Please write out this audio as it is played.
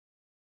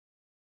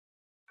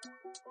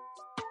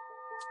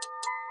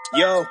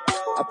Yo,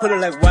 I put it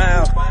like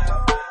wow,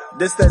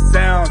 this that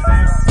sound.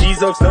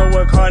 These oaks don't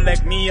work hard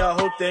like me, I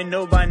hope they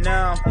know by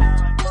now.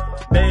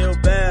 Bayo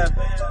Bab,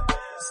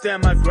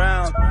 stand my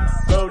ground.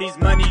 Grow these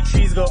money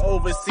trees, go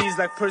overseas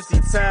like Percy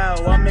Tau.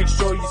 I'll make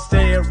sure you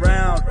stay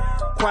around,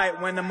 quiet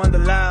when I'm under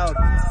loud.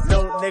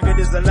 No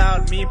negatives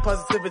allowed, me and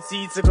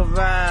positivity took a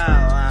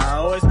vow. I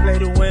always play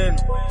to win,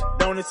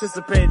 don't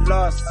anticipate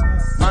loss.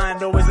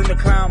 Mind always in the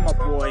clown, my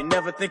boy.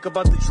 Never think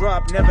about the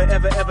drop, never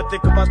ever ever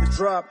think about the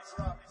drop.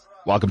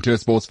 Welcome to it,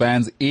 sports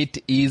fans.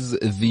 It is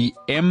the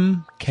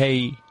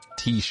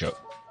MKT show.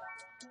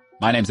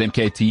 My name's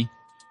MKT,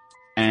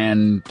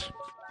 and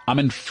I'm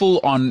in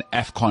full-on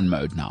AFCON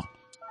mode now.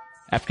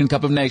 African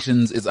Cup of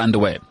Nations is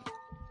underway,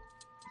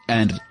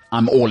 and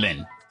I'm all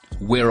in.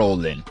 We're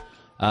all in.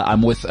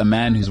 I'm with a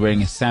man who's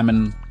wearing a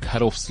salmon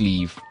cut-off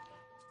sleeve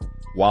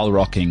while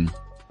rocking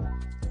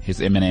his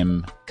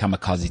Eminem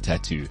kamikaze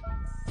tattoo,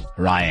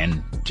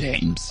 Ryan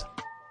James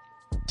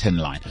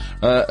Tinline.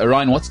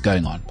 Ryan, what's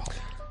going on, pal?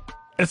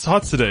 It's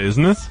hot today,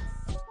 isn't it?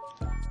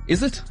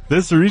 Is it?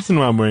 There's a reason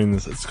why I'm wearing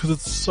this. It's because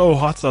it's so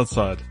hot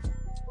outside.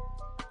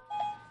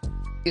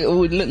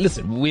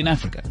 Listen, we're in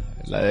Africa.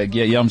 Like,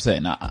 yeah, I'm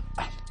saying.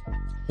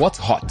 What's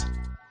hot?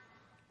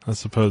 I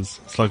suppose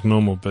it's like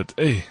normal, but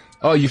hey.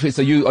 Oh,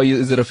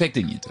 is it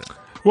affecting you too?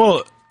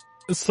 Well,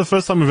 it's the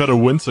first time we've had a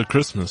winter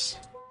Christmas.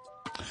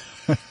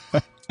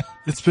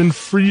 It's been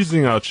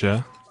freezing out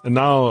here, and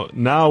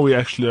now we're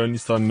actually only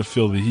starting to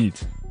feel the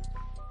heat.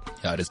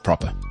 Yeah, it is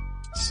proper.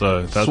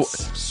 So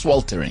that's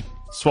sweltering.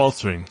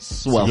 Sweltering.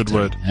 It's a good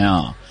word.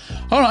 Yeah.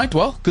 All right.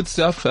 Well, good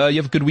stuff. You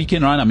have a good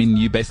weekend, right? I mean,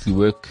 you basically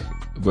worked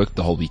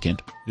the whole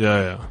weekend.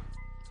 Yeah.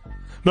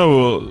 No,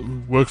 we'll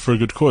work for a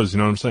good cause. You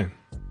know what I'm saying?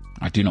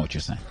 I do know what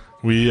you're saying.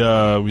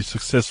 We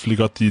successfully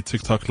got the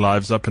TikTok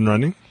lives up and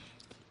running.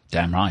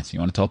 Damn right. You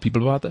want to tell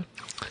people about that?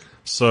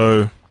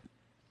 So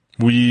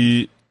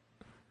I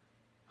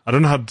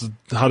don't know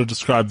how to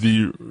describe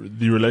the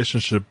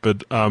relationship,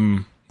 but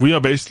we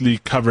are basically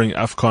covering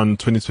AFCON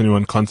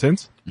 2021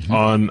 content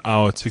on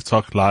our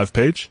TikTok live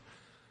page.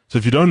 So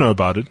if you don't know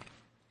about it,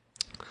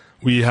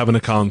 we have an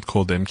account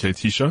called the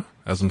MKT Show,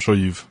 as I'm sure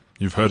you've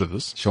heard of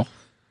this. Sure.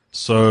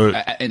 So,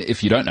 and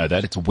if you don't know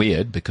that, it's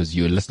weird because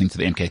you're listening to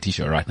the MKT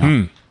Show right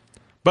now.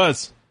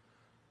 But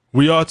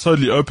we are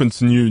totally open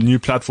to new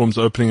platforms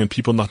opening and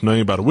people not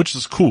knowing about it, which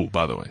is cool,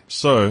 by the way.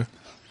 So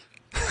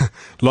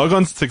log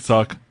on to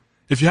TikTok.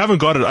 If you haven't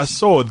got it, I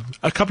saw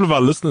a couple of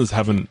our listeners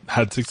haven't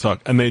had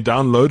TikTok and they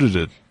downloaded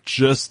it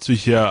just to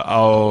hear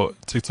our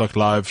TikTok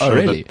live show. Oh,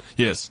 really?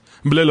 Yes.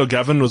 Mbulelo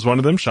Gavin was one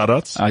of them. Shout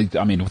outs. I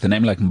mean, with a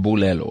name like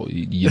Mbulelo,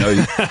 you know,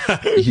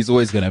 he's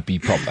always going to be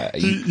proper.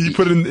 He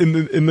put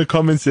in the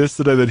comments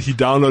yesterday that he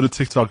downloaded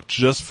TikTok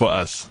just for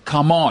us.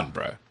 Come on,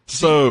 bro.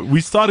 So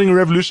we're starting a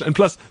revolution. And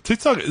plus,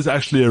 TikTok is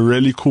actually a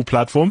really cool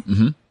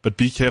platform, but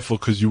be careful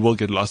because you will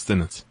get lost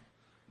in it.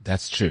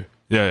 That's true.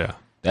 Yeah.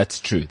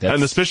 That's true.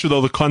 And especially with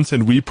all the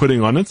content we're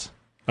putting on it.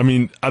 I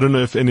mean, I don't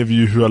know if any of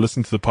you who are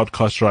listening to the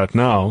podcast right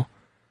now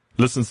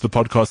listen to the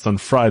podcast on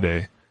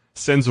Friday.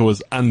 Senzo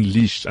was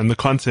unleashed, and the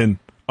content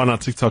on our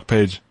TikTok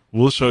page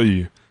will show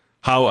you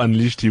how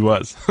unleashed he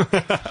was.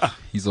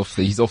 He's off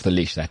the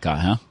leash, that guy,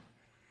 huh?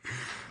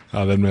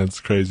 Oh, that man's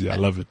crazy. I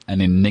love it.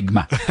 An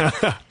enigma.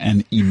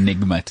 An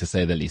enigma, to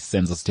say the least.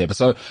 Sends us to.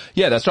 So,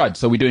 yeah, that's right.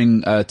 So we're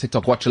doing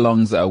TikTok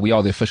watch-alongs. We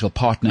are the official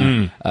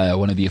partner,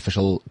 one of the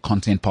official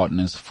content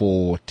partners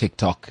for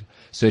TikTok,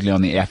 certainly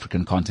on the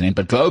African continent,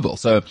 but global.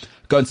 So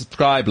go and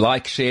subscribe,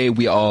 like, share.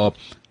 We are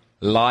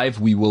live.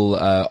 We will,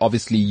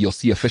 obviously, you'll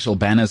see official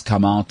banners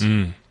come out.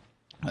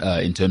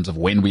 In terms of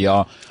when we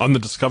are. On the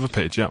Discover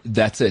page, yeah.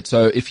 That's it.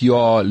 So if you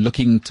are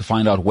looking to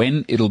find out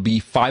when, it'll be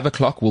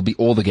 5:00 will be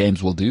all the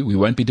games we'll do. We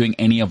won't be doing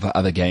any of the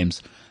other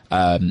games,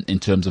 in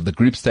terms of the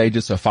group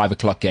stages. So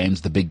 5:00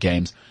 games, the big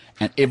games.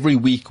 And every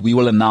week we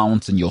will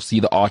announce, and you'll see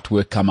the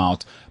artwork come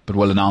out, but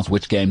we'll announce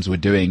which games we're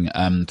doing,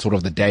 sort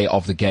of the day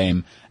of the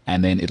game,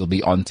 and then it'll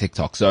be on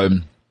TikTok. So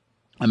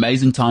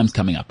amazing times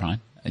coming up, right?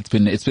 It's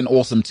been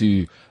awesome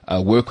to,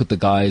 work with the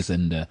guys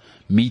and,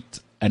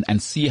 meet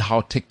and see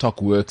how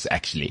TikTok works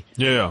actually.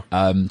 Yeah.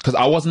 Cause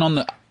I wasn't on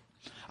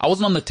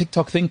the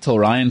TikTok thing till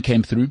Ryan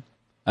came through.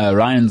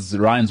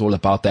 Ryan's all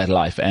about that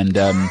life, and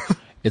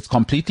it's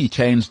completely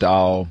changed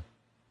our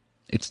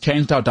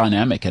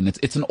dynamic, and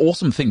it's an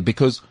awesome thing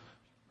because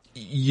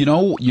you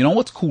know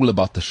what's cool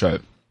about the show.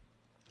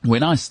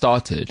 When I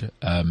started,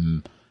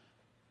 I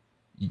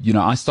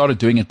started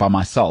doing it by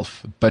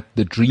myself, but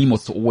the dream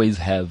was to always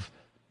have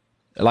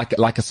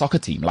like a soccer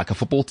team, like a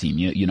football team.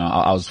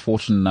 I was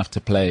fortunate enough to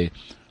play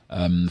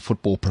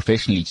football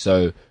professionally,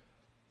 so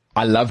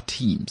I love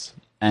teams.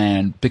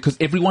 And because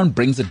everyone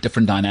brings a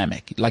different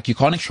dynamic, like you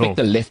can't expect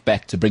the left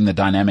back to bring the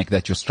dynamic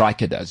that your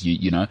striker does,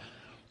 you know.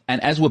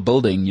 And as we're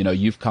building,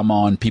 you've come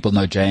on, people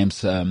know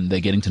James,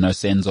 they're getting to know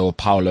Senzo,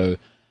 Paolo,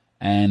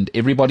 and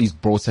everybody's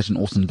brought such an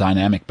awesome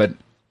dynamic. But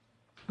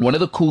one of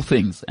the cool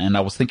things, and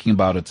I was thinking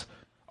about it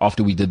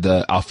after we did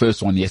our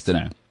first one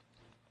yesterday,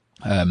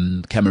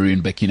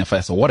 Cameroon, Burkina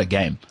Faso, what a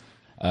game,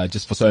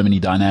 just for so many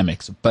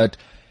dynamics. But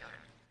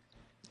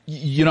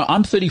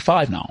I'm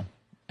 35 now,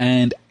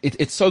 and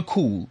it's so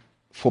cool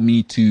for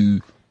me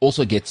to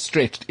also get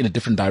stretched in a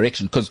different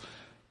direction. Cause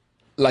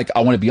like,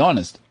 I want to be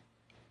honest,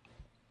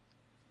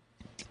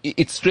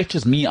 it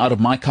stretches me out of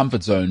my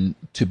comfort zone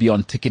to be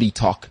on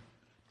TikTok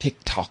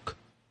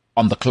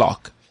on the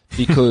clock,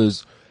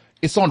 because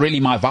it's not really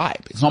my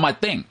vibe. It's not my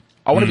thing.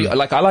 I want to be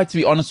like, I like to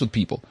be honest with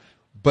people,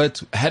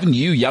 but having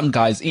you young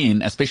guys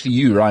in, especially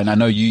you, Ryan, I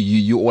know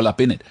you all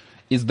up in it,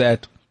 is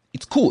that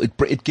it's cool.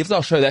 It gives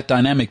our show that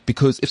dynamic,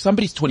 because if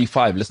somebody's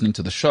 25 listening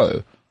to the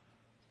show,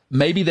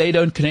 maybe they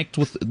don't connect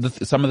with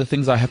some of the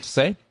things I have to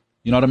say.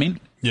 You know what I mean?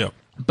 Yeah.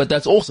 But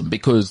that's awesome,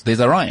 because there's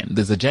a Ryan,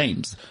 there's a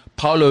James,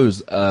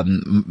 Paulo's,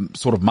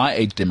 sort of my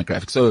age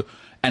demographic. So,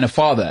 and a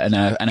father and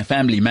a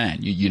family man,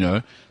 you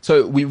know.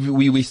 So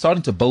we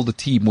starting to build a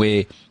team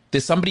where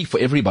there's somebody for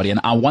everybody.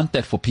 And I want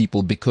that for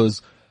people,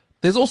 because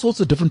there's all sorts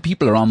of different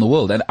people around the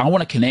world, and I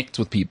want to connect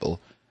with people.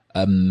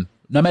 No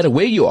matter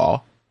where you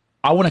are,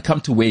 I want to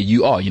come to where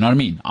you are. You know what I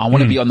mean? I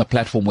want to be on the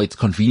platform where it's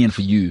convenient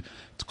for you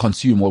to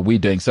consume what we're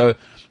doing. So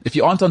if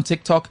you aren't on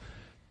TikTok,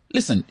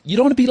 listen, you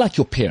don't want to be like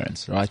your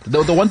parents, right?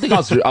 The one thing I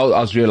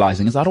was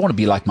realizing is I don't want to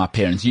be like my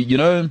parents. You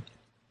know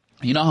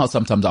how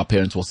sometimes our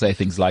parents will say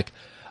things like,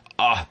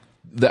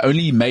 they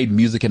only made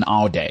music in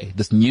our day.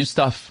 This new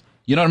stuff,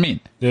 you know what I mean?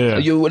 Yeah.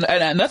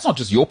 And that's not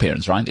just your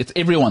parents, right? It's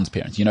everyone's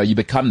parents. You know, you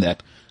become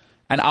that.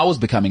 And I was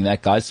becoming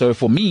that guy. So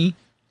for me,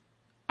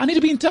 I need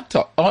to be in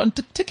TikTok, on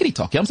TikTok. You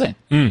know what I'm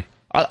saying?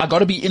 I got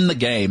to be in the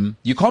game.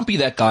 You can't be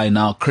that guy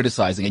now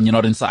criticizing and you're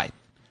not inside.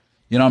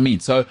 You know what I mean?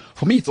 So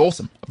for me, it's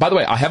awesome. By the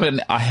way, I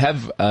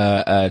have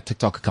a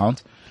TikTok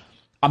account.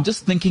 I'm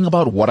just thinking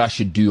about what I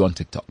should do on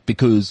TikTok,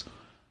 because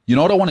you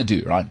know what I want to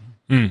do, right?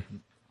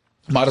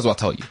 Might as well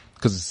tell you,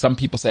 because some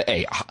people say,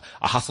 hey,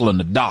 I hustle in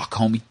the dark,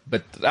 homie.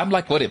 But I'm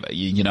like, whatever,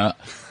 you know,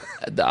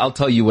 I'll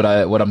tell you what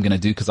I'm going to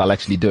do, because I'll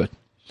actually do it.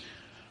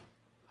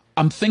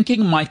 I'm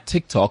thinking my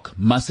TikTok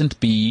mustn't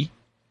be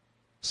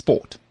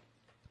sport,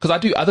 because I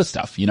do other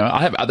stuff, you know,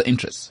 I have other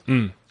interests.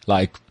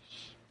 Like,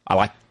 I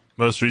like,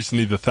 most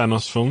recently the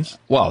Thanos films.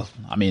 Well,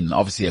 I mean,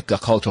 obviously a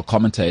cultural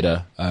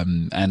commentator,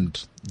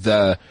 and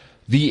the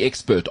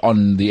expert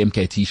on the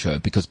MKT show,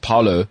 because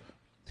Paulo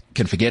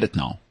can forget it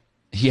now.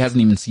 He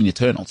hasn't even seen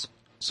Eternals.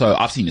 So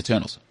I've seen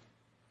Eternals.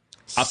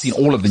 I've seen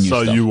all of the new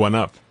stuff. So you won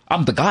up.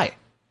 I'm the guy.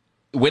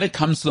 When it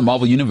comes to the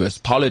Marvel Universe,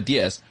 Paulo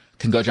Diaz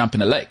can go jump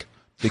in a lake,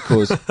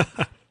 because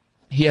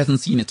he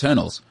hasn't seen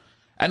Eternals.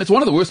 And it's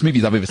one of the worst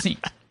movies I've ever seen.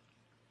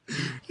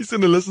 He's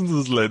going to listen to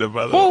this later,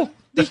 by the way. Well,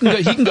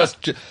 he can go.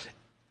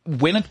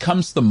 When it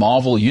comes to the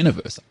Marvel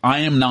Universe,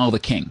 I am now the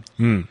king.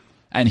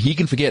 And he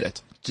can forget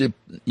it.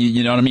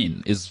 You know what I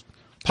mean?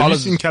 Have you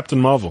seen Captain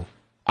Marvel?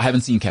 I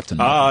haven't seen Captain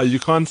Marvel. You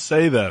can't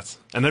say that.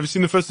 And have you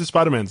seen the first two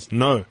Spider-Mans?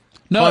 No.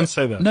 Can't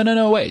say that.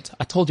 No, wait.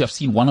 I told you I've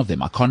seen one of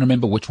them. I can't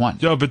remember which one.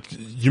 Yeah, but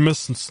you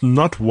must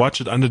not watch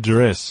it under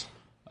duress.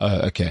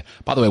 Oh, okay.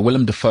 By the way,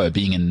 Willem Dafoe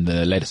being in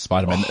the latest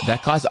Spider-Man,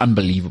 that guy's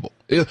unbelievable.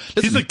 Listen,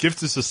 he's a gift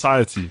to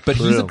society. But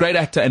he's a great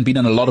actor and been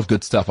in a lot of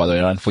good stuff, by the way.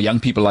 And for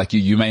young people like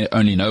you may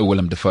only know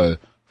Willem Dafoe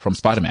from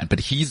Spider-Man, but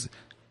he's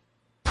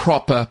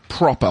proper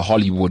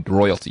Hollywood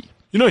royalty.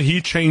 You know,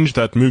 he changed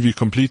that movie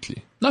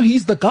completely. No,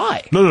 he's the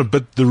guy. No,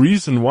 but the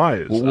reason why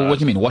is... what do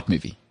you mean? What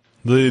movie?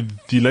 The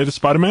latest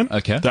Spider-Man.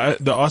 Okay.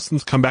 The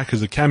Austins come back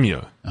as a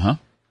cameo. Uh-huh.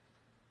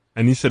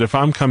 And he said, if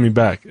I'm coming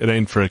back, it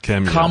ain't for a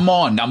cameo. Come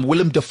on, I'm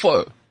Willem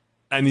Dafoe.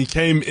 And he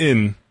came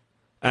in,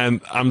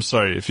 and I'm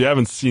sorry, if you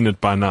haven't seen it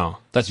by now,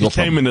 he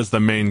came in as the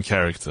main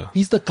character.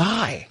 He's the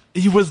guy.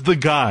 He was the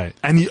guy,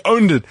 and he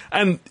owned it.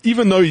 And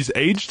even though he's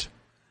aged,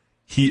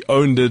 he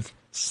owned it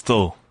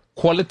still.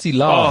 Quality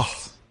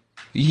lasts.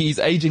 He's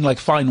aging like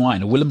fine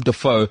wine. Willem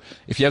Dafoe,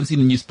 if you haven't seen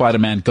the new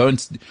Spider-Man, go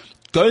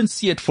and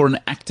see it for an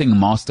acting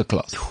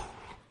masterclass.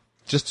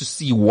 Just to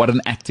see what an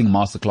acting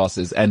masterclass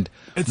is. And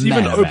it's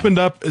opened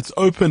up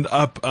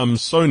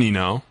Sony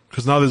now,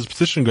 because now there's a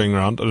petition going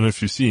around. I don't know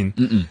if you've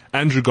seen.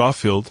 Andrew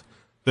Garfield.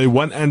 They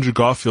want Andrew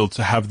Garfield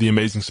to have The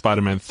Amazing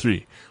Spider-Man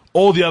 3.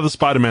 All the other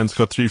Spider-Mans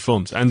got 3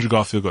 films. Andrew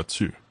Garfield got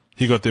 2.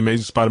 He got The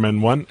Amazing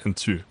Spider-Man 1 and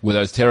 2. Were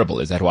those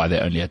terrible? Is that why they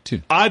only had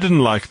 2? I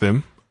didn't like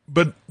them.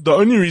 But the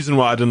only reason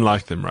why I didn't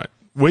like them, right?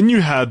 When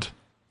you had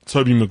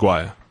Tobey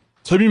Maguire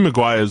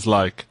is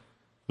like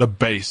the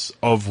base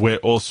of where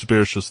all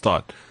superheroes should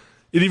start.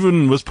 It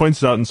even was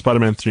pointed out in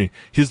Spider-Man 3.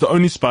 He's the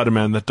only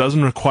Spider-Man that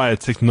doesn't require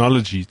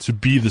technology to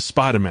be the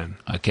Spider-Man.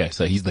 Okay,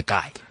 so he's the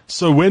guy.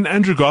 So when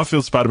Andrew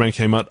Garfield's Spider-Man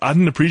came out, I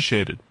didn't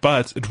appreciate it.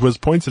 But it was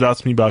pointed out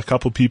to me by a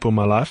couple people in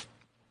my life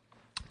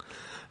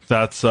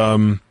that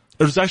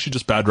it was actually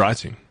just bad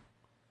writing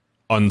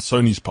on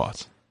Sony's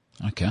part.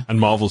 Okay. And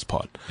Marvel's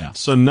part. Yeah.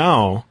 So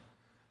now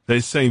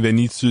they're saying they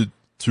need to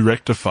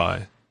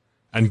rectify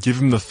and give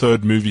him the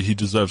third movie he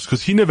deserves.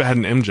 Because he never had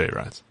an MJ,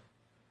 right?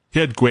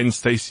 He had Gwen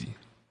Stacy.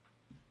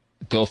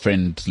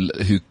 Girlfriend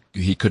who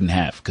he couldn't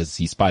have because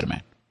he's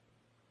Spider-Man.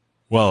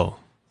 Well,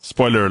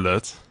 spoiler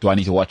alert. Do I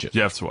need to watch it?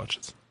 You have to watch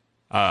it.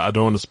 I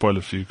don't want to spoil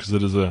it for you because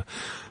it is a...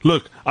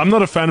 Look, I'm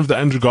not a fan of the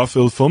Andrew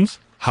Garfield films.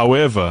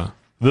 However,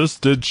 this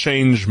did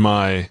change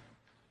my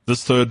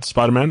this third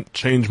Spider-Man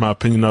changed my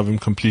opinion of him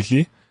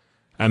completely,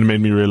 and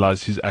made me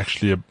realize he's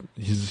actually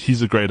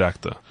he's a great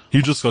actor.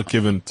 He just got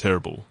given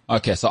terrible.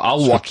 Okay, so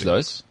I'll watch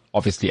those.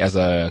 Obviously, as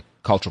a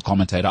cultural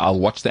commentator, I'll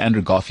watch the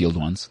Andrew Garfield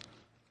ones.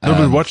 No,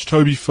 but watch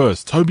Toby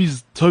first.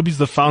 Toby's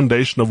the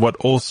foundation of what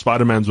all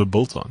Spider-Mans were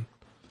built on.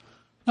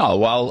 No,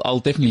 well, I'll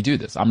definitely do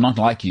this. I'm not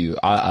like you.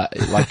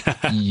 Like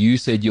you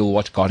said, you'll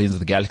watch Guardians of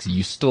the Galaxy.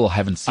 You still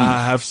haven't seen it.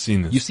 I have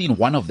seen it. You've seen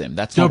one of them.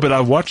 That's no, not but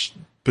I watched.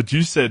 But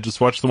you said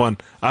just watch the one.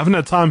 I haven't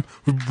had time.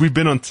 We've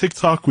been on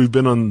TikTok. We've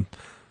been on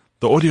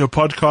the audio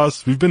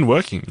podcast. We've been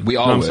working. We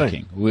are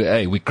working.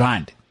 We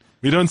grind.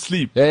 We don't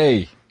sleep.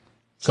 Hey.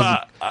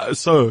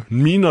 So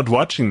me not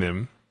watching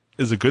them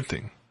is a good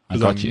thing.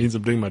 Because it means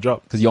I'm doing my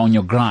job. Because you're on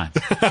your grind.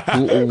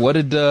 What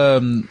did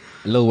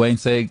Lil Wayne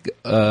say?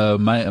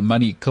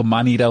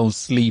 Money don't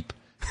sleep.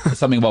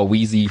 Something about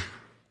Wheezy.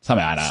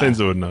 Something I don't know.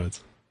 Senzo would know it.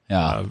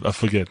 Yeah. I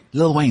forget.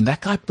 Lil Wayne,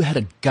 that guy had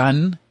a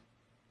gun,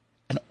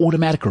 an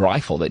automatic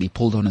rifle that he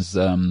pulled on his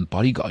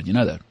bodyguard. You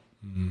know that?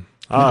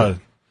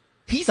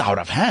 He's out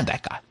of hand,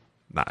 that guy.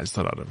 Nah, he's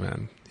not out of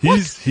hand.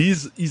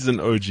 He's an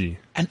OG.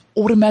 An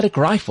automatic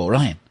rifle,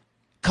 Ryan.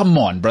 Come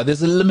on, bro.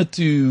 There's a limit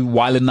to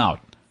wilding out.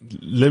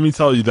 Let me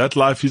tell you, that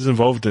life he's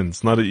involved in,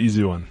 it's not an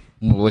easy one.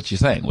 What you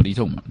saying? What are you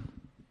talking about?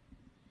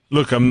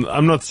 Look,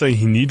 I'm not saying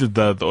he needed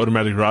the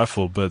automatic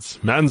rifle, but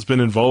man's been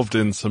involved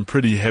in some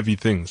pretty heavy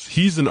things.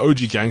 He's an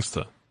OG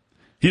gangster.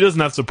 He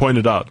doesn't have to point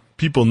it out.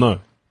 People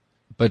know.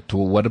 But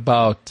what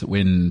about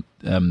when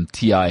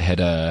T.I. had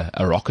a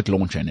rocket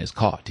launcher in his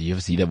car? Did you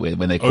ever see that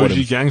when they caught him?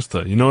 OG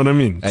gangster, you know what I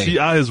mean? Hey.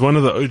 T.I. is one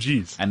of the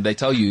OGs. And they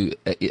tell you,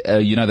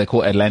 they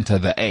call Atlanta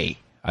the A.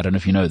 I don't know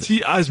if you know this.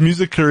 T.I.'s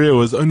music career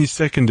was only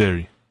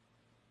secondary.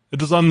 It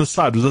was on the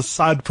side. It was a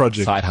side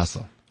project. Side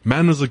hustle.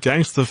 Man was a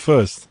gangster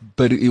first.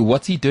 But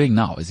what's he doing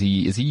now? Is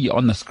he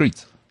on the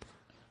streets?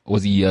 Or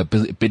is he a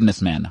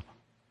businessman?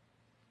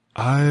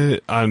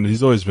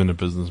 He's always been a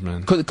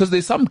businessman. Because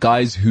there's some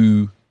guys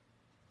who,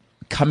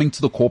 coming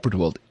to the corporate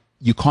world,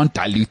 you can't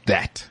dilute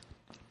that.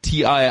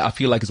 T.I., I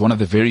feel like, is one of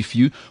the very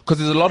few. Because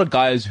there's a lot of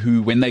guys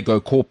who, when they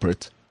go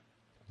corporate,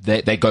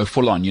 they go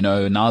full on,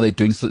 now they're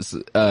doing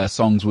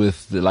songs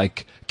with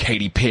like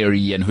Katy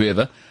Perry and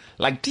whoever.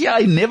 Like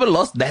T.I. never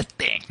lost that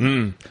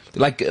thing.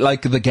 Like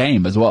the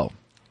game as well.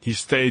 He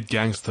stayed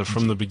gangster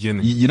from the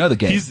beginning. You know the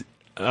game.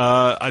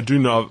 I do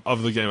know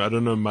of the game. I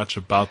don't know much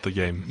about the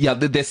game. Yeah,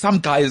 there's some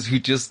guys who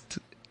just...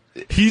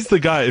 He's the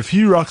guy. If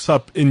he rocks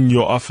up in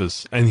your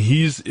office and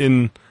he's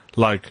in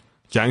like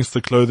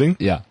gangster clothing,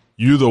 yeah,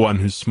 you're the one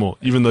who's small,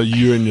 even though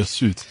you're in your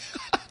suit.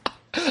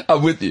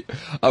 I'm with you.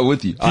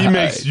 He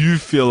makes you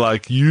feel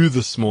like you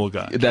the small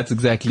guy. That's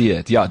exactly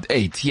it. Yeah.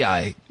 Hey,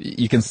 T.I.,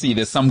 you can see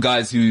there's some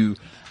guys who,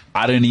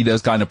 I don't need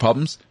those kind of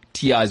problems.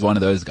 T.I. is one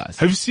of those guys.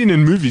 Have you seen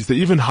in movies, they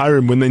even hire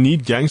him when they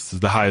need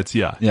gangsters, they hire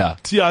T.I. Yeah.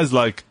 T.I.'s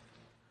like,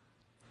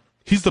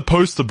 he's the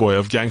poster boy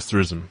of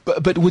gangsterism.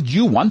 But would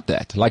you want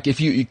that? Like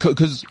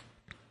because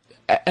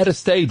at a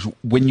stage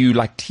when you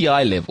like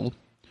T.I. level,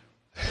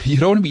 you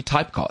don't want to be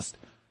typecast.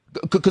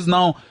 Because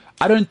now,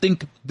 I don't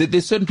think,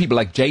 there's certain people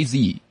like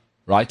Jay-Z,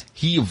 right?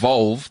 He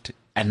evolved,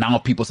 and now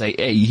people say,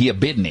 hey, he a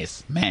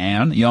business,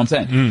 man. You know what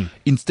I'm saying?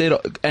 Instead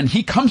of, and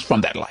he comes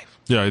from that life.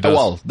 Yeah, he does.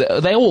 Well,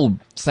 they all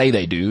say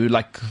they do.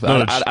 Like,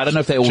 no, I don't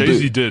know if they all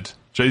Jay-Z do.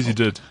 Jay-Z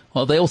did.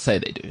 Well, they all say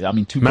they do. I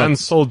mean, Man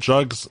sold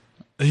drugs.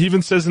 He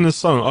even says in his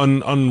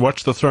song on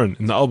Watch the Throne,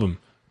 in the album.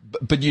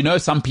 But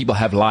some people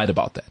have lied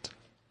about that.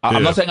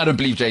 I'm not saying I don't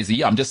believe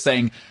Jay-Z. I'm just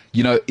saying,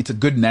 it's a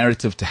good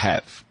narrative to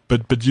have.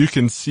 But you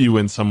can see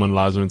when someone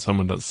lies and when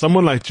someone does.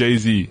 Someone like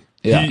Jay-Z,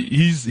 yeah.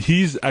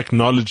 he's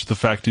acknowledged the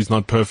fact he's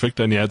not perfect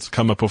and he had to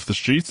come up off the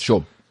streets.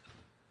 Sure.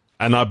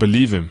 And I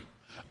believe him.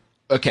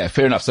 Okay,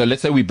 fair enough. So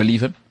let's say we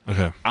believe him.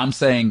 Okay. I'm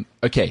saying,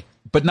 okay,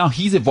 but now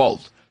he's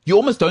evolved. You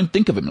almost don't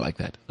think of him like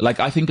that. Like,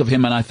 I think of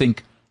him and I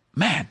think,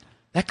 man,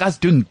 that guy's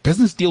doing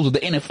business deals with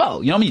the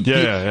NFL. You know what I mean?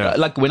 Yeah.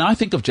 Like, when I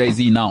think of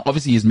Jay-Z now,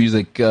 obviously his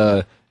music,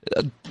 jigga.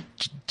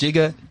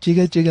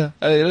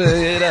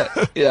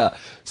 Yeah.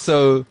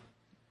 So,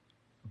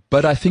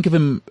 but I think of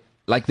him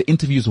like the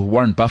interviews with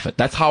Warren Buffett.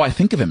 That's how I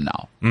think of him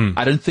now.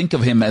 I don't think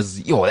of him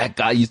as, that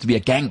guy used to be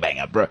a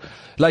gangbanger, bro.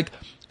 Like,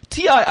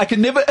 T.I., I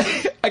can never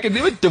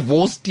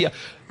divorce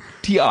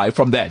T.I.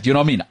 from that. You know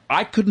what I mean?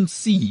 I couldn't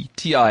see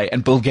T.I.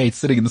 and Bill Gates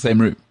sitting in the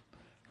same room.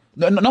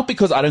 No, not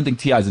because I don't think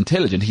T.I. is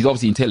intelligent. He's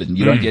obviously intelligent.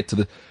 You don't get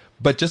to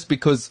but just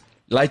because,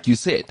 like you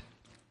said,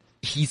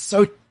 he's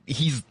the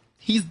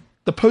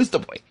poster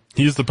boy.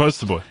 He's the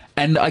poster boy.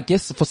 And I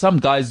guess for some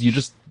guys,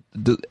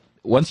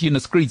 once you're in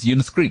the streets, you're in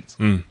the streets.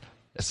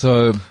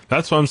 So.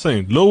 That's what I'm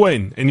saying. Lil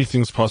Wayne,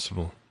 anything's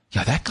possible.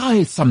 Yeah, that guy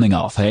is something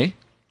else, hey?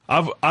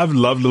 I've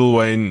loved Lil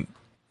Wayne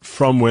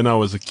from when I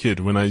was a kid,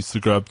 when I used to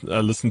grow up,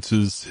 listen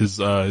to his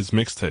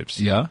mixtapes.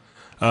 Yeah.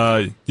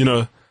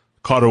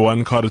 Carter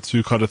 1, Carter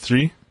 2, Carter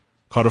 3,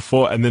 Carter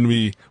 4, and then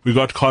we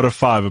got Carter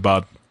 5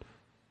 about,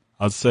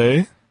 I'd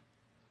say,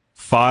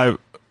 4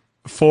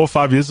 or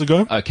 5 years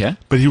ago. Okay.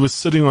 But he was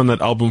sitting on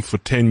that album for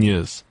 10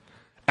 years.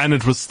 And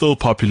it was still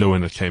popular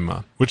when it came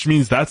out. Which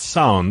means that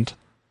sound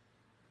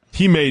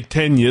he made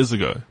 10 years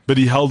ago, but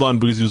he held on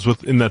because he was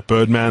within that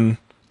Birdman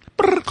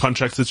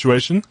contract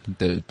situation,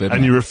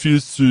 and he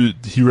refused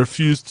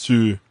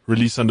to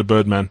release under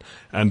Birdman,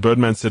 and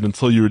Birdman said,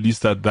 until you release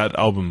that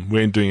album, we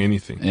ain't doing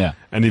anything. Yeah.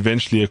 And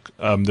eventually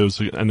there was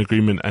an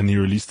agreement, and he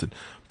released it.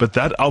 But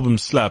that album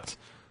slapped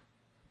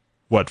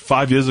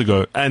 5 years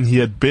ago, and he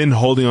had been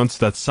holding on to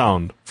that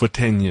sound for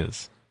 10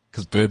 years.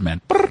 Because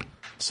Birdman.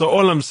 So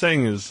all I'm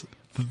saying is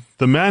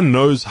the man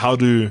knows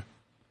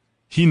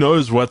he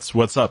knows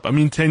what's up. I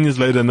mean, 10 years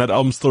later and that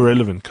album's still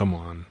relevant. Come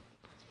on.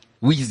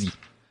 Wheezy.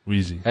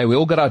 Hey, we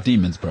all got our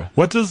demons, bro.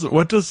 What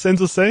does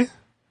Sensor say?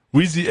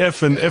 Wheezy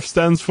F, and F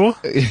stands for?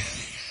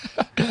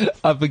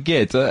 I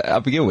forget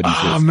what he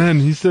says. Ah,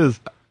 man, he says,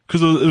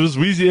 because it was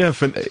Wheezy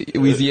F and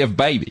Wheezy F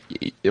baby.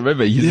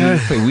 Remember, he used to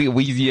say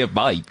Wheezy F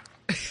baby.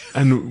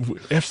 And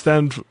F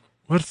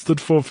what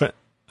stood for?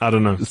 I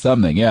don't know.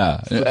 Something,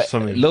 yeah.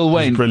 Something. Lil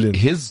Wayne, brilliant.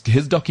 his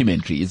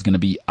documentary is going to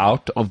be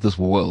out of this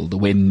world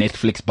when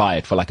Netflix buy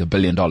it for like $1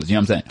 billion. You know what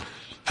I'm saying?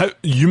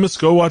 You must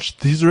go watch.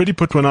 He's already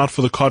put one out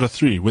for the Carter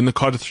 3 when the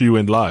Carter 3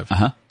 went live.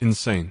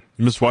 Insane.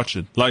 You must watch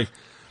it. Like,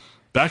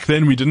 back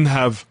then we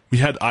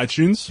had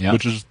iTunes,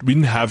 we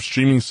didn't have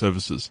streaming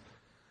services.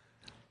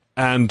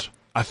 And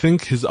I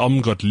think his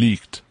album got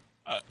leaked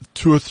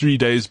 2 or 3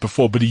 days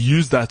before, but he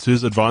used that to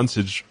his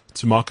advantage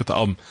to market the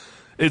album.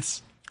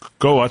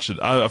 Go watch it.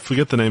 I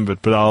forget the name of it,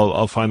 but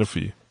I'll find it for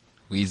you.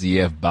 Wheezy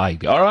F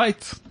baby. All right.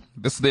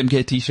 This is the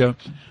MKT show.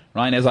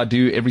 Ryan, as I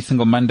do every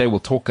single Monday, we'll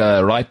talk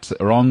right,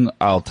 wrong.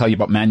 I'll tell you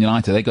about Man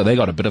United. They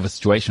got a bit of a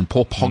situation.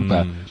 Paul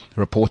Pogba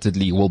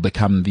reportedly will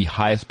become the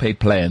highest paid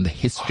player in the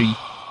history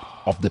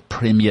of the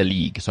Premier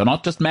League. So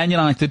not just Man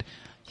United,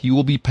 he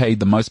will be paid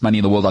the most money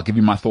in the world. I'll give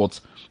you my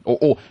thoughts,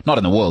 or not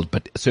in the world,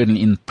 but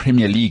certainly in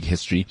Premier League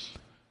history.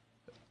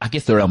 I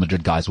guess the Real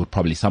Madrid guys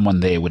someone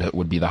there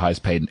would be the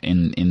highest paid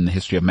in the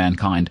history of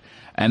mankind.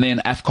 And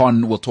then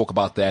AFCON, we'll talk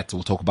about that.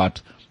 We'll talk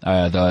about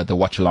the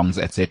watch-alongs,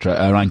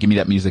 etc. Ryan, give me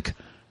that music.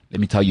 Let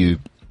me tell you,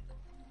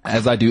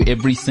 as I do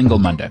every single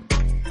Monday,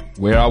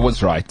 where I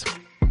was right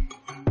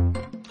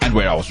and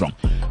where I was wrong.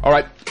 All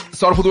right,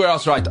 start off with where I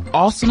was right.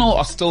 Arsenal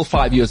are still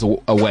 5 years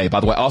away. By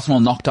the way,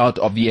 Arsenal knocked out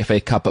of the FA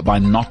Cup by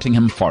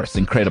Nottingham Forest.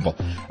 Incredible.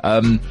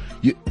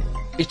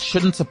 It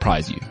shouldn't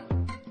surprise you.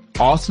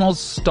 Arsenal's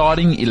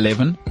starting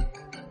 11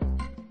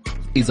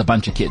 is a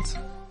bunch of kids.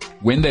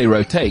 When they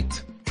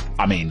rotate,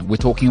 I mean, we're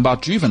talking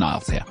about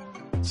juveniles here.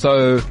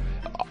 So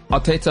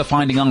Arteta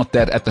finding out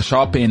that at the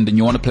sharp end and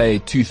you want to play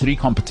 2-3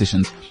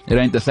 competitions, it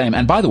ain't the same.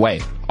 And by the way,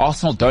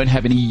 Arsenal don't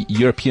have any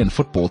European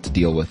football to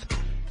deal with.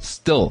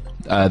 Still,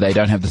 they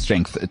don't have the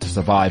strength to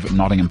survive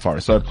Nottingham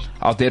Forest. So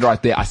I was dead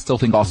right there. I still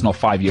think Arsenal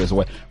 5 years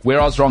away. Where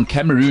I was wrong,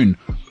 Cameroon,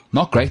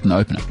 not great in the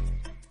opener.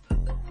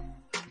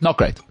 Not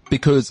great.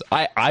 Because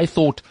I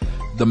thought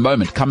the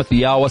moment cometh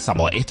the hour,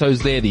 Samuel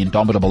Eto'o's there, the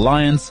indomitable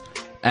Lions,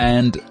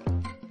 and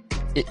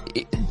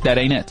that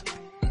ain't it.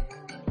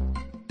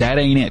 That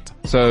ain't it.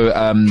 So,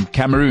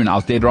 Cameroon, I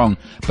was dead wrong,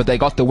 but they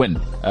got the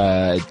win.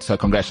 So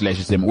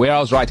congratulations to them. Where I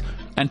was right,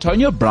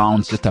 Antonio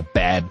Brown's just a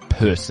bad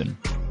person.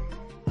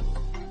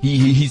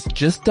 He's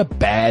just a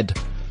bad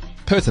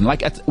person.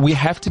 Like, we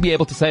have to be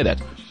able to say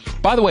that.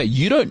 By the way,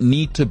 you don't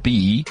need to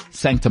be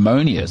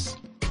sanctimonious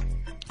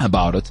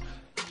about it,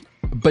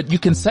 but you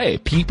can say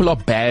people are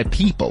bad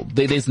people.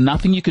 There's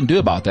nothing you can do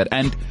about that.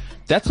 And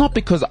that's not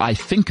because I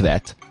think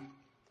that.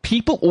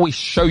 People always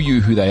show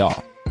you who they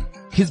are.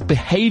 His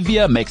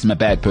behavior makes him a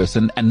bad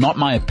person and not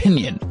my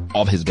opinion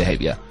of his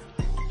behavior.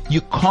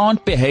 You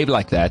can't behave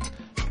like that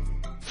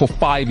for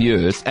 5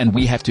 years and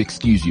we have to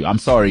excuse you. I'm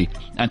sorry.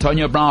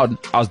 Antonio Brown,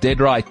 I was dead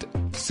right.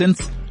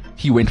 Since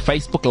he went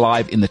Facebook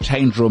Live in the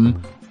change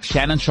room,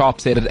 Shannon Sharp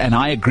said it and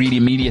I agreed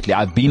immediately.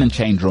 I've been in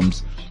change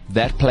rooms.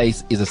 That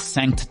place is a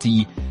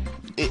sanctity.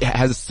 It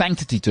has a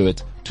sanctity to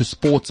it, to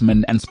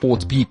sportsmen and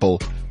sports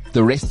people.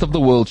 The rest of the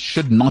world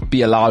should not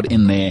be allowed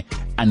in there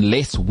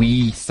unless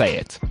we say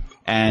it.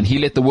 And he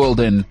let the world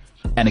in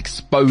and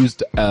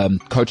exposed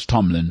Coach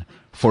Tomlin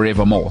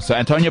forevermore. So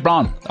Antonio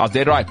Brown, I was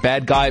dead right.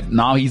 Bad guy.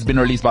 Now he's been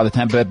released by the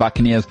Tampa Bay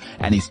Buccaneers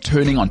and he's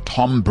turning on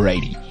Tom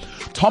Brady.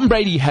 Tom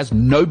Brady has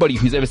nobody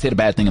who's ever said a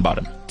bad thing about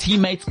him.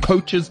 Teammates,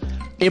 coaches,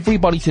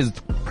 everybody says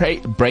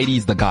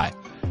Brady's the guy.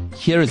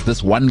 Here is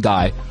this one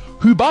guy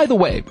who, by the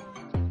way,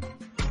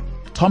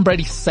 Tom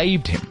Brady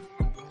saved him.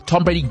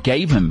 Tom Brady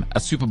gave him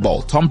a Super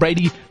Bowl. Tom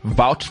Brady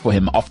vouched for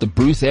him after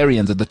Bruce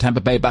Arians at the Tampa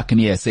Bay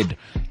Buccaneers said,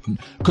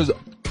 because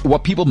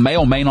what people may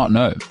or may not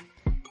know,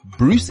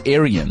 Bruce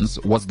Arians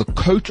was the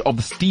coach of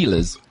the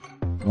Steelers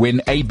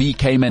when AB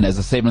came in as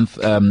a seventh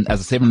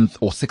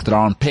or sixth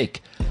round pick,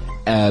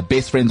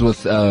 best friends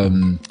with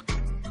Ben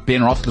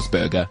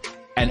Roethlisberger.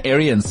 And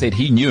Arians said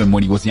he knew him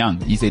when he was young.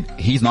 He said,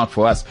 he's not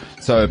for us.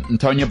 So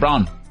Antonio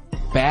Brown,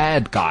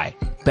 bad guy.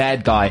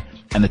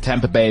 And the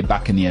Tampa Bay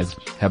Buccaneers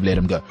have let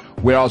him go.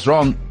 Where I was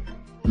wrong,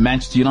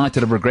 Manchester United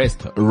have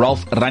regressed.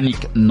 Ralph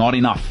Rangnick, not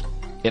enough.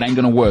 It ain't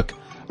gonna work.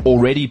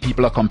 Already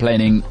people are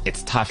complaining,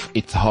 it's tough,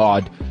 it's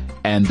hard,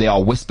 and there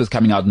are whispers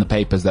coming out in the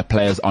papers that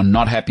players are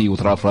not happy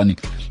with Ralph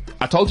Rangnick.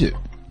 I told you,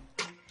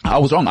 I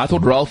was wrong. I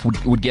thought Ralph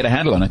would get a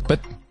handle on it, but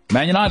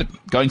Man United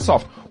going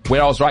soft.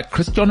 Where I was right,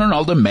 Cristiano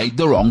Ronaldo made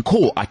the wrong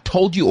call. I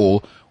told you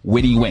all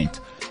when he went.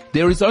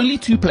 There is only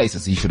two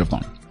places he should have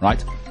gone,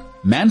 right?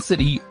 Man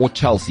City or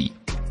Chelsea.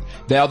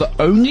 They are the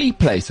only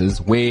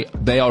places where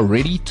they are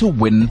ready to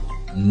win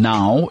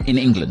now in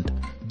England.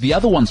 The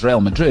other one's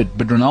Real Madrid,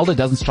 but Ronaldo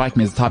doesn't strike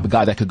me as the type of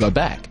guy that could go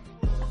back.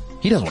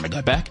 He doesn't want to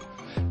go back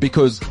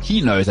because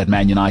he knows at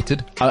Man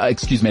United,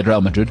 at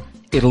Real Madrid,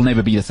 it'll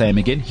never be the same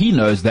again. He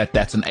knows that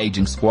that's an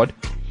aging squad.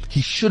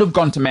 He should have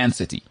gone to Man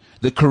City.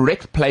 The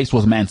correct place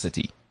was Man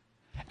City.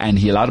 And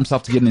he allowed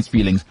himself to get in his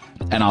feelings,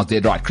 and I was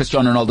dead right.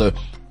 Cristiano Ronaldo,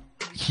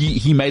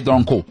 he made the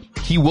wrong call.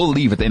 He will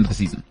leave at the end of the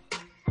season.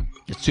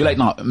 It's too late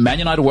now. Man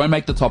United won't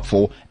make the top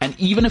 4, and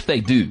even if they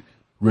do,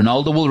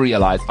 Ronaldo will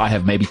realize I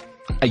have maybe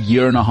a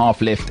year and a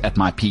half left at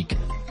my peak.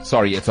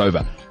 Sorry, it's over.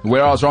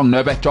 Where I was wrong,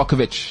 No-vax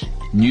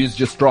Djokovic, news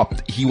just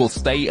dropped. He will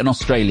stay in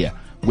Australia.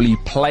 Will he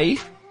play?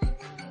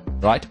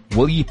 Right?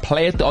 Will he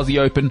play at the Aussie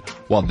Open?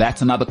 Well,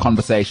 that's another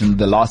conversation.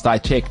 The last I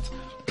checked,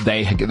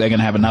 they're going to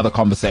have another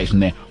conversation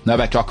there.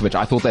 No-vax Djokovic,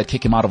 I thought they'd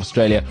kick him out of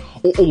Australia,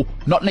 or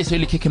not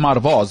necessarily kick him out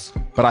of Oz,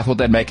 but I thought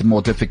they'd make it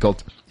more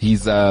difficult.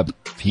 He's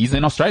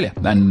in Australia,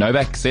 and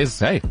No-vax says,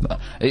 hey,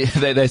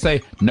 they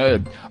say, no,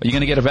 are you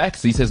going to get a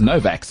vax? He says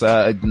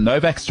No-vax.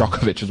 No-vax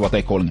Djokovic is what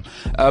they're calling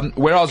him.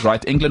 Where I was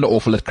right, England are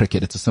awful at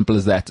cricket. It's as simple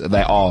as that.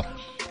 They are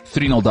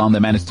 3-0 down. They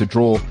managed to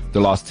draw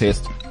the last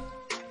test.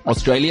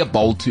 Australia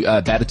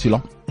batted too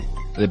long.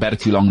 They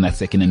batted too long in that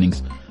second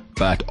innings.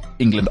 But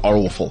England are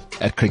awful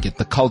at cricket.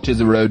 The culture's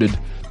eroded,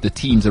 the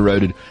team's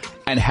eroded.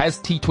 And has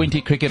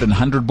T20 cricket and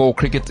 100-ball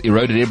cricket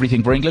eroded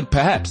everything for England?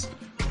 Perhaps.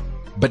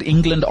 But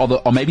England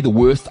are maybe the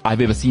worst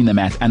I've ever seen them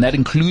at, and that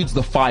includes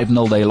the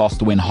 5-0 they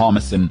lost when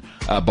Harmison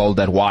bowled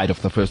that wide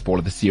off the first ball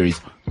of the series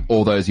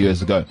all those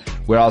years ago.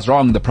 Where I was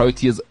wrong, the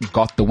Proteas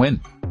got the win.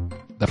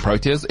 The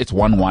Proteas, it's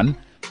 1-1.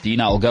 Dean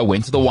Elgar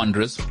went to the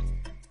Wanderers,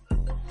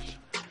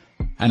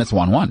 and it's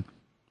 1-1.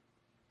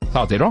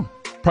 So they're wrong.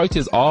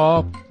 Proteas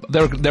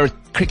they're a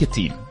cricket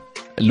team.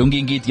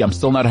 Lungi Ngidi, I'm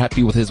still not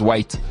happy with his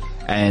weight,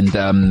 and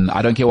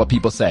I don't care what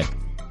people say.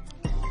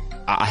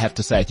 I have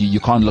to say it. You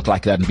can't look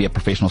like that and be a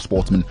professional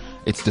sportsman.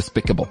 It's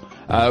despicable.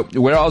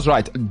 Where I was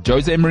right,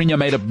 Jose Mourinho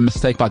made a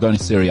mistake by going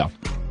to Syria.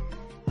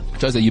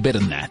 Jose, you're better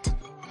than that.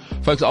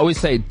 Folks, I always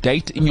say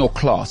date in your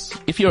class.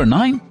 If you're a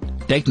 9,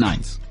 date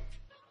 9s.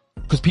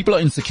 Because people are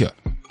insecure.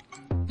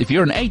 If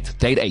you're an 8,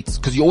 date 8s.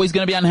 Because you're always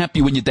going to be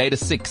unhappy when you date a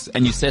 6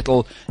 and you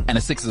settle and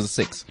a 6 is a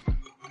 6.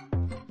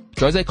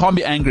 Jose can't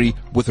be angry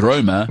with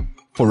Roma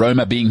for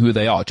Roma being who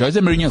they are. Jose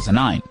Mourinho's a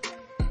 9.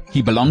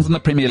 He belongs in the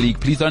Premier League.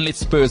 Please don't let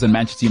Spurs and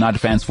Manchester United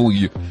fans fool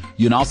you.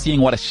 You're now seeing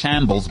what a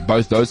shambles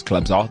both those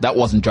clubs are. That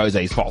wasn't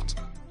Jose's fault.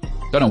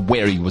 Don't know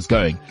where he was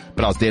going,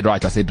 but I was dead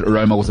right. I said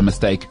Roma was a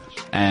mistake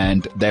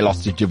and they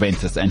lost to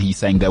Juventus, and he's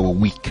saying they were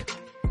weak.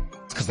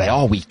 It's because they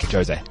are weak,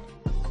 Jose.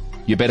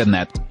 You're better than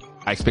that.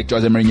 I expect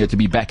Jose Mourinho to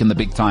be back in the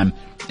big time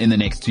in the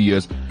next 2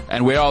 years.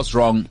 And where I was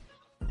wrong,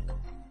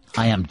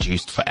 I am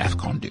juiced for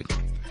AFCON, dude.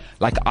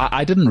 Like,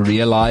 I didn't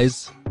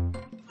realize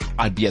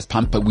I'd be as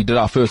pumped, but we did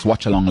our first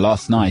watch along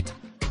last night.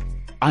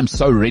 I'm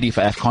so ready for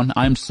AFCON.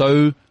 I'm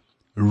so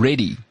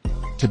ready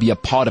to be a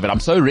part of it. I'm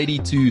so ready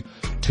to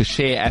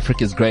share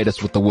Africa's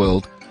greatest with the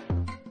world.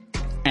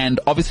 And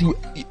obviously,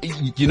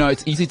 you know,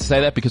 it's easy to say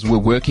that because we're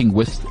working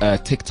with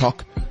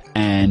TikTok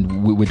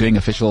and we're doing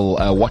official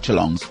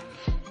watch-alongs.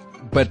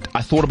 But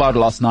I thought about it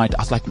last night.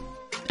 I was like,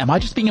 am I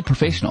just being a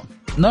professional?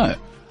 No,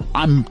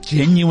 I'm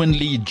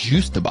genuinely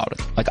juiced about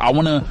it. Like, I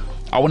want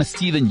to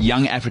see the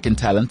young African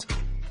talent,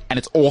 and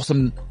it's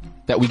awesome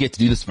that we get to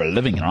do this for a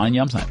living, right? You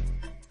know what I'm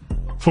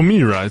saying? For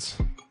me, right,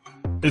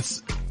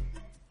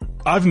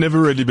 I've never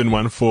really been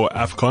one for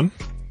AFCON,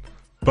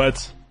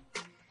 but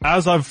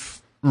as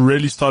I've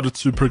really started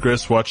to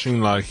progress watching,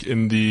 like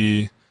in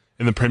the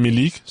Premier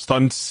League,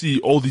 starting to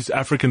see all these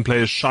African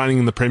players shining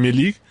in the Premier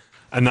League,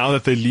 and now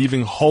that they're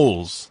leaving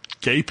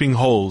gaping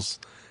holes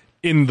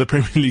in the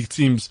Premier League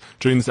teams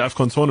during this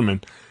AFCON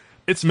tournament,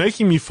 it's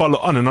making me follow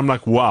on, and I'm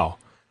like, wow,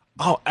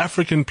 our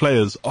African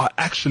players are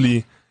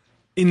actually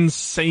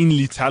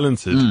insanely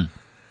talented.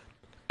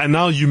 And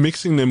now you're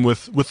mixing them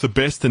with the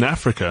best in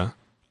Africa.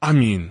 I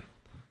mean,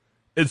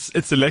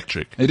 it's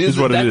electric. It is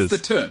what it is.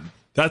 That's the term.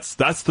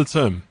 That's the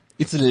term.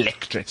 It's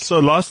electric. So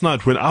last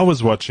night when I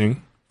was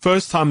watching,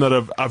 first time that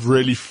I've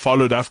really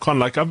followed AFCON,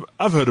 like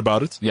I've heard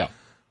about it. Yeah.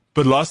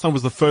 But last night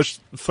was the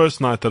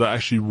first night that I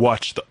actually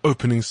watched the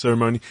opening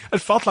ceremony. It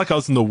felt like I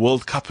was in the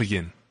World Cup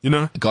again, you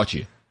know? Got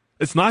you.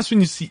 It's nice when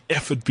you see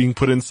effort being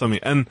put in something.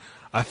 And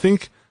I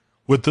think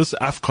with this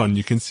AFCON,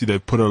 you can see they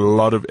put a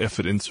lot of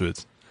effort into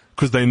it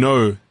because they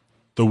know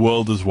the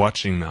world is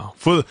watching now.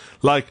 I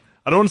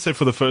don't want to say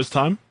for the first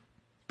time,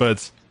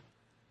 but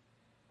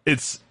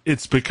it's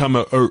become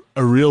a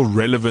real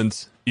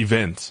relevant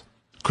event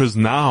because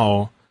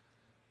now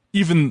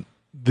even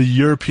the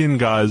European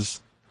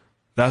guys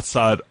that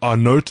side are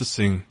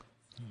noticing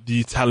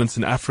the talents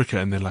in Africa,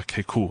 and they're like,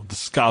 hey, cool, the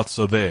scouts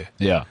are there.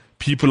 Yeah.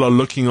 people are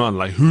looking on,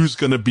 like who's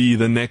going to be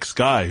the next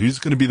guy? Who's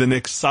going to be the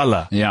next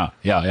Salah? Yeah.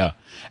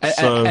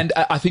 And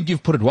I think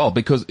you've put it well,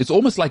 because it's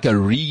almost like a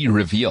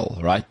re-reveal,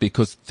 right?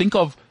 Because think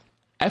of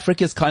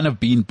Africa's kind of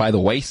been by the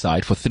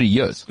wayside for 3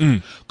 years,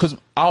 because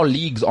our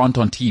leagues aren't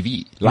on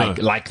TV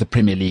like the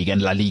Premier League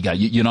and La Liga.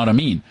 You know what I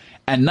mean?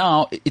 And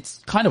now it's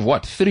kind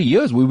of 3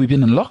 years where we've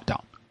been in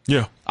lockdown.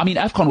 Yeah. I mean,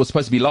 AFCON was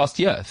supposed to be last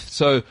year.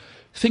 So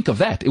think of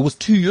that. It was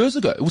 2 years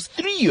ago. It was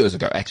 3 years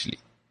ago, actually,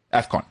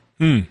 AFCON.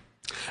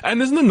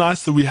 And isn't it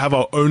nice that we have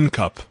our own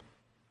cup?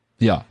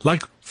 Yeah.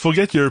 Like,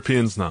 forget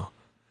Europeans now.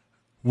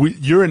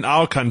 You're in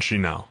our country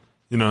now,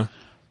 you know?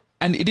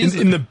 And it is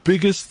in the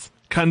biggest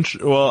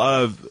country,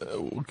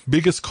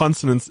 biggest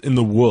continent in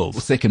the world.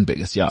 Second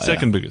biggest, yeah.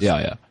 Second biggest.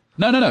 Yeah.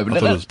 No. I thought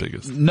it was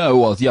biggest. No,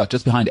 well, yeah,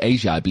 just behind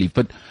Asia, I believe.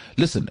 But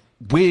listen,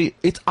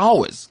 it's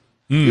ours.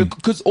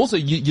 Because also,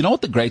 you know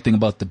what the great thing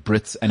about the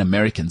Brits and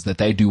Americans that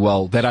they do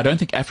well, that I don't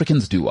think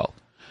Africans do well?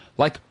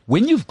 Like,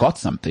 when you've got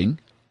something,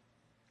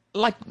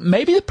 like,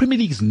 maybe the Premier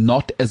League's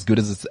not as good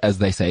as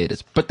they say it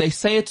is, but they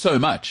say it so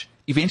much,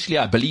 eventually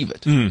I believe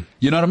it.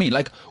 You know what I mean?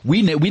 Like,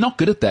 we're not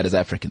good at that as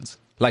Africans.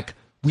 Like,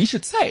 we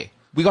should say,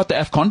 we got the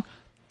AFCON,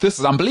 this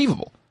is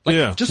unbelievable.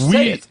 Like, just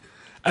say it.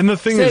 And the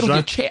thing say is, it with right,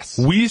 your chest.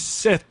 we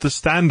set the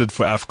standard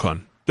for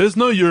AFCON. There's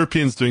no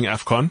Europeans doing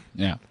AFCON.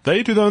 Yeah.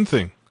 They do their own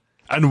thing.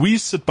 And we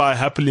sit by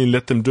happily and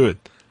let them do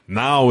it.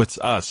 Now it's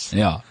us.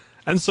 Yeah.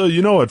 And so,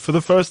 you know what? For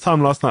the first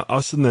time last night, I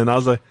was sitting there and I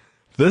was like,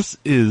 this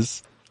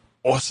is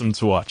awesome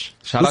to watch.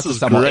 Shout this out to is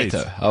Samuel great.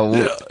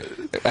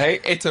 Eto'o. Hey,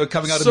 Eto'o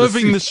coming out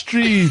Serving in the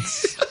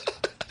streets.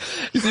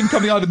 You see him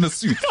coming out in the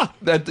suit.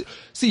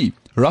 See,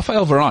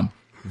 Rafael Varane,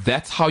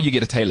 that's how you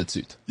get a tailored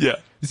suit. Yeah.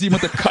 You see him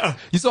with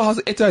you saw how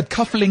Eto'o had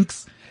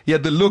cufflinks. He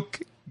had the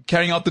look,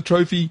 carrying out the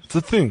trophy. It's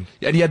a thing.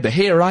 And he had the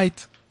hair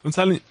right. I'm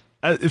telling you,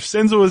 if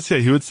Senzo was here,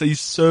 he would say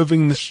he's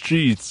serving the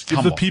streets.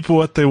 Give the people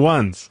what they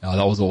want. Oh,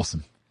 that was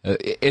awesome.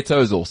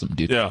 Eto'o is awesome,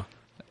 dude. Yeah.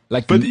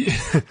 Like, But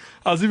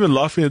I was even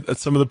laughing at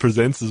some of the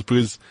presenters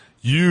because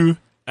you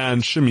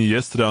and Shimmy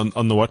yesterday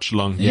on the watch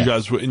along, you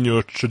guys were in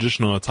your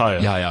traditional attire.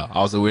 Yeah.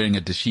 I was wearing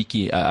a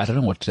dashiki. I don't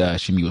know what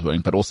Shimi was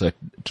wearing, but also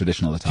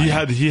traditional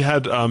attire. He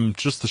had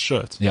just the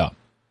shirt. Yeah.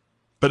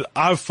 But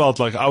I felt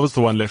like I was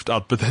the one left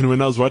out. But then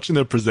when I was watching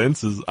the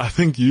presenters, I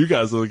think you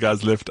guys are the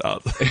guys left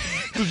out.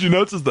 Did you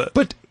notice that?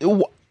 But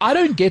I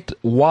don't get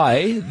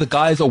why the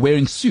guys are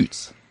wearing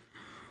suits.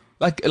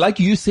 Like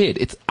you said,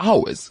 it's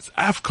ours. It's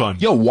AFCON.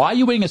 Yo, why are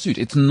you wearing a suit?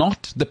 It's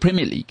not the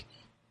Premier League.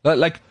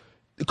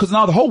 Because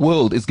now the whole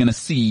world is going to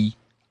see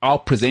our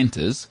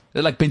presenters.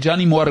 Like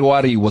Benjani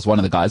Mwariwari was one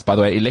of the guys, by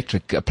the way,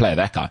 electric player,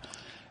 that guy.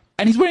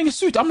 And he's wearing a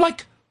suit. I'm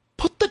like,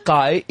 put the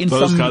guy in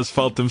Those guys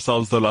felt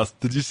themselves the last.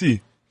 Did you see?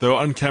 They were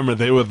on camera.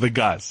 They were the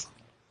guys.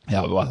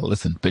 Yeah, well,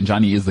 listen,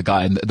 Benjani is the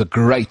guy, and the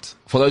great.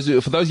 For those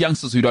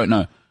youngsters who don't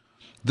know,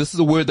 this is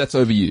a word that's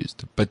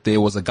overused. But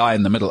there was a guy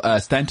in the middle,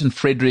 Stanton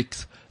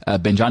Fredericks,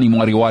 Benjani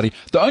Mwariwari.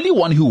 The only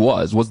one who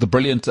was the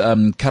brilliant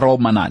Carol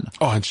Manan.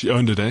 Oh, and she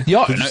owned it, eh?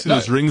 Yeah, Did you see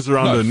those rings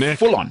around her neck?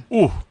 Full on.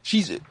 Ooh,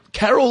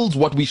 Carol's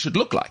what we should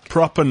look like.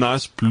 proper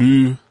nice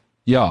blue.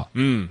 Yeah.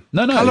 No,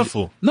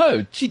 Colourful.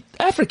 No, she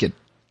African.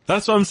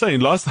 That's what I'm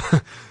saying.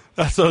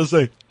 That's what I was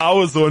saying. I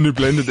was the one who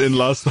blended in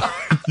last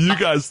time. You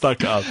guys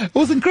stuck out. It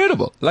was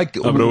incredible. But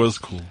it was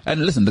cool.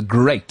 And listen, the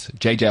great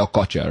JJ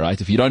Okocha, right?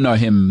 If you don't know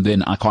him,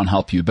 then I can't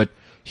help you. But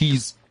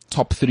he's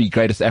top 3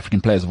 greatest African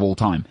players of all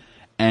time.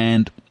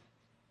 And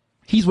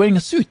he's wearing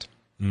a suit.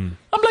 I'm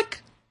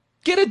like,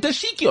 get a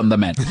dashiki on the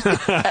man.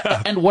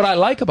 And what I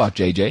like about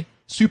JJ,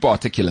 super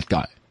articulate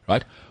guy,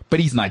 right? But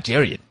he's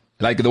Nigerian.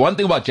 Like, the one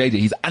thing about JJ,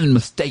 he's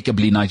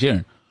unmistakably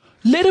Nigerian.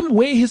 Let him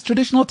wear his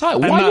traditional attire.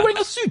 Why are you wearing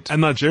a suit?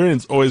 And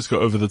Nigerians always go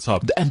over the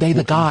top. And they're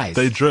the guys.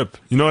 They drip.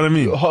 You know what I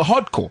mean?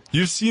 Hardcore.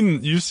 You've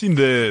seen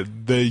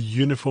their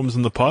uniforms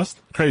in the past?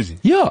 Crazy.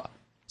 Yeah.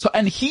 So,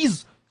 and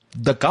he's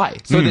the guy.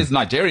 So there's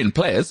Nigerian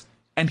players,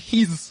 and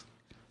he's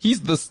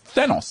the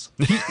Thanos.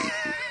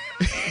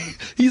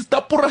 He's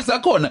the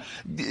Purasakon.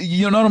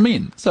 You know what I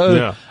mean? So,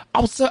 yeah.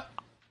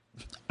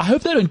 I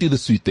hope they don't do the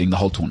suit thing the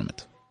whole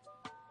tournament.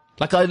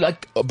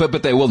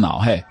 But they will now,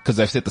 hey, because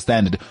they've set the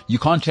standard. You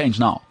can't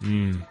change now.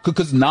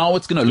 Because now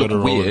it's going to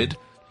look weird.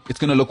 It's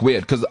going to look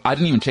weird because I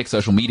didn't even check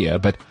social media,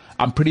 but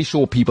I'm pretty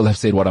sure people have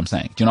said what I'm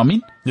saying. Do you know what I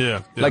mean?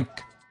 Yeah.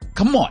 Like,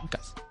 come on,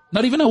 guys.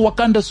 Not even a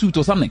Wakanda suit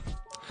or something.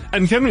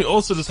 And can we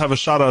also just have a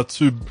shout out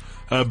to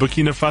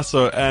Burkina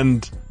Faso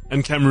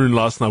and Cameroon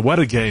last night? What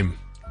a game.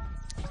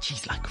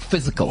 Jeez, like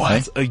physical,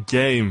 What a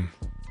game.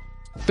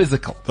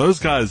 Physical. Those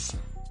guys,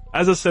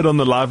 as I said on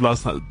the live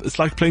last night, it's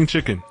like playing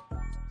chicken.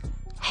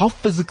 How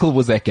physical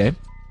was that game?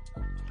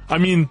 I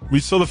mean, we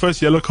saw the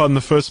first yellow card in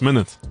the first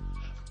minute.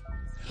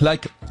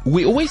 Like,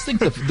 we always think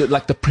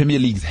the Premier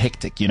League's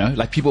hectic, you know?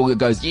 Like, people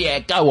goes, yeah,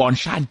 go on,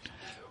 Shan.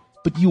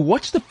 But you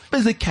watch the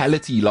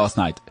physicality last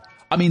night.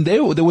 I mean,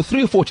 there were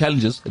 3 or 4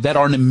 challenges that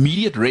are an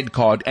immediate red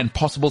card and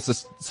possible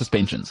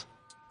suspensions.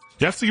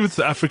 You have to give it to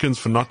the Africans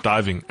for not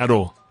diving at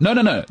all. No.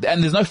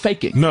 And there's no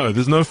faking. No,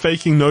 there's no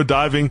faking, no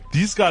diving.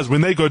 These guys, when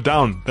they go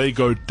down, they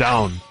go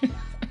down.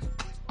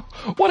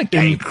 What a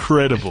game.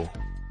 Incredible.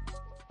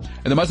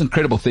 And the most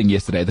incredible thing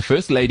yesterday, the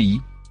first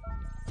lady,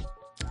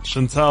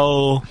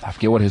 Chantal. I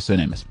forget what her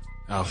surname is.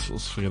 I'll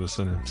forget her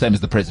surname. Same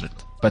as the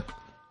president. But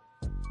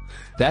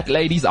that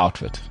lady's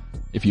outfit,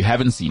 if you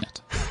haven't seen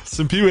it.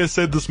 Simpiwe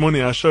said this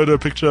morning, I showed her a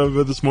picture of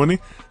her this morning.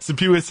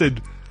 Simpiwe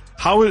said,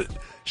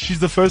 she's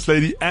the first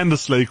lady and a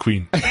slay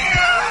queen.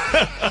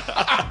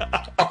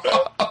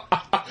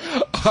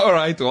 All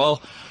right,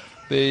 well,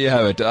 there you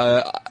have it.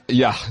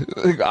 Yeah,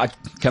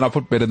 can I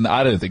put better than that?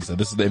 I don't think so.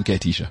 This is the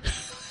MKT show.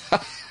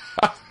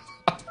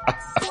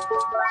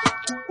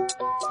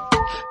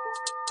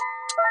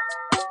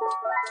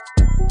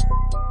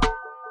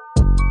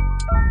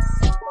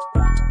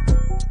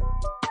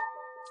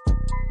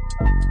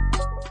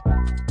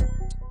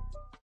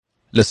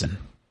 Listen,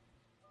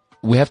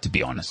 we have to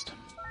be honest.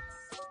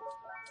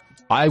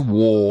 I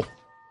wore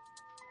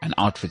an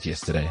outfit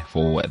yesterday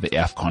for the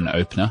AFCON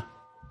opener.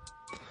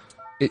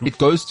 It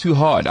goes too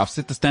hard. I've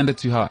set the standard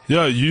too high.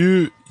 Yeah,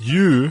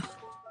 you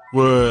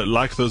were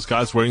like those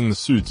guys wearing the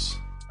suits.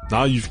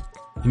 Now you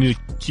need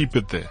to keep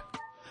it there.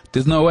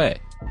 There's no way.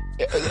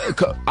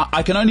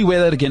 I can only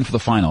wear that again for the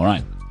final,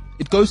 right?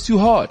 It goes too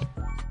hard.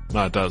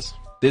 No, it does.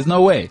 There's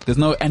no way.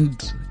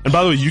 And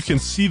by the way, you can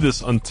see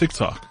this on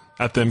TikTok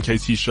at the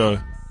MKT show.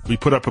 We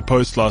put up a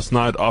post last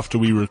night after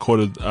we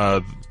recorded,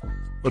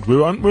 but we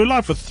were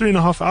live for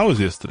 3.5 hours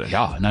yesterday.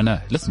 Yeah, no.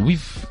 Listen,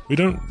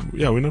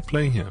 we're not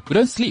playing here. We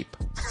don't sleep.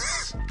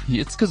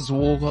 It's because,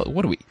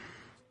 what are we?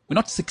 We're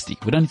not 60.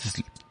 We don't need to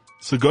sleep.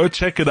 So go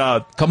check it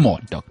out. Come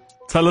on, dog.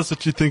 Tell us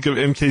what you think of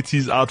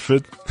MKT's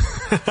outfit.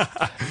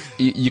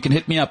 You can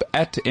hit me up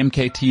at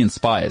MKT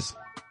Inspires.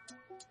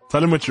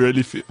 Tell him what you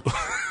really feel.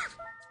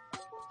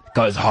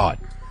 Goes hard.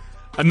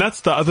 And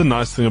that's the other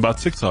nice thing about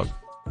TikTok.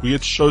 We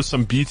get to show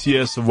some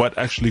BTS of what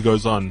actually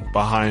goes on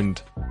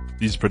behind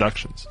these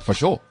productions. For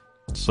sure.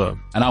 So.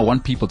 And I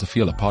want people to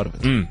feel a part of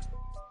it.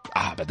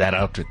 But that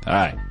outfit.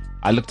 Alright.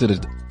 I looked at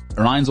it.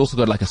 Ryan's also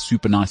got like a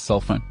super nice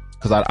cell phone.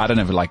 Cause I don't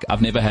ever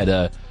I've never had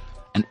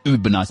an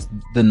uber nice.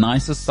 The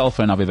nicest cell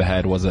phone I've ever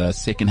had was a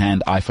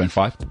secondhand iPhone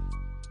 5. Cause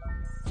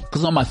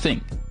it's not my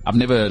thing. I've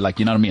never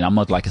you know what I mean? I'm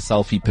not like a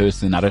selfie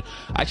person. I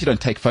actually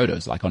don't take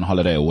photos like on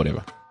holiday or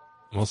whatever.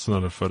 I'm also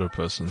not a photo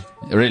person.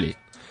 Really?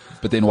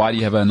 But then why do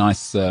you have a nice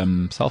cell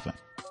phone?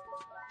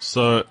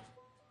 So,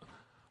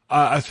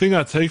 I think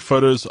I take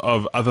photos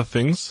of other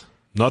things,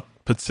 not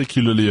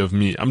particularly of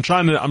me. I'm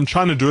trying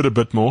to do it a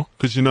bit more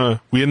because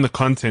we're in the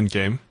content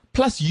game.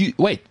 Plus,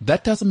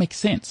 that doesn't make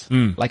sense.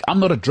 Like I'm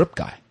not a drip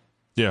guy.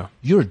 Yeah,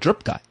 you're a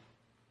drip guy.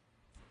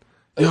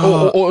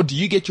 Or do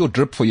you get your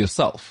drip for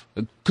yourself?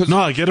 No,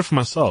 I get it for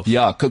myself.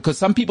 Yeah, because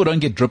some people don't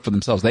get drip for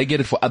themselves; they get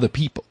it for other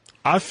people.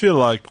 I feel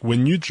like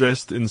when you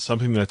dressed in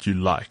something that you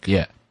like,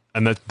 yeah,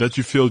 and that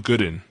you feel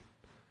good in,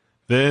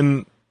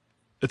 then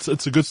it's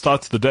a good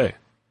start to the day.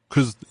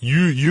 Because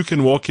you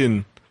can walk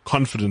in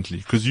confidently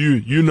because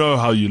you know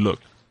how you look.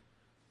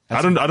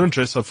 I don't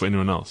dress up for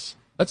anyone else.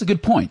 That's a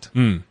good point.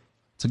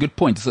 It's a good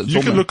point.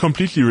 You can look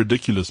completely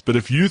ridiculous, but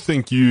if you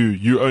think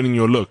you owning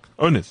your look,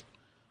 own it.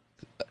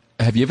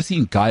 Have you ever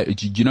seen Guy?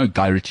 Do you know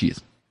Guy Ritchie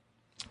is?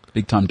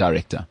 Big time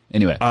director.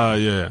 Anyway.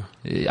 Yeah.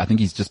 I think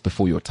he's just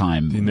before your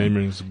time. The name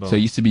rings a bell. So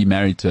he used to be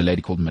married to a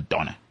lady called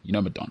Madonna. You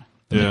know Madonna?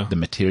 The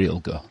material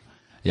girl.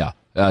 Yeah.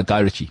 Guy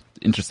Ritchie.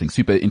 Interesting.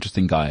 Super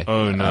interesting guy.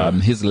 Oh, no.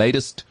 His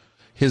latest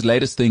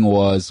thing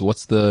was,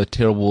 what's the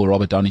terrible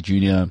Robert Downey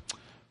Jr.,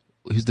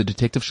 who's the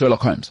detective?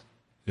 Sherlock Holmes.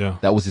 Yeah.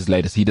 That was his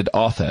latest. He did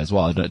Arthur as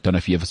well. I don't know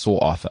if you ever saw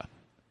Arthur.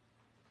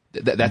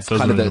 That's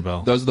kind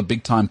of those are the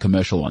big time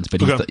commercial ones,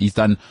 but he's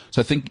done,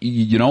 so I think,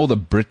 all the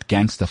Brit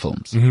gangster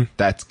films. Mm-hmm.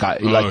 That's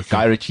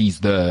Guy Ritchie's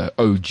the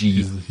OG.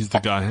 He's the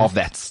guy of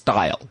that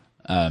style.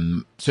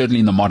 Certainly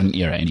in the modern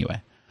era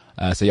anyway.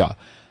 So yeah.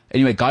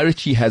 Anyway, Guy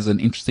Ritchie has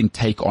an interesting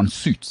take on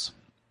suits.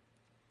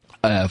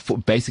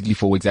 For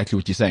exactly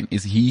what you're saying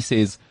is he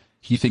says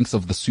he thinks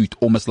of the suit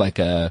almost like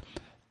a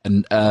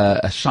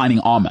shining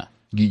armor.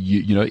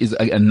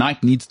 A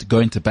knight needs to go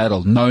into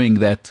battle knowing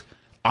that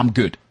I'm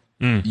good.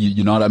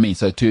 You know what I mean?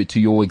 So to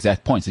your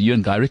exact point. So you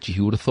and Guy Ritchie,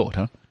 who would have thought,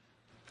 huh?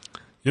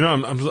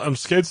 I'm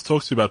scared to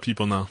talk to you about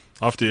people now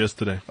after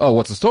yesterday. Oh,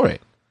 what's the story?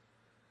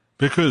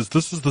 Because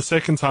this is the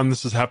second time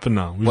this has happened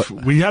now.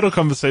 We had a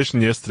conversation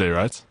yesterday,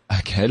 right?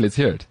 Okay, let's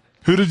hear it.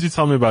 Who did you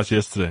tell me about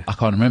yesterday? I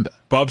can't remember.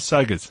 Bob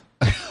Saget.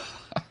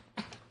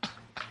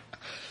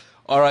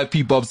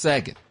 R.I.P. Bob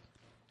Saget.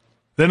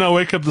 Then I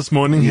wake up this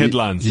morning,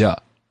 headlines. Yeah.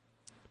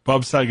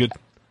 Bob Saget.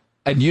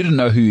 And you didn't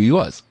know who he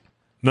was?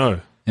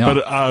 No. Yeah.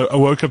 But I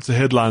woke up to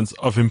headlines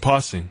of him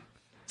passing.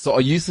 So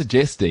are you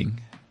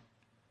suggesting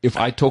if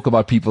I talk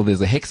about people,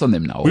 there's a hex on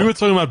them now? We were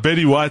talking about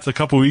Betty White a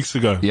couple of weeks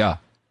ago. Yeah.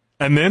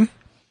 And then?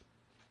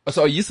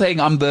 So are you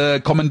saying I'm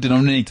the common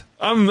denominator?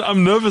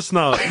 I'm nervous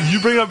now. You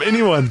bring up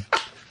anyone.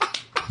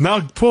 Now,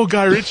 poor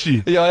Guy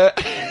Ritchie. Yeah.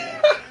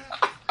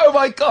 Oh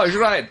my gosh,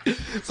 right.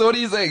 So what are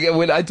you saying?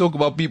 When I talk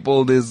about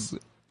people, there's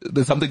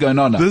something going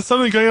on now. There's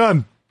something going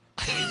on.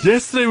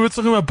 Yesterday we were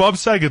talking about Bob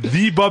Saget,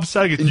 the Bob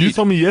Saget. Indeed. You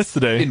told me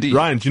yesterday, Indeed.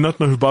 Ryan, do you not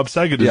know who Bob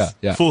Saget is?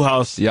 Yeah. Full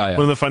House, yeah.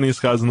 One of the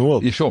funniest guys in the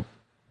world. Yeah, sure.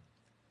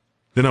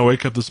 Then I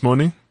wake up this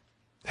morning,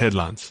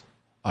 headlines.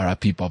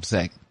 R.I.P. Bob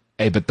Saget.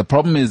 Hey, but the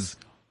problem is,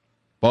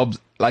 Bob's,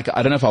 like,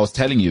 I don't know if I was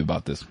telling you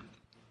about this,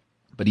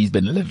 but he's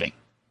been living.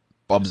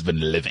 Bob's been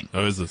living.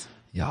 Oh, is it?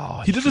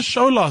 Yeah. He did a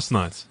show last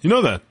night. You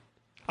know that?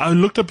 I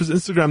looked up his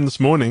Instagram this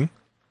morning.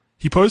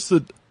 He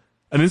posted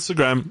an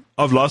Instagram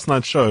of last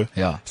night's show.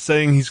 Yeah.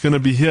 Saying he's going to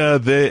be here,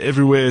 there,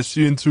 everywhere.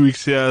 See you in 2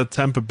 weeks here,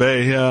 Tampa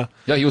Bay here.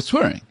 Yeah, he was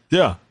touring.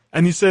 Yeah.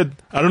 And he said,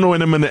 I don't know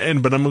when I'm going to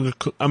end, but I'm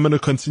going to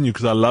continue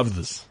because I love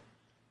this.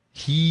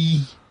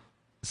 He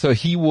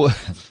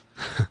was,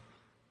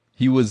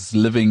 he was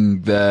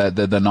living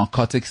the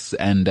narcotics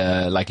and,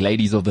 like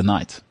ladies of the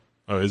night.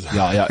 Oh, is it?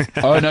 Yeah.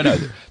 Oh, no.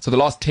 So the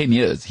last 10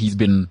 years, he's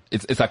been,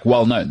 it's like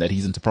well known that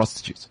he's into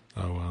prostitutes.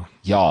 Oh, wow.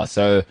 Yeah.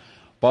 So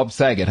Bob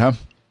Saget, huh?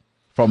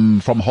 From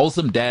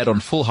wholesome dad on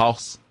Full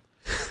House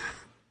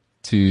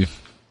to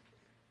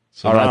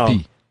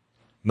R.I.P.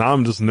 Now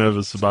I'm just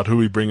nervous about who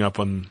we bring up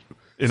in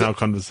our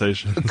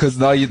conversation. Because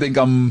now you think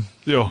I'm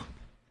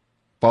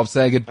Bob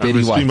Saget, we Betty were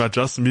speaking White. about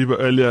Justin Bieber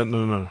earlier.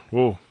 No.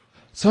 Whoa.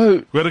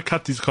 So We got to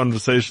cut these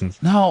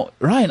conversations. now,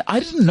 Ryan, I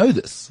didn't know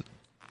this,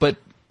 but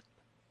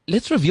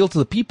let's reveal to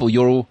the people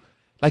you're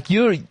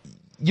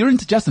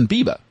into Justin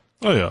Bieber.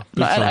 Oh, yeah.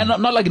 Big And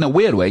fan. not like in a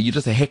weird way, you're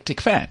just a hectic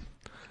fan.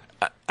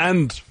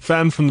 And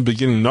fan from the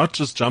beginning, not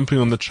just jumping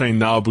on the train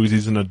now because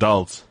he's an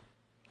adult.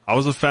 I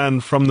was a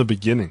fan from the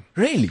beginning.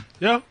 Really?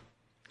 Yeah.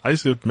 I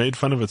used to get made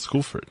fun of at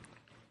school for it.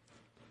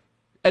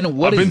 And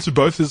I've been to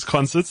both his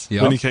concerts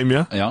Yeah. when he came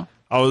here. Yeah.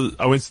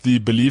 I went to the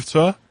Believe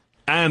tour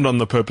and on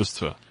the Purpose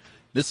tour.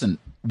 Listen,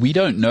 we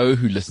don't know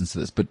who listens to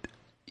this, but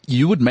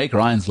you would make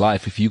Ryan's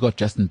life if you got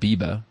Justin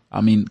Bieber. I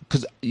mean,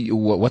 because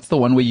what's the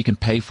one where you can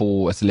pay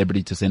for a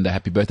celebrity to send a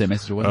happy birthday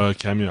message or whatever?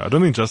 Cameo. I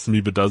don't think Justin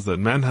Bieber does that.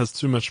 Man has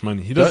too much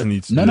money. He doesn't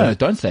need to. No,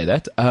 don't say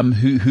that.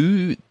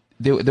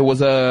 There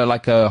was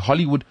a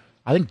Hollywood,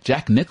 I think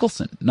Jack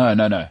Nicholson. No.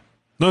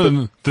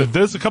 No,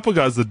 there's a couple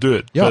guys that do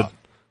it. Yeah.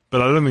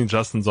 But I don't think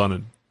Justin's on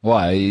it.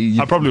 Why?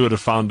 I probably would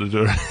have found it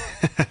already.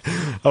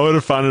 I would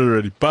have found it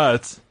already.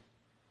 But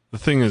the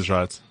thing is,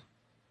 right,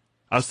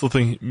 I still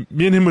think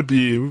me and him would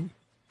be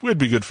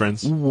good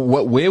friends.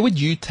 Where would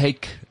you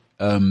take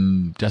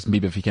Justin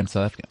Bieber if he came to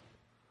South Africa?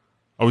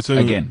 Are we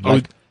saying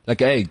Again,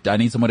 hey, I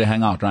need somewhere to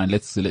hang out, Ryan.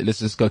 Let's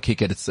just go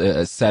kick it.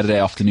 It's Saturday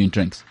afternoon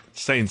drinks.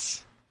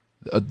 Saints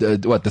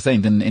The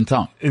Saint in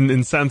town?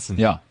 in Sanson?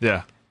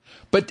 Yeah.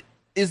 But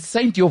is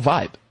Saint your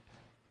vibe?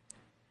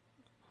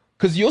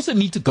 Because you also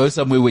need to go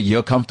somewhere where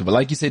you're comfortable.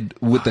 Like you said,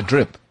 with the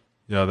drip.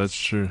 Yeah, that's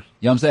true. You know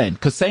what I'm saying?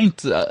 Because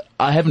Saint,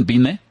 I haven't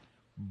been there,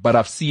 but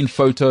I've seen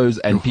photos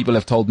and people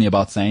have told me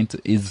about Saint.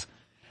 It's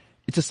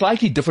a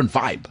slightly different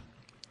vibe.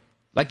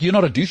 Like, you're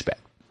not a douchebag.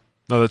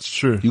 No, that's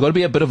true. You got to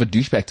be a bit of a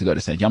douchebag to go to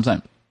Saint. You know what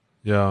I'm saying?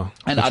 Yeah.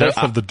 And But I you don't- have to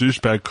have the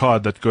douchebag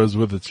card that goes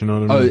with it. You know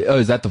what I mean? Oh,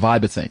 is that the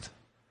vibe at Saint?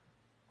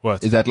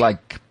 What? Is that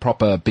like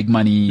proper big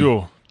money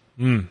Yo.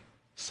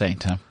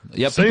 Saint, huh?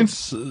 Yeah,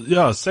 Saints,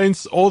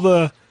 Saints, all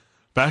the,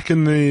 back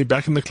in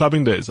the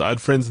clubbing days, I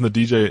had friends in the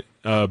DJ,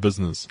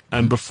 business.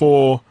 And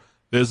before,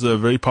 there's a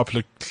very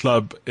popular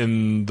club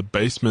in the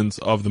basement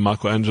of the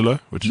Michelangelo,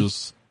 which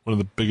is one of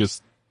the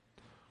biggest,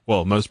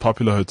 most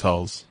popular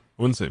hotels.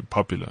 I wouldn't say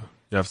popular.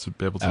 You have to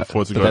be able to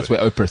afford to but go that's there.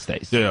 where Oprah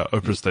stays. Yeah,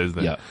 Oprah stays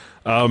there. Yeah.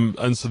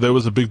 And so there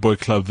was a big boy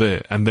club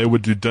there, and they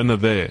would do dinner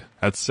there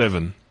at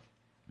 7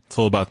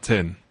 till about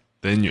 10.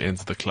 Then you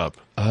enter the club.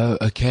 Oh,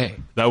 okay.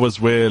 That was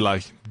where,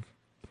 like,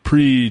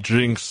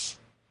 pre-drinks,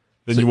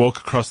 then you walk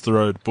across the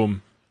road,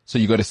 boom, So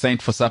you go to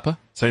Saint for supper?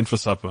 Saint for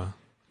supper,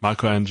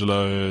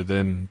 Michelangelo,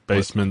 then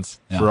basements,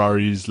 Yeah.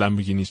 Ferraris,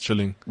 Lamborghinis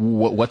chilling,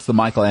 What's the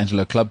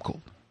Michelangelo club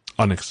called?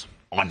 Onyx.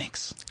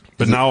 Onyx.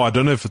 But now I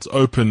don't know if it's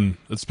open.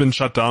 It's been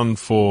shut down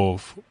for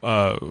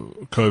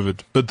COVID.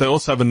 But they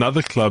also have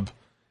another club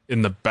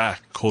in the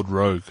back called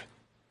Rogue.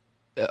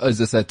 Is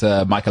this at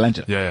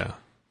Michelangelo? Yeah.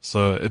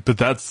 So, but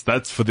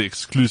that's for the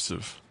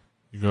exclusive.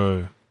 You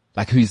go.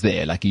 Like, who's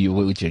there? Like,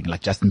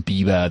 like Justin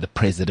Bieber, the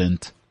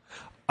president.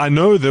 I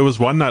know there was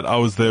one night I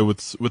was there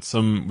with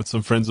some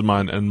friends of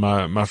mine, and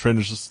my friend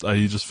was just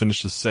he just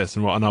finished his set,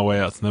 and we're on our way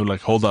out, and they were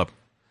like, "Hold up,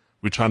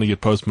 we're trying to get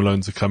Post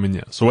Malone to come in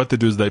here." So what they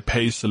do is they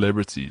pay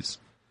celebrities,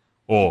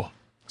 or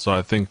so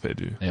I think they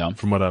do. Yeah.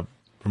 From what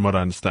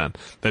I understand,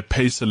 they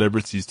pay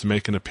celebrities to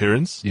make an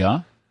appearance.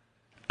 Yeah?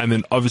 And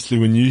then obviously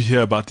when you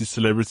hear about these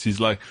celebrities,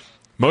 like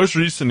most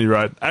recently,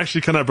 right?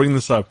 Actually, can I bring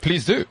this up?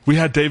 Please do. We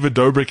had David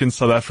Dobrik in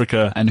South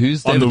Africa. And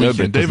who's on David the Dobrik?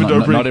 weekend. 'Cause David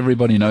not, Dobrik. not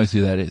everybody knows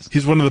who that is.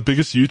 He's one of the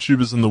biggest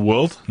YouTubers in the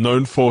world,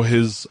 known for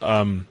his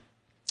vibey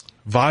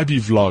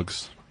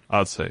vlogs,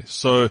 I'd say.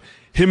 So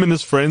him and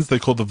his friends, they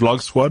call the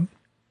Vlog Squad,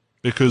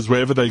 because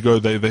wherever they go,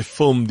 they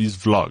film these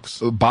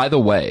vlogs. By the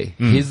way,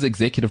 his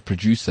executive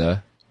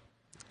producer,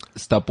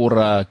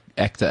 Stapora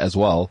actor as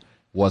well,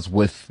 was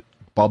with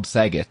Bob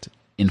Saget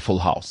in Full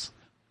House.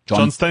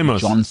 John Stamos.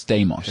 John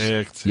Stamos.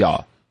 Correct.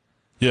 Yeah.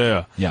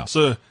 Yeah.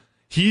 So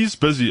he's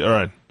busy. All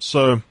right.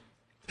 So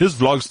his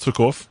vlogs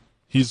took off.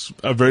 He's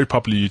a very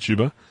popular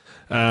YouTuber.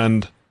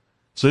 And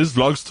so his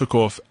vlogs took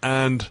off,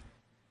 and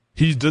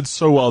he did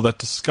so well that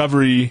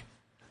Discovery,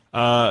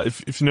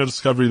 if you know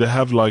Discovery, they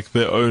have like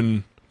their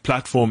own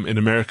platform in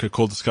America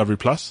called Discovery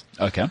Plus.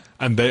 Okay.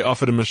 And they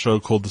offered him a show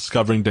called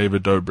Discovering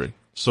David Dobrik.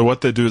 So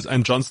what they do is,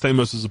 and John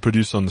Stamos is a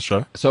producer on the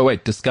show. So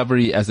wait,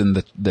 Discovery as in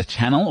the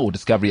channel, or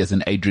Discovery as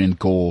in Adrian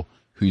Gore,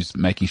 who's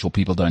making sure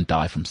people don't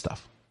die from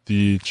stuff?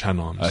 The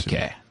channel, I'm assuming.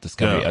 Okay.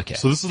 Discovery, Yeah. okay.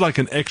 So this is like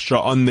an extra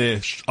on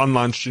their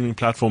online streaming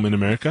platform in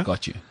America.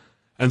 Got you.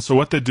 And so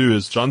what they do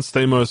is, John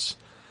Stamos,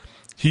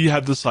 he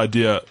had this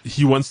idea.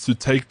 He wants to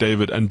take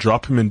David and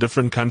drop him in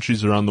different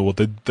countries around the world.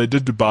 They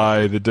did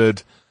Dubai. They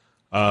did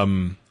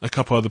a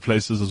couple other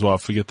places as well. I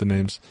forget the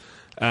names.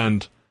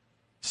 And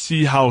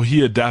see how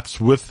he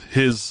adapts with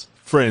his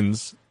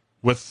friends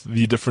with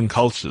the different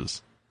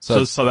cultures.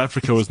 So South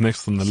Africa was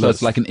next on the list. So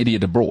it's like an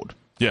idiot abroad.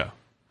 Yeah.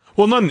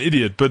 Well, not an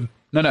idiot, but...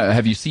 No.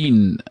 Have you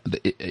seen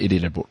the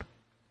Idiot Abroad?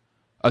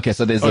 Okay,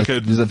 so there's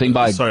a thing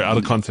by... Sorry, out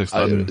of context.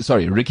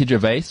 Sorry, Ricky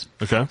Gervais.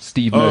 Okay.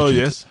 Steve Merchant. Oh,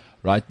 yes.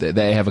 Right?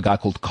 They have a guy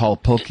called Carl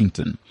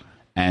Pilkington.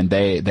 And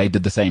they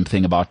did the same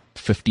thing about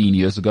 15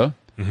 years ago.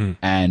 Mm-hmm.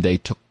 And they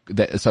took...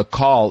 So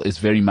Carl is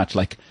very much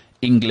like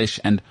English.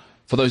 And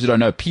for those who don't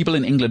know, people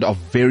in England are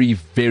very,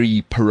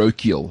 very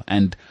parochial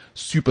and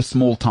super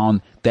small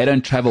town. They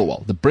don't travel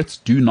well. The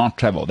Brits do not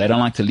travel. They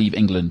don't like to leave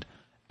England.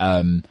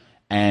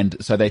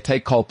 And so they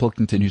take Carl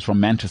Pilkington, who's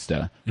from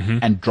Manchester,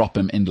 and drop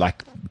him in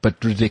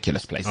but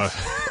ridiculous places.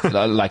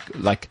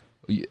 like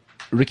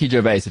Ricky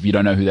Gervais, if you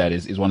don't know who that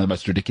is one of the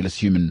most ridiculous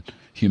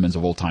humans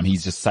of all time.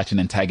 He's just such an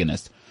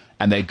antagonist.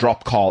 And they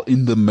drop Carl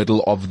in the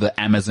middle of the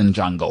Amazon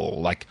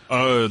jungle. Like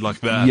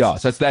that. Yeah,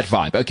 so it's that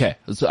vibe. Okay.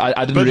 So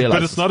I didn't realize.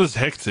 But it's not as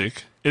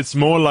hectic. It's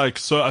more like,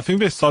 so I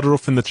think they started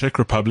off in the Czech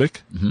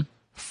Republic,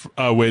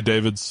 where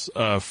David's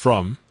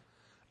from.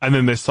 And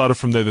then they started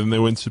from there. Then they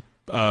went to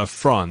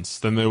France.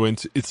 Then they went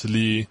to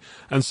Italy.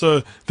 And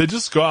so they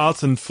just go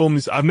out and film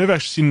these. I've never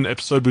actually seen an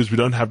episode because we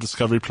don't have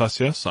Discovery Plus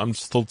here. So I'm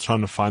still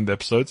trying to find the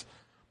episodes.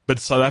 But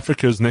South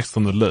Africa is next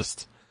on the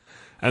list.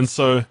 And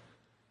so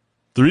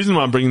the reason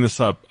why I'm bringing this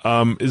up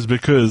is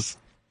because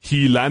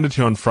he landed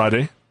here on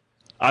Friday.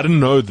 I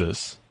didn't know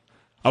this.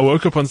 I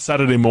woke up on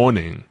Saturday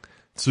morning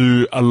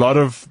to a lot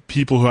of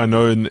people who I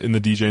know in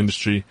the DJ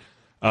industry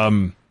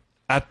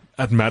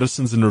at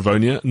Madison's in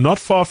Rivonia, not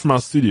far from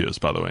our studios,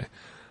 by the way.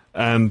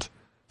 And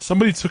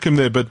somebody took him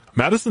there, but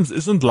Madison's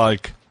isn't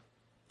like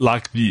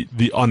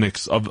the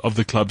Onyx of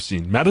the club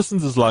scene.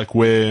 Madison's is like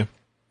where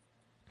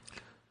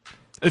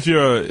if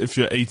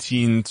you're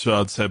 18 to,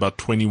 I'd say, about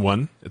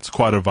 21, it's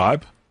quite a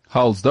vibe.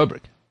 How old's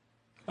Dobrik?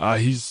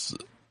 He's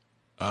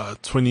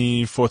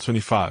 24,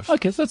 25.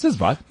 Okay, so that's his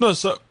vibe. No,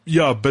 so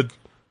yeah, but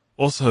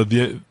also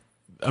the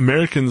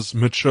Americans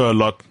mature a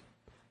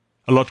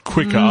lot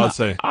quicker, I'd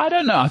say. I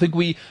don't know. I think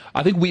we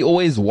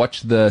always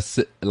watch the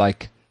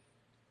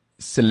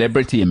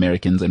celebrity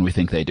Americans and we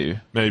think they do.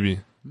 Maybe.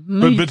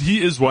 But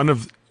he is one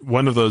of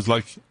those,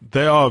 like,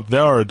 they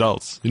are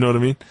adults, you know what I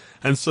mean?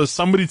 And so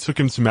somebody took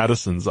him to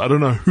Madison's. I don't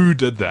know who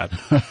did that.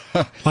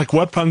 Like,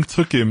 what punk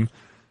took him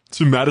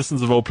to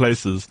Madison's of all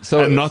places,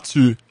 and not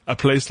to a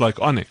place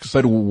like Onyx?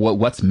 But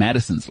what's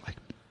Madison's like?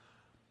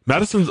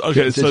 Madison's,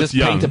 okay, so just it's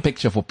young. paint a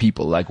picture for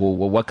people. Like,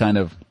 what kind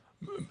of...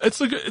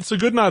 It's a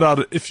good night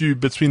out if you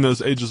between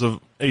those ages of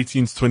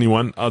 18 to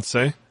 21, I'd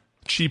say.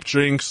 Cheap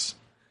drinks.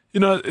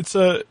 You know, it's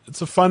a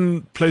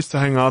fun place to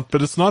hang out,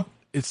 but it's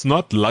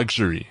not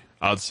luxury,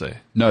 I'd say.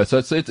 No, so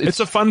it's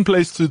a fun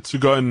place to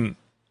go and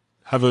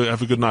have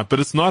a good night,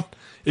 but it's not,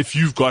 if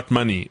you've got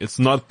money, it's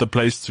not the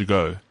place to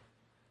go.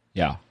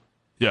 Yeah.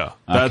 Yeah.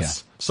 That's,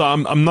 okay. So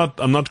I'm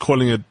not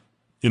calling it,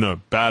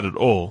 bad at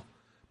all,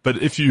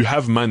 but if you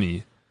have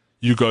money,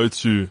 you go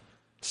to,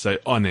 say,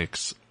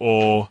 Onyx,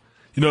 or,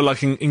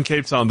 like in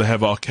Cape Town, they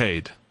have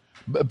arcade.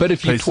 But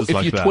if you're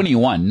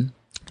 21,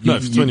 no,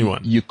 if you're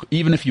 21. You,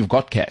 even if you've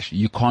got cash,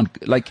 you can't,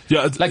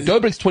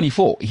 Dobrik's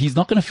 24. He's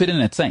not going to fit in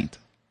at Saint.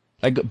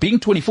 Like, being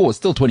 24 is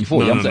still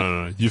 24.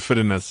 No. You fit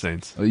in at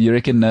Saint. You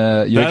reckon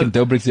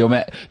Dobrik's your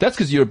man? That's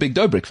because you're a big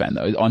Dobrik fan,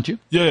 though, aren't you?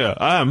 Yeah,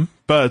 I am.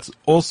 But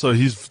also,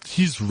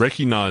 he's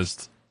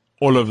recognized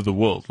all over the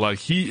world. Like,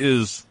 he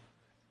is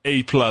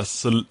A+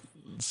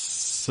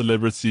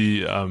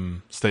 celebrity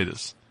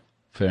status.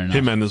 Fair enough.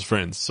 Him and his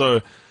friends.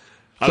 So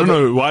I don't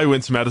know why he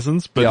went to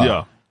Madison's, but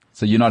yeah.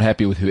 So you're not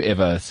happy with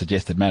whoever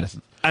suggested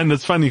Madison? And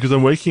it's funny because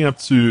I'm waking up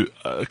to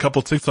a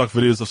couple TikTok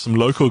videos of some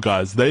local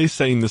guys. They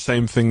saying the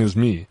same thing as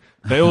me.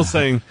 They all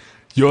saying,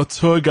 your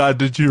tour guide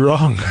did you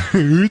wrong.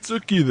 Who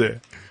took you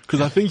there? Because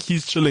I think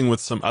he's chilling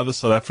with some other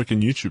South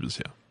African YouTubers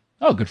here.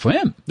 Oh, good for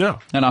him. Yeah.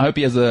 And I hope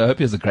he has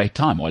a great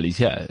time while he's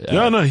here.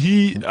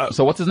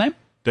 So what's his name?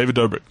 David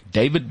Dobrik.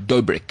 David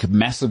Dobrik,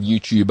 massive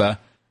YouTuber.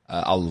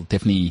 I'll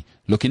definitely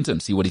look into him,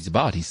 see what he's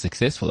about. He's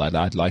successful.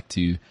 I'd like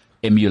to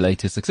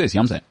emulate his success. You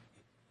know what I'm saying?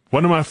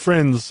 One of my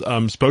friends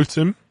spoke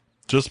to him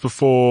just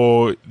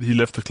before he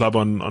left the club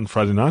on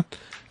Friday night.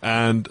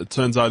 And it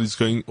turns out he's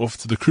going off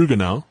to the Kruger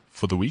now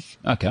for the week.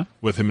 Okay.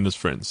 With him and his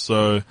friends.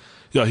 So,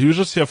 yeah, he was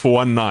just here for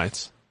one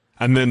night.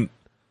 And then,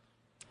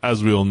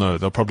 as we all know,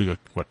 they'll probably go,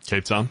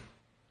 Cape Town?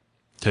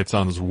 Cape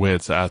Town is where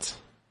it's at.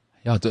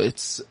 Yeah,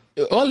 it's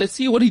Well, let's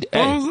see what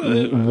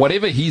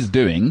whatever he's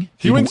doing.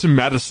 He went to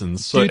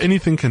Madison's, so Dude.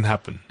 anything can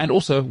happen. And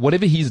also,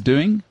 whatever he's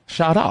doing,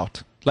 shout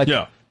out. Like,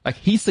 Yeah. like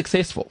he's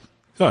successful.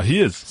 Yeah,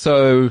 he is.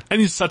 So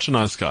And he's such a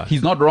nice guy.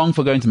 he's not wrong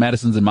for going to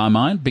Madison's in my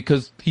mind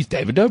because he's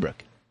David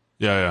Dobrik.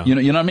 Yeah. You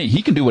know what I mean?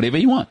 He can do whatever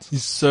he wants.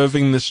 He's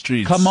serving the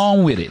streets. Come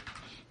on with it.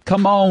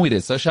 Come on with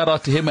it. So shout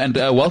out to him and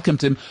welcome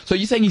to him. So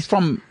you're saying he's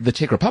from the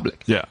Czech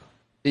Republic? Yeah.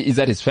 Is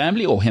that his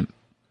family or him?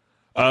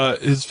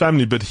 His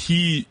family, but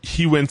he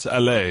went to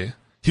LA.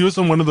 He was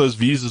on one of those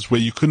visas where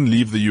you couldn't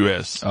leave the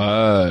US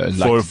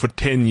for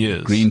 10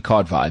 years. Green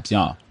card vibes,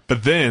 yeah.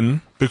 But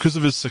then, because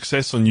of his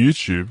success on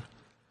YouTube,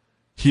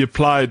 he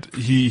applied,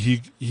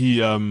 The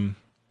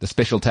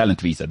special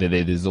talent visa.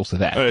 There's also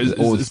that. is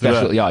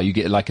special, that? yeah, you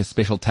get like a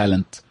special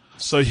talent.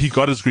 so he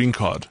got his green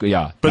card.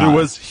 Yeah.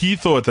 But he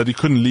thought that he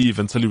couldn't leave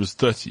until he was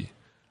 30.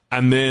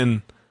 And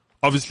then,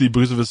 obviously,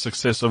 because of his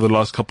success over the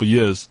last couple of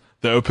years,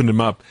 they opened him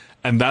up.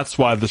 And that's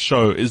why the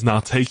show is now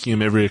taking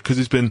him everywhere. Because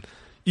he's been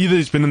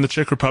in the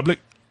Czech Republic,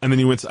 and then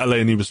he went to LA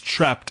and he was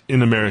trapped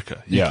in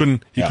America. He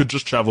could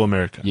just travel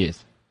America.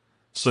 Yes.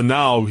 So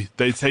now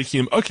they're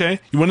taking him, okay,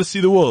 you want to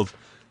see the world?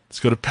 Let's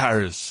go to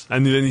Paris.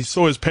 And then he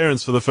saw his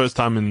parents for the first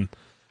time in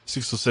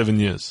 6 or 7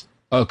 years.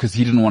 Oh, because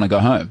he didn't want to go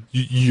home.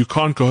 You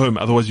can't go home,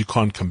 otherwise you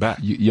can't come back.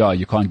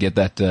 You can't get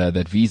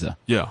that visa.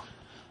 Yeah.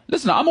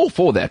 Listen, I'm all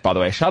for that, by the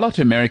way. Shout out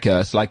to America.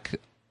 It's like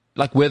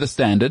we're the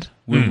standard.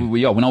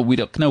 We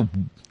don't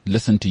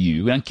listen to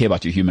you. We don't care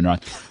about your human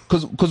rights.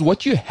 Because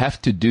what you have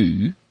to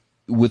do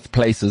with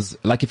places,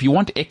 like if you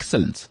want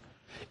excellence,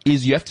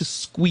 is you have to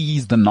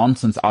squeeze the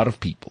nonsense out of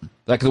people.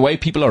 Like the way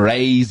people are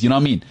raised, you know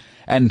what I mean?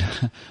 And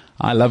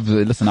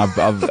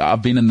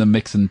I've been in the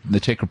mix in the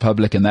Czech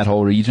Republic and that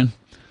whole region.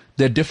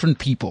 They're different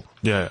people.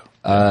 Yeah.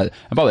 And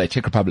by the way,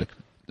 Czech Republic,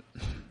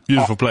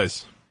 Beautiful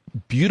place.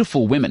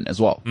 beautiful women as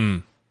well.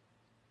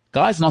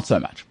 Guys, not so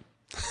much.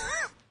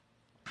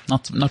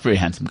 Not very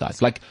handsome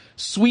guys. Like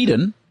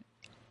Sweden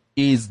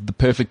is the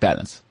perfect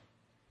balance.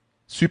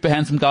 Super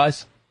handsome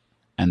guys,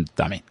 and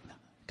I mean,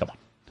 come on.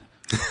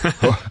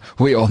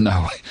 We all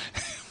know.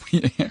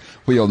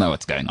 We all know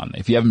what's going on.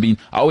 If you haven't been,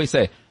 I always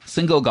say,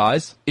 single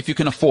guys, if you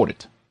can afford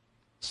it,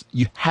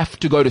 you have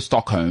to go to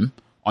Stockholm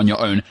on your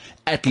own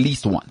at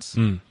least once.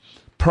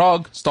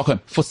 Prague, Stockholm,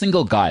 for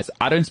single guys.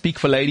 I don't speak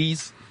for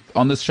ladies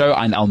on this show,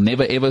 and I'll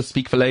never ever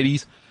speak for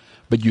ladies,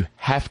 but you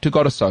have to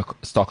go to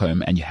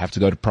Stockholm and you have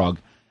to go to Prague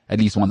at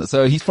least once.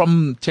 So he's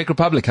from Czech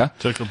Republic, huh?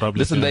 Czech Republic.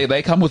 Listen, yeah.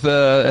 they come with with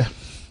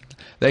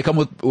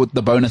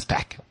the bonus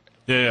pack.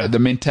 Yeah. The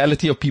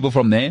mentality of people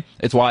from there.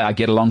 It's why I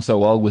get along so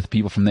well with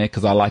people from there,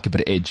 because I like a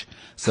bit of edge.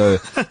 So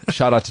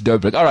shout out to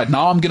Dobrik. All right,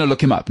 now I'm going to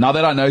look him up. Now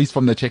that I know he's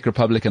from the Czech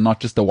Republic and not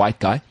just a white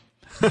guy,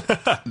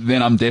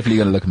 then I'm definitely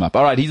going to look him up.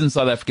 All right, he's in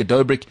South Africa.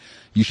 Dobrik,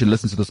 you should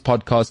listen to this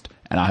podcast,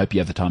 and I hope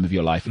you have the time of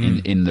your life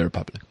in the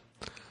Republic.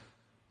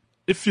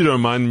 If you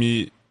don't mind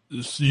me,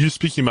 you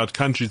speaking about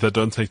countries that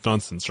don't take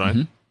nonsense,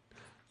 right?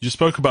 You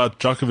spoke about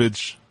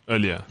Djokovic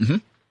earlier.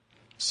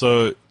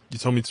 So you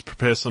told me to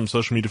prepare some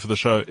social media for the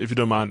show. If you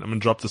don't mind, I'm going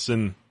to drop this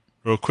in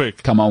real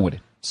quick. Come on with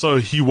it. So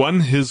he won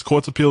his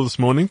court appeal this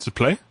morning to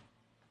play.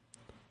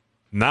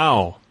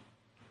 Now,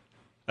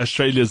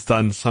 Australia's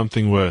done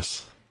something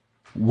worse.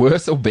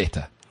 Worse or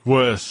better?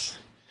 Worse.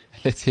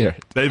 Let's hear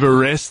it. They've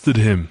arrested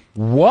him.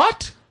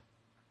 What?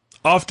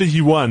 After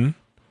he won,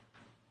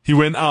 he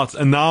went out,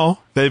 and now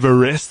they've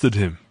arrested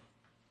him.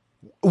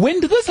 When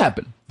did this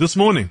happen? This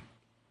morning.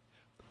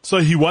 So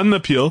he won the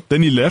appeal,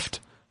 then he left,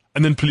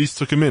 and then police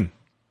took him in.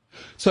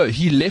 So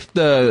he left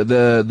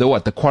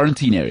the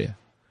quarantine area.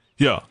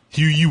 Yeah.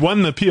 You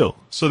won the appeal.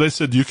 So they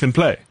said you can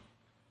play.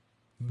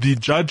 The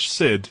judge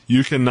said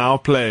you can now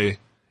play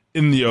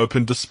in the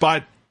open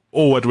despite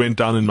all what went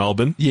down in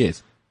Melbourne.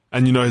 Yes.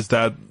 And his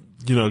dad,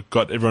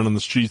 got everyone on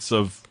the streets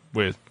of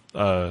where's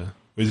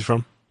he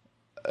from?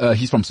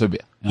 He's from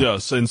Serbia. Yeah.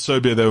 So in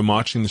Serbia, they were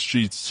marching the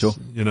streets. Sure.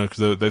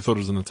 Because they thought it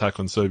was an attack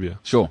on Serbia.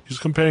 Sure. He was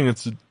comparing it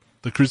to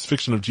the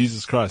crucifixion of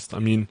Jesus Christ. I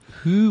mean,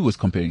 Who was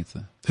comparing it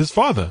to? his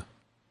father.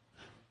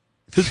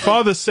 His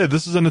father said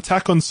this is an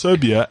attack on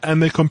Serbia,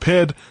 and they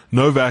compared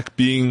Novak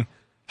being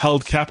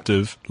held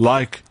captive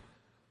like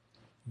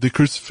the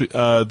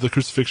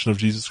crucifixion of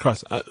Jesus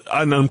Christ.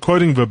 And I'm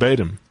quoting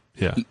verbatim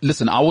here.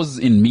 Listen, I was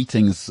in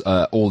meetings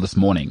all this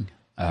morning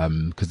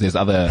because there's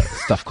other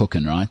stuff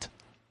cooking, right?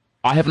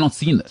 I have not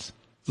seen this.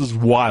 This is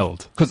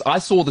wild. Because I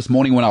saw this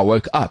morning when I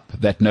woke up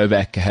that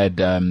Novak had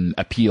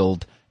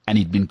appealed and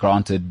he'd been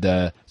granted.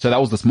 So that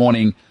was this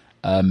morning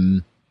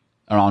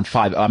around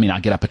 5. I mean, I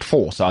get up at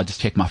 4, so I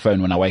just check my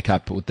phone when I wake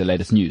up with the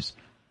latest news.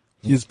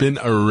 He's been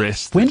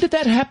arrested. When did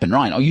that happen,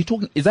 Ryan? Are you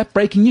talking? Is that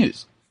breaking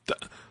news?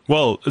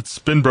 Well, it's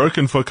been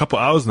broken for a couple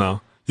hours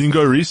now. You can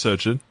go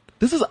research it.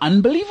 This is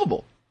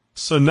unbelievable.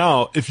 So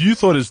now, if you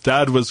thought his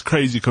dad was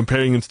crazy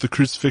comparing him to the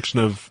crucifixion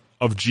of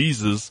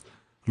Jesus,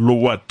 2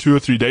 or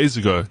 3 days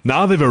ago,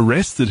 now they've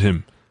arrested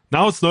him.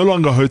 Now it's no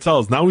longer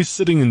hotels. Now he's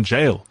sitting in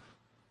jail.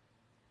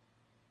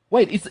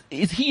 Wait,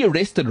 is he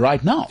arrested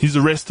right now? He's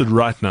arrested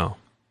right now.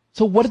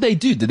 So what did they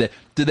do? Did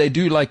they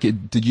do like,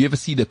 did you ever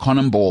see the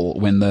cannonball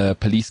when the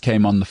police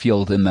came on the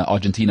field in the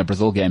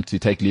Argentina-Brazil game to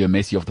take Leo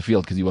Messi off the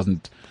field because he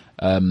wasn't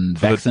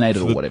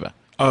vaccinated or whatever?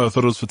 Oh, I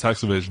thought it was for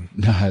tax evasion.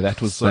 No,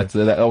 that was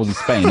in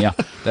Spain. Yeah,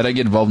 they don't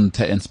get involved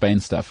in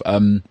Spain stuff.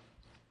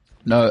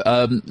 No.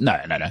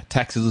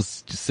 Taxes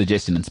is just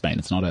suggestion in Spain.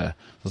 It's not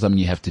something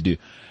you have to do.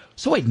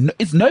 So wait,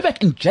 is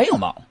Novak in jail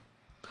now?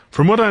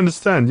 From what I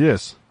understand,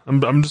 yes.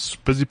 I'm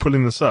just busy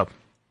pulling this up.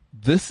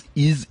 This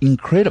is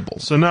incredible.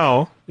 So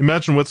now,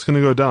 imagine what's going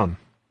to go down.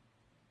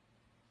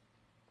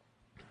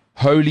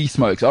 Holy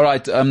smokes. All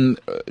right.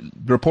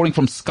 Reporting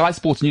from Sky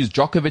Sports News,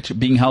 Djokovic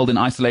being held in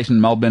isolation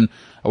in Melbourne,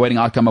 awaiting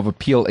outcome of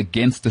appeal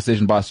against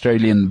decision by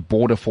Australian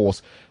Border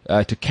Force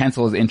to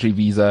cancel his entry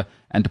visa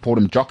and deport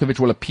him. Djokovic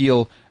will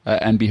appeal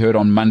and be heard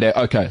on Monday.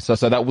 Okay. So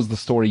that was the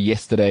story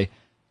yesterday.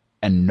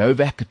 And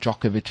Novak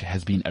Djokovic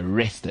has been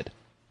arrested.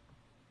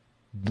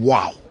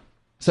 Wow.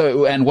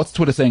 So, and what's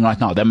Twitter saying right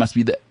now? That must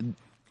be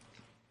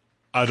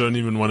I don't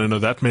even want to know.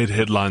 That made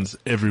headlines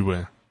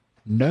everywhere.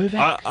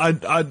 Novak? I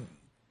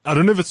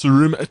don't know if it's a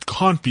rumor. It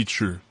can't be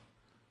true.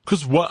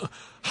 Because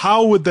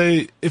how would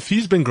they, if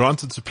he's been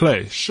granted to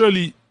play,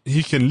 surely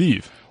he can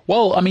leave.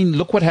 Well, I mean,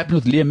 look what happened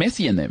with Leo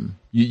Messi and them.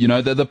 You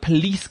know, the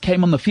police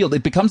came on the field.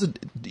 It becomes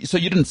so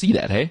you didn't see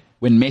that, hey?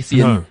 When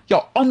Messi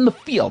on the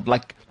field,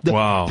 like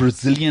the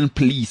Brazilian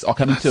police are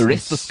coming to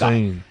arrest this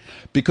guy.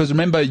 Because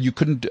remember, you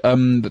couldn't,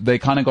 they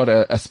kind of got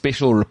a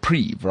special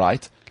reprieve,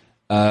 right?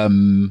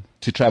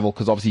 To travel,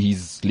 because obviously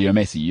he's Leo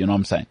Messi, you know what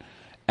I'm saying?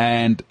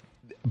 And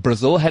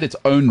Brazil had its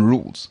own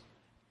rules.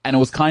 And it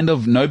was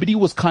nobody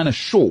was kind of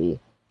sure,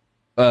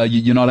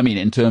 you know what I mean?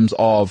 In terms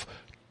of,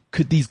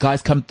 could these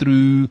guys come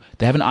through?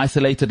 They haven't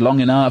isolated long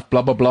enough,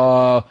 blah, blah,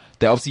 blah.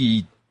 They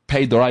obviously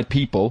paid the right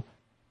people.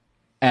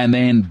 And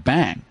then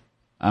bang.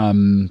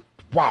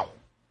 Wow.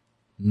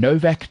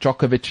 Novak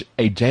Djokovic,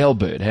 a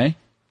jailbird, hey?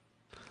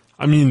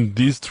 I mean,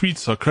 these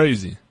tweets are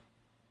crazy.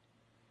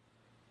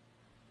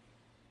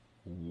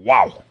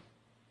 Wow.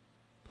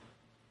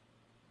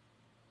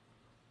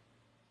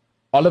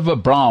 Oliver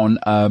Brown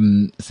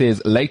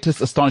says,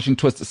 latest astonishing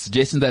twist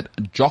suggesting that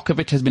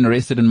Djokovic has been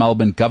arrested in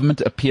Melbourne.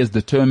 Government appears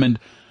determined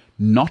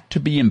not to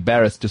be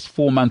embarrassed just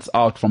 4 months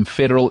out from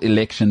federal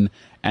election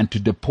and to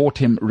deport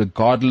him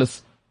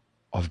regardless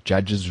of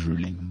judge's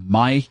ruling.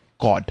 My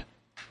God.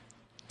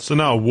 So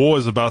now war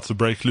is about to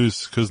break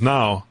loose because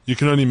now you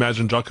can only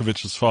imagine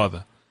Djokovic's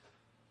father.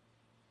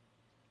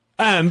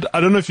 And I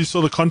don't know if you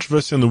saw the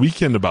controversy on the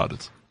weekend about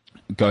it.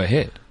 Go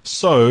ahead.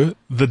 So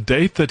the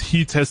date that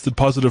he tested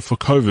positive for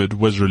COVID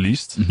was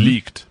released,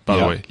 leaked, by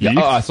the way. Yeah.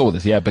 Oh, I saw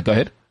this. Yeah, but go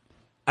ahead.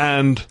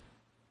 And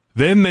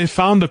then they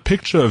found a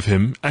picture of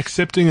him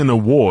accepting an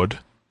award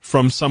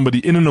from somebody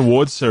in an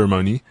awards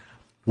ceremony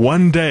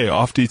 1 day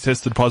after he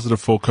tested positive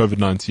for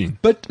COVID-19.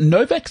 But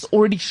Novak's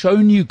already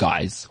shown you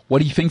guys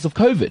what he thinks of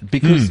COVID.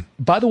 Because,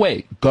 by the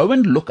way, go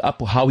and look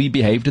up how he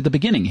behaved at the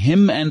beginning.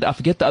 Him and, I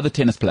forget the other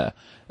tennis player,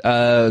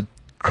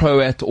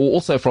 Croat, or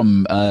also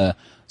from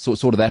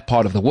sort of that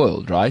part of the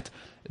world, right?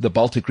 The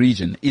Baltic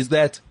region, is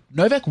that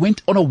Novak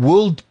went on a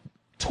world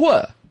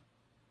tour.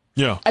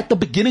 Yeah. At the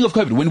beginning of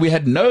COVID, when we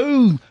had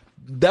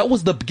that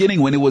was the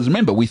beginning when it was,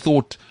 remember, we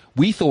thought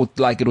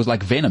like it was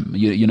like venom.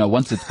 You know,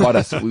 once it got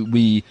us,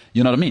 we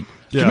you know what I mean?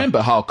 Do you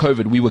remember how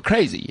COVID, we were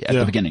crazy at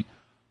the beginning?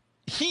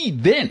 He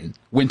then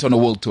went on a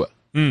world tour.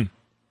 There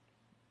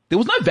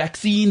was no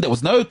vaccine. There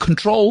was no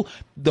control.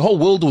 The whole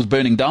world was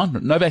burning down.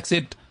 Novak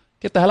said,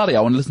 get the hell out of here.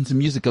 I want to listen to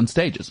music on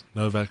stages.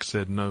 Novak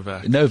said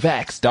Novak.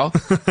 No-vax, Doc.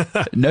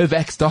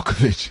 No-vax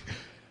Djokovic.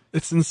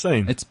 It's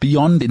insane. It's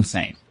beyond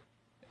insane.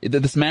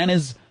 This man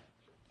is,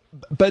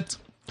 but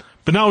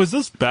now is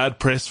this bad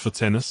press for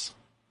tennis?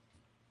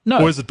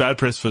 No. Or is it bad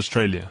press for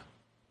Australia?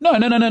 No.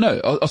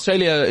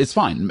 Australia is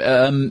fine.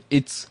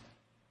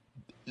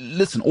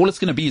 Listen, all it's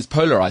going to be is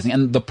polarizing.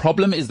 And the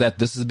problem is that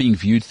this is being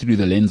viewed through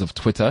the lens of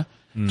Twitter.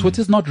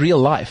 Twitter's not real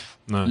life.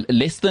 No.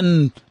 Less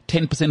than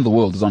 10% of the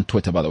world is on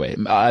Twitter, by the way.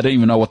 I don't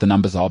even know what the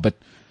numbers are, but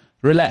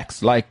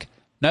relax. Like,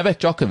 Novak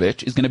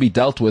Djokovic is going to be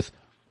dealt with.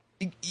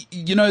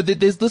 You know,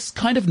 there's this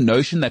kind of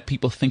notion that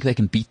people think they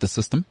can beat the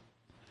system.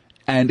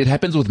 And it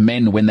happens with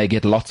men when they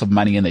get lots of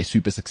money and they're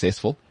super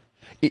successful.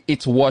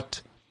 It's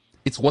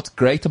what's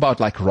great about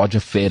like Roger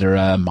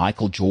Federer,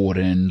 Michael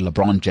Jordan,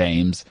 LeBron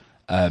James,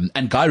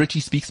 and Guy Ritchie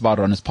speaks about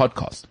it on his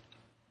podcast.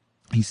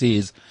 He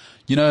says,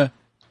 you know,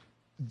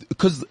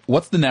 because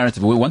what's the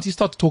narrative? Once you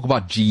start to talk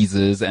about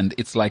Jesus, and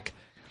it's like,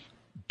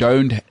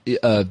 don't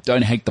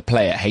hate the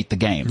player, hate the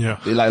game. Yeah.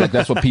 Like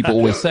that's what people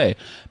always say.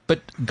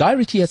 But Guy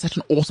Ritchie has such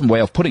an awesome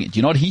way of putting it.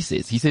 You know what he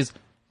says? He says,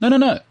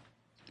 no.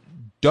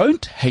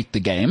 Don't hate the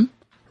game,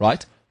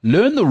 right?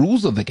 Learn the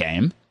rules of the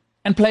game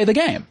and play the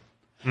game.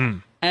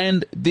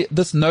 And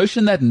this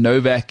notion that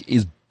Novak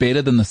is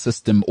better than the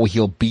system, or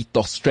he'll beat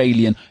the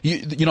Australian,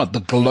 you know, the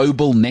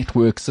global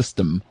network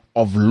system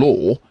of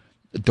law,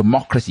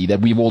 democracy that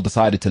we've all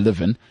decided to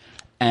live in.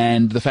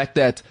 And the fact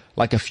that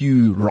like a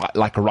few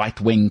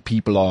right-wing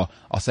people are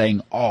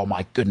saying, oh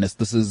my goodness,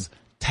 this is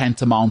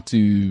tantamount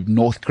to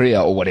North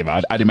Korea or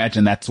whatever. I'd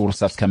imagine that sort of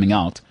stuff's coming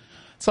out.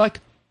 It's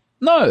like,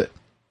 No.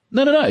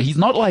 He's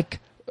not like,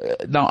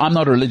 now I'm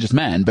not a religious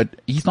man, but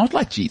he's not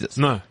like Jesus.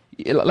 No.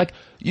 Like,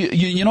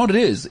 you know what it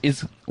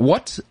is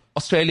what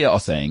Australia are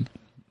saying,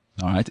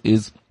 all right,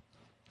 is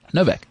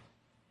Novak,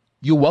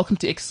 you're welcome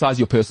to exercise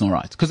your personal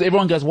rights. Because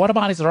everyone goes, what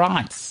about his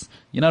rights?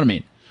 You know what I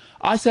mean?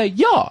 I say,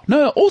 yeah,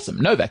 no, awesome.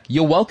 Novak,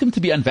 you're welcome to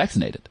be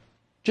unvaccinated.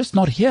 Just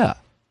not here.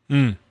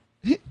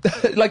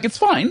 Like, it's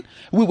fine.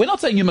 We're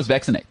not saying you must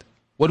vaccinate.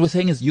 What we're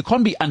saying is you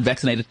can't be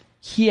unvaccinated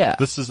here.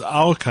 This is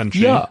our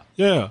country. Yeah.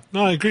 Yeah.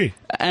 No, I agree.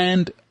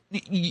 And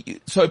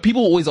so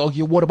people always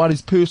argue, what about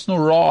his personal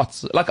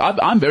rights? Like,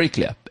 I'm very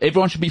clear.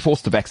 Everyone should be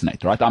forced to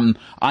vaccinate, right?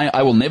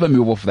 I will never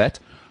move off that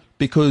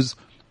because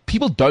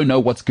people don't know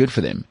what's good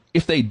for them.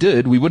 If they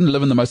did, we wouldn't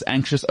live in the most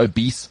anxious,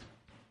 obese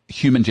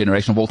human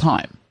generation of all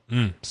time.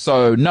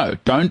 So no,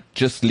 don't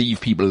just leave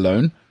people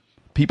alone.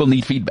 People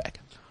need feedback.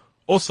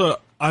 Also,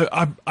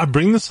 I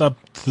bring this up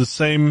to the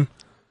same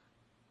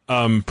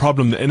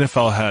problem the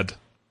NFL had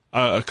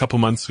a couple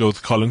months ago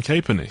with Colin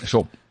Kaepernick.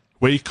 Sure.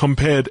 Where he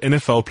compared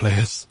NFL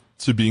players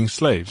to being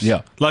slaves.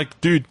 Yeah. Like,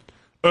 dude,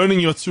 earning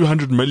your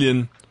 $200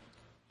 million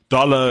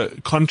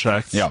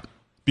contract. Yeah.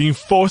 Being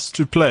forced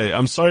to play.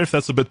 I'm sorry if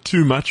that's a bit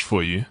too much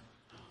for you.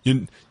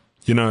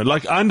 You know,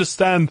 like, I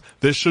understand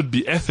there should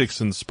be ethics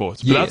in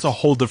sports, but that's a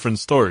whole different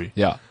story.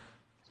 Yeah.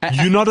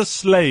 You're not a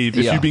slave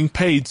if Yeah. you're being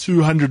paid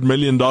 $200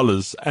 million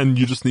and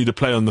you just need to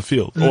play on the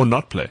field or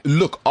not play.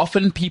 Look,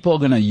 often people are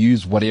going to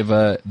use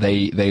whatever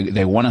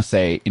they want to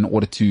say in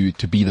order to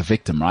be the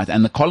victim, right?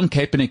 And the Colin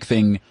Kaepernick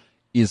thing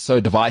is so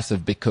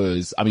divisive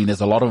because, I mean,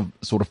 there's a lot of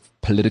sort of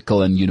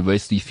political and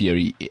university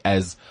theory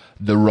as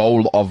the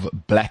role of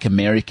black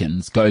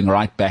Americans going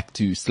right back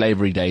to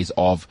slavery days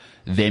of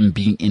them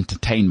being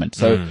entertainment.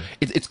 So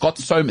it's got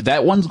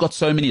that one's got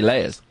so many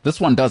layers.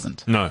 This one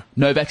doesn't. No.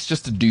 Novak's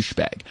just a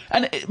douchebag.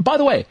 And by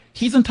the way,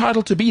 he's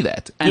entitled to be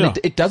that. And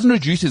it doesn't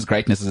reduce his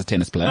greatness as a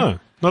tennis player. No,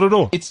 not at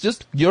all. It's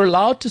just, you're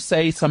allowed to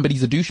say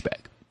somebody's a douchebag.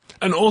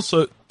 And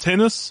also,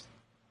 tennis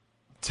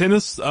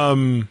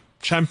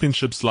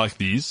championships like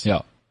these,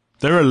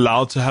 they're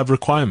allowed to have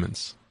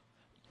requirements.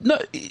 No.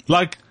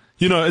 Like,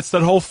 you know, it's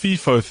that whole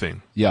FIFO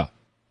thing. Yeah.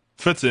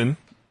 Fit in.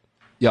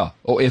 Yeah.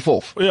 Or F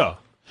off. Yeah.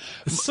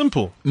 It's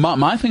simple.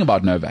 My thing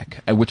about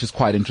Novak, which is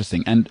quite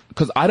interesting, and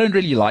because I don't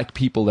really like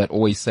people that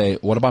always say,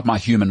 what about my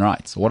human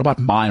rights? What about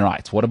my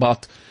rights? What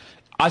about,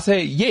 I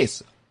say,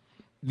 yes,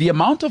 the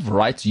amount of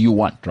rights you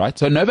want, right?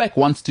 So Novak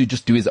wants to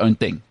just do his own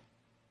thing.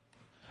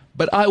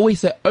 But I always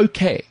say,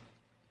 okay,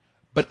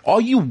 but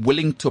are you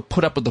willing to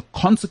put up with the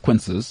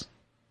consequences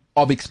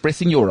of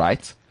expressing your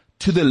rights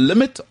to the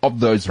limit of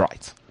those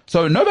rights?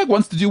 So Novak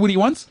wants to do what he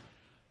wants.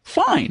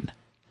 Fine.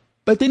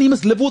 But then he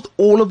must live with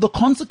all of the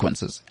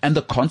consequences. And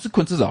the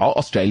consequences are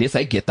Australia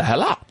say, get the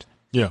hell out.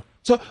 Yeah.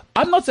 So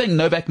I'm not saying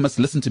Novak must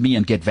listen to me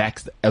and get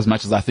vaxxed as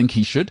much as I think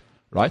he should,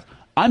 right?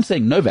 I'm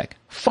saying Novak,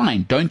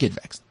 fine, don't get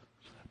vaxxed.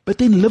 But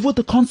then live with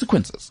the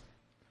consequences.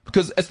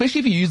 Because especially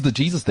if you use the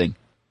Jesus thing,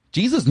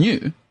 Jesus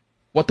knew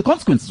what the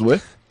consequences were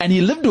and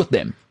he lived with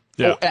them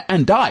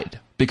and died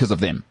because of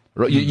them.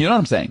 You know what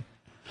I'm saying?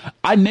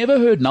 I never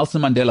heard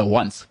Nelson Mandela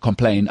once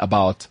complain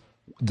about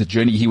the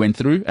journey he went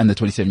through and the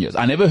 27 years.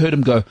 I never heard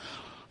him go,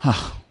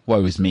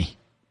 woe is me.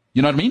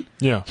 You know what I mean?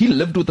 Yeah. He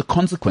lived with the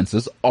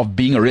consequences of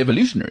being a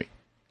revolutionary.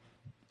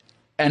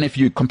 And if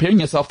you're comparing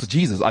yourself to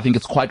Jesus, I think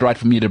it's quite right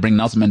for me to bring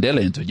Nelson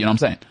Mandela into it. You know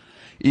what I'm saying?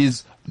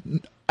 Is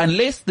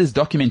unless there's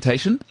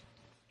documentation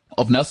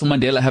of Nelson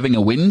Mandela having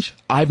a whinge,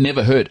 I've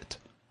never heard it.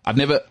 I've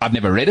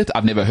never read it.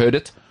 I've never heard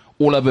it.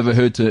 All I've ever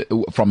heard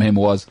from him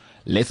was,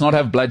 let's not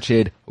have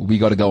bloodshed. We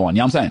got to go on. You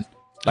know what I'm saying?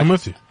 I'm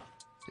with you.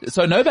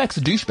 So Novak's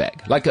a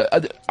douchebag.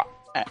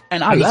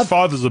 And I And love. his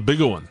father's a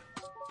bigger one.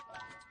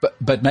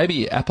 But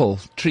maybe apple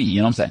tree.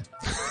 You know what I'm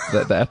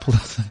saying? the apple.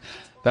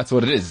 That's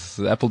what it is.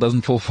 The apple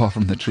doesn't fall far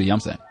from the tree. You know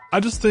what I'm saying? I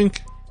just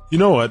think, you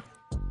know what?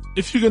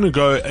 If you're going to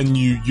go and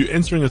you're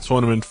entering a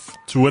tournament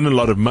to win a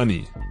lot of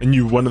money and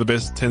you're one of the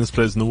best tennis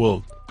players in the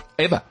world.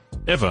 Ever.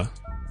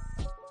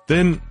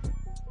 Then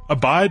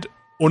abide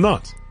or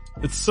not.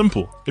 It's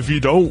simple. If you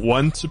don't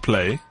want to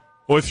play,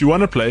 or if you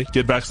want to play,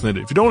 get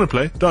vaccinated. If you don't want to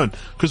play, don't.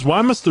 Because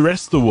why must the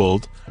rest of the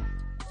world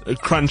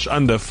crunch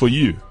under for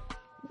you?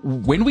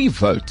 When we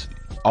vote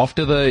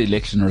after the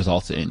election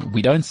results are in,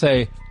 we don't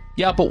say,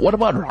 yeah, but what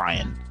about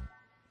Ryan?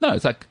 No,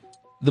 it's like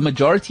the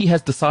majority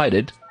has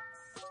decided,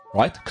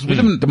 right? Because we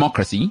live in a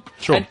democracy.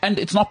 Sure. And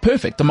it's not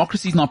perfect.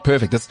 Democracy is not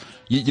perfect. It's,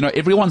 you know,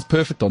 everyone's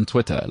perfect on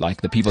Twitter,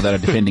 like the people that are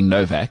defending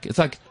Novak. It's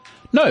like,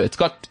 no, it's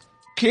got,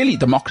 clearly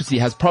democracy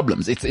has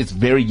problems. It's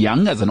very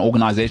young as an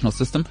organizational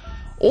system.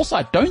 Also,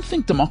 I don't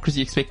think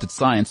democracy expected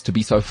science to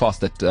be so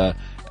fast at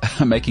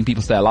making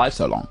people stay alive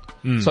so long.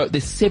 So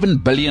there's 7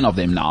 billion of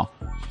them now.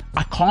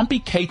 I can't be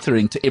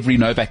catering to every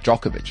No-vax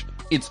Djokovic.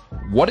 It's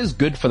what is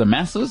good for the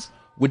masses.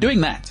 We're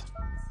doing that.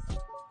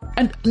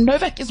 And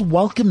Novak is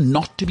welcome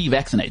not to be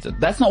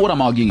vaccinated. That's not what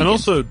I'm arguing And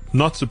against. also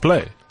not to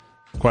play,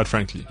 quite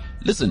frankly.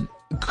 Listen,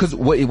 because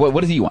what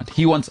does he want?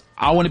 He wants,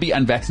 I want to be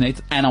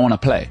unvaccinated and I want to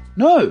play.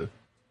 No.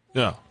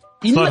 Yeah.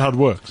 It's not how it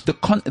works.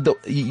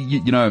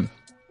 You know,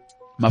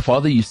 my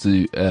father used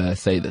to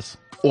say this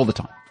all the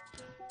time.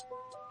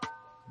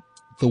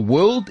 The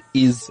world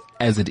is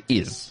as it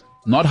is,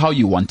 not how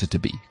you want it to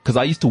be. Because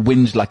I used to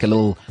whinge like a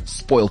little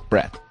spoilt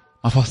brat.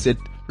 My boss said,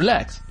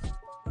 relax.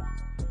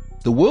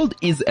 The world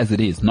is as it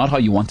is, not how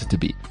you want it to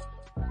be.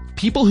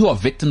 People who are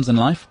victims in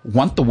life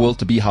want the world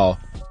to be how,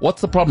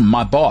 what's the problem?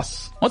 My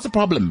boss. What's the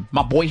problem?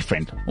 My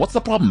boyfriend. What's the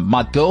problem?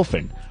 My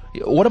girlfriend.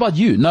 What about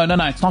you? No,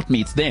 it's not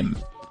me, it's them.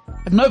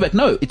 Like,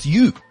 no, it's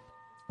you.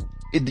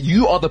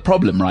 You are the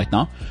problem right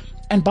now.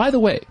 And by the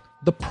way,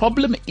 the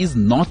problem is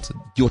not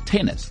your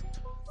tennis.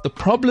 The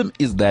problem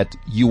is that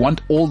you want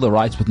all the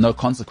rights with no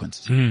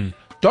consequences.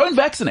 Don't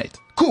vaccinate.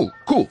 Cool.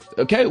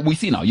 Okay, we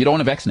see now. You don't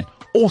want to vaccinate.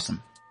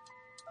 Awesome.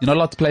 You're not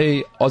allowed to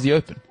play Aussie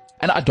Open.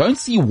 And I don't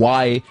see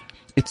why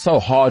it's so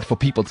hard for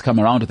people to come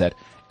around with that.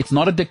 It's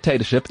not a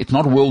dictatorship. It's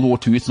not World War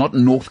II. It's not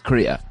North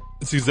Korea.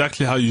 It's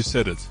exactly how you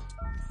said it.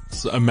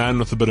 It's a man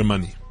with a bit of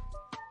money.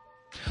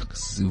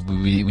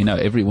 We know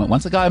everyone.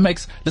 Once a guy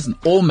makes, listen,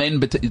 all men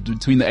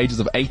between the ages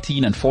of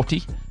 18 and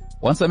 40,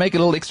 once they make a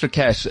little extra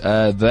cash,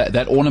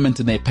 that ornament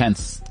in their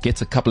pants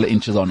gets a couple of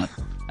inches on it.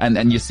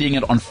 And you're seeing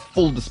it on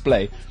full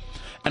display.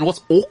 And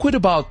what's awkward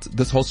about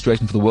this whole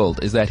situation for the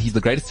world is that he's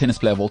the greatest tennis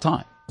player of all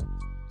time.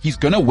 He's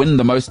gonna win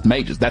the most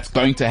majors. That's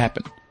going to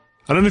happen.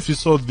 I don't know if you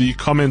saw the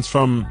comments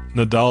from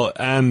Nadal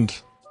and...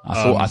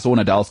 I saw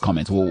Nadal's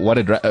comments. Well, what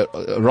did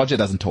Roger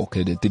doesn't talk?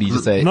 Did he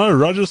just say... No,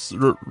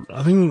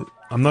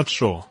 I'm not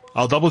sure.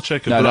 I'll double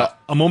check it,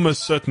 I'm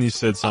almost certain he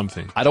said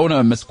something. I don't want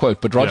to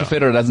misquote, but Roger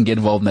Federer doesn't get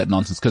involved in that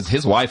nonsense because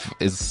his wife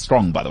is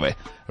strong, by the way.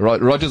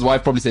 Roger's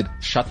wife probably said,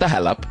 shut the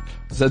hell up.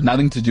 This has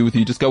nothing to do with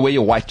you. Just go wear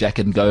your white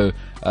jacket and go,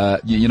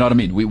 you know what I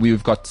mean?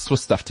 We've got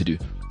Swiss stuff to do.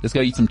 Let's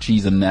go eat some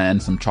cheese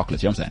and some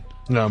chocolate. You know what I'm saying?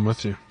 No, I'm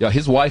with you. Yeah,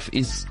 his wife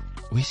is,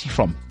 where's she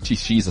from?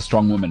 She's a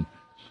strong woman.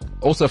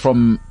 Also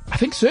from, I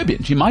think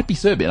Serbian. She might be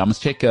Serbian. I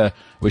must check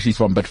where she's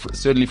from, but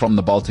certainly from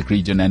the Baltic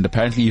region. And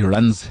apparently he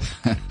runs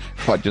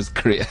Roger's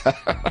career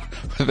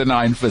with an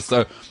iron fist.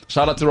 So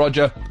shout out to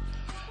Roger.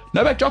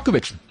 No-vax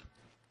Djokovic.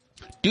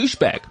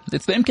 Douchebag.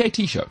 It's the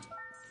MKT show.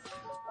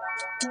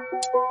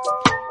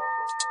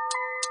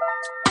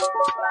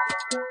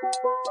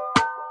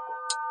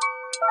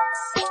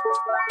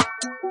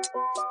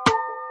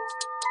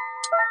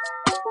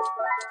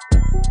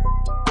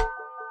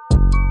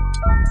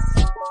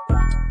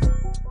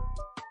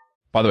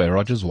 By the way,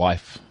 Roger's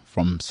wife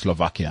from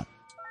Slovakia.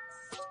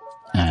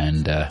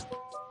 And I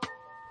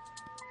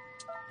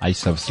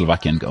used to have a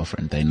Slovakian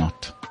girlfriend. They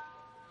don't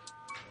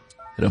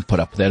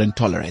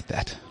tolerate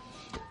that.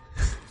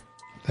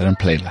 They don't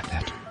play like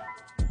that.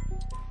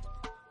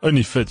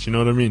 Only fit, you know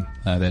what I mean?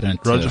 They don't.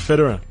 Roger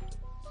Federer,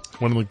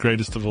 one of the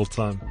greatest of all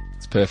time.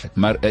 It's perfect.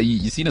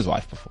 You seen his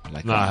wife before?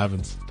 No, I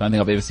haven't. Don't think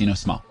I've ever seen her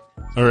smile.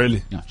 Oh,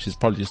 really? Yeah, she's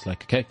probably just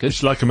like, okay, good. Is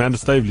she like Amanda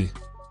Staveley?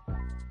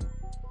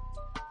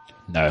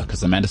 No,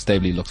 because Amanda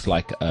Staveley looks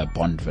like a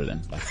Bond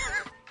villain. Like,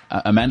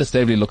 Amanda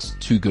Staveley looks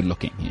too good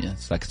looking. Yeah,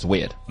 it's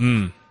weird.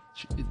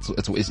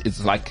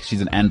 It's like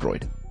she's an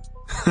android.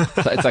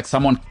 It's like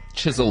someone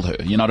chiseled her.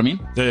 You know what I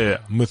mean? Yeah,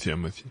 I'm with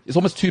you. It's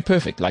almost too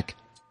perfect. Like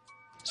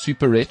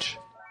super rich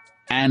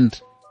and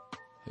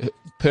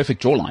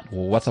perfect jawline.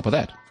 Well, what's up with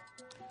that?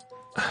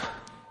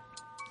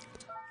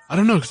 I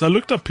don't know, because I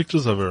looked up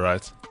pictures of her,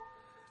 right?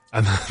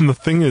 And the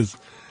thing is,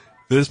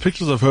 there's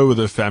pictures of her with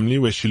her family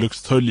where she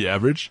looks totally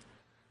average.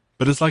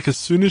 But it's like as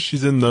soon as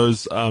she's in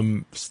those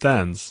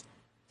stands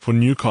for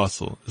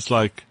Newcastle, it's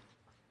like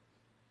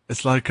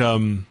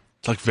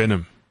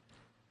Venom.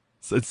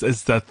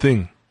 It's that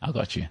thing. I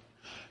got you.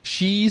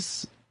 She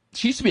used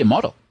to be a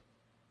model.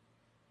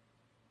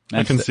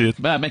 I can see it.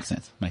 That makes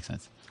sense.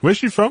 Where's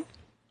she from?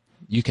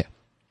 UK.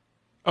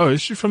 Oh,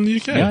 is she from the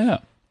UK? Yeah.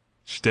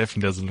 She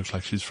definitely doesn't look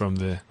like she's from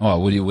there. Oh,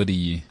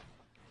 Woody.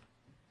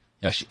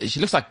 Yeah, she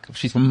looks like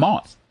she's from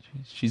Mars.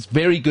 She's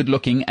very good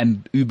looking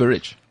and uber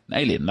rich. An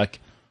alien, like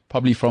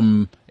probably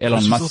from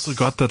Elon Musk. She's also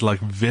got that like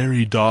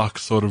very dark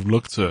sort of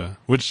look to her,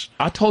 which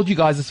I told you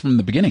guys this from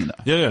the beginning,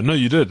 though. Yeah, no,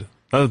 you did.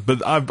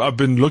 But I've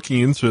been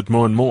looking into it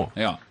more and more.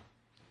 Yeah.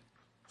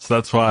 So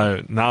that's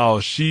why now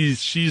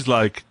she's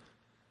like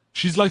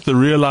the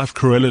real life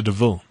Cruella de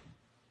Vil.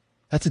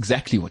 That's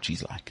exactly what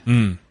she's like.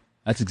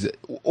 That's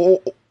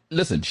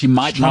listen, she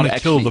might not actually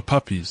kill the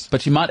puppies,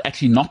 but she might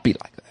actually not be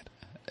like that.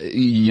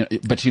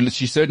 But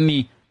she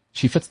certainly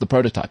fits the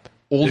prototype.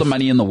 All the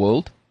money in the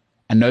world,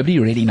 and nobody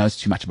really knows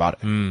too much about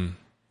it. Do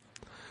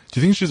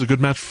you think she's a good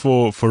match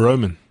for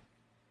Roman?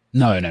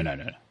 No.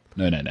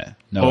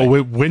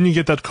 Way. When you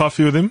get that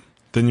coffee with him,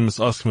 then you must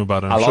ask him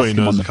about it. I'm sure he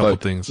knows a couple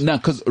of things. No,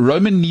 because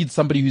Roman needs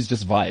somebody who's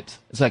just vibes.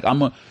 It's like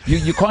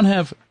you can't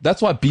have.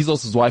 That's why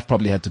Bezos' wife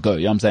probably had to go.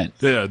 You know what I'm saying?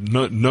 Yeah,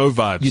 no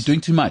vibes. You're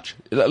doing too much.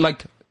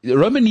 Like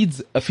Roman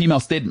needs a female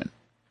Stedman,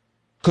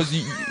 because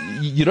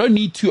you don't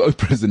need two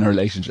Oprahs in a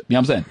relationship. You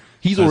know what I'm saying?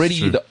 He's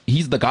already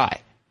he's the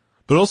guy.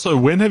 But also,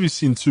 when have you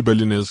seen two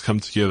billionaires come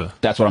together?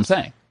 That's what I'm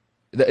saying.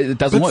 It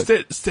doesn't work.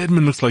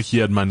 Stedman looks like he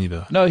had money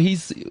though. No,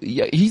 he's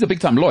a big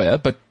time lawyer,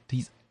 but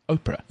he's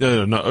Oprah.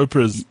 Yeah, no,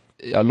 Oprah's.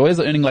 Lawyers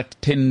are earning like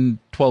 10,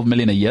 12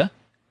 million a year.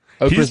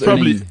 Oprah's he's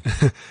probably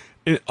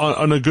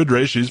on a good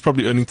ratio. He's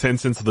probably earning 10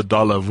 cents of the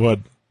dollar of what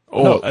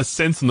Or a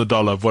cent on the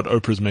dollar of what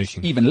Oprah's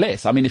making. Even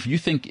less. I mean, if you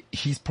think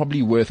he's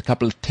probably worth a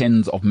couple of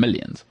tens of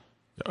millions.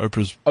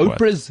 Oprah's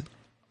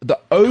the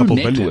O Couple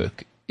network billion.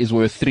 is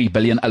worth 3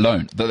 billion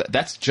alone.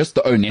 That's just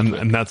the O network.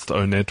 and that's the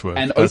own network.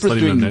 And That's Oprah's not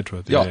even doing a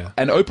network. Yeah.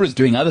 and Oprah's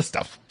doing other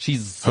stuff.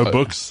 She's Her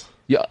books.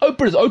 Yeah,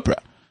 Oprah's Oprah.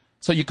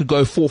 So you could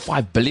go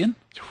 4-5 billion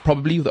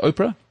probably with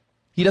Oprah.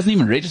 He doesn't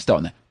even register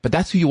on that, but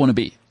that's who you want to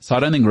be. So I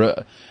don't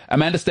think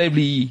Amanda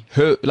Staveley,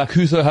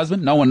 who's her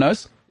husband? No one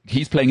knows.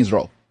 He's playing his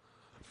role,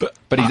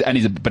 but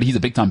he's a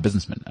big time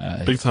businessman.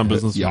 Big time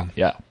businessman.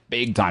 Yeah,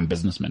 big time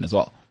businessman as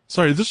well.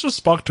 Sorry, this just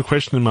sparked a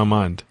question in my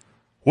mind.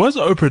 Was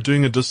Oprah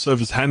doing a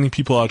disservice handing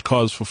people out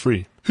cars for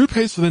free? Who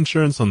pays for the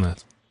insurance on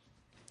that?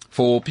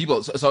 For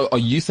people, so are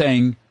you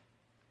saying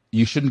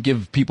you shouldn't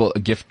give people a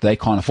gift they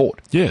can't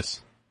afford?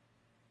 Yes.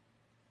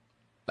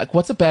 Like,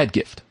 what's a bad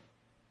gift?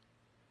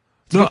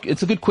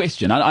 It's a good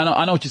question. I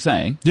know what you're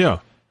saying. Yeah.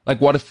 Like,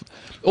 what if,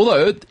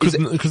 although,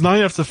 Because now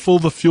you have to fill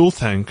the fuel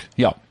tank,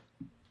 yeah,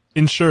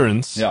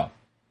 insurance, yeah.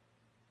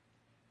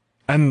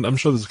 and I'm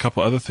sure there's a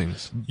couple other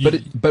things.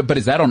 But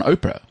is that on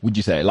Oprah? Would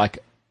you say, like,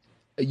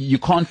 you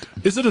can't?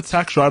 Is it a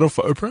tax write-off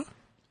for Oprah?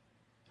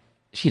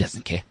 She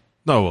doesn't care.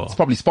 No, well, It's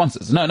probably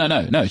sponsors.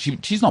 No.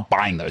 She's not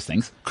buying those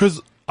things.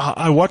 because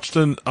I watched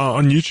on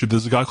YouTube.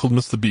 There's a guy called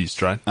Mr.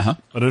 Beast, right? Uh-huh.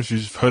 I don't know if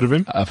you've heard of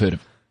him. I've heard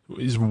of.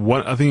 He's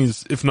one. I think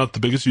he's, if not the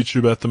biggest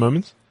YouTuber at the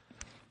moment.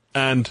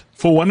 And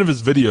for one of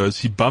his videos,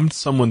 he bumped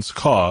someone's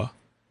car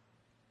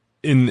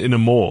in a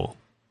mall,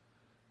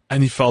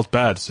 and he felt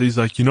bad. So he's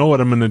like, you know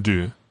what I'm gonna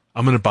do?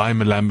 I'm gonna buy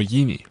him a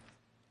Lamborghini.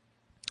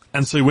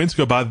 And so he went to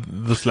go buy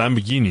this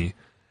Lamborghini,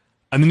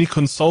 and then he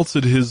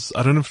consulted his,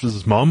 I don't know if it was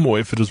his mom or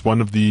if it was one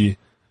of the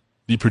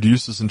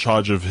producers in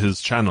charge of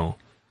his channel.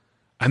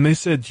 And they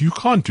said, you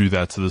can't do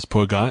that to this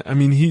poor guy. I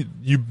mean,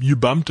 you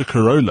bumped a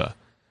Corolla.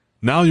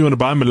 Now you want to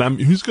buy him a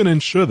Lamborghini. Who's going to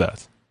insure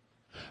that?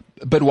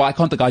 But why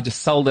can't the guy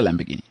just sell the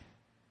Lamborghini?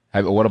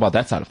 What about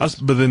that side of it?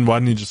 But then why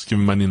didn't he just give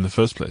him money in the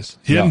first place?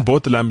 He hadn't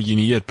bought the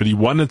Lamborghini yet, but he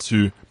wanted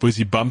to because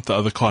he bumped the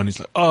other car, and he's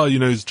like, oh,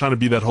 he's trying to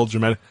be that whole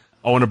dramatic,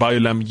 I want to buy you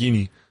a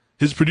Lamborghini.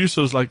 His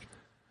producer was like,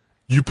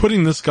 you're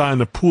putting this guy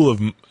in a pool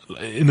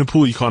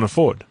he can't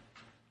afford.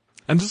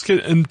 And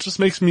just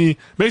makes me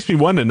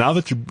wonder, now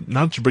that you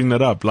bring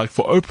that up, like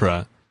for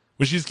Oprah,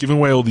 when she's giving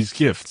away all these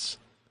gifts,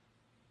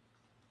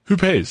 who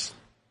pays?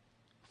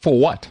 For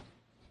what?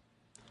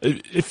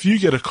 If you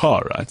get a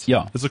car, right?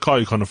 Yeah. It's a car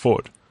you can't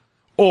afford.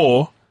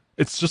 Or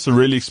it's just a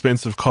really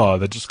expensive car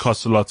that just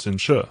costs a lot to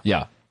insure.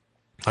 Yeah.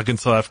 Like in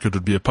South Africa, it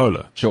would be a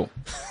Polo. Sure.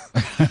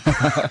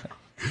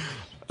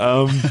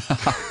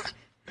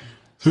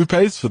 Who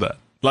pays for that?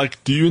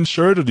 Like, do you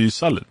insure it or do you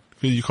sell it?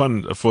 You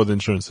can't afford the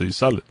insurance, so you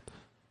sell it.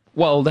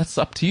 Well, that's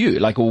up to you.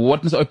 Like,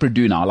 what does Oprah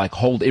do now? Like,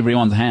 hold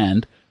everyone's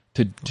hand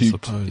to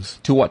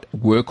what?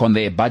 Work on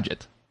their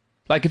budget.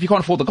 Like, if you can't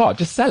afford the car,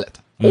 just sell it.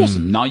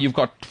 Awesome. Now you've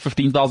got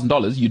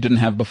 $15,000 you didn't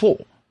have before.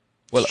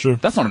 Well, It's true.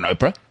 That's not an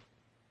Oprah.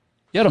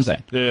 You know what I'm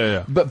saying?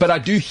 Yeah. But I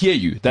do hear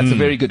you. That's a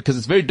very good, because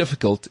it's very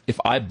difficult if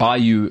I buy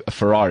you a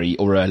Ferrari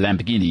or a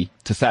Lamborghini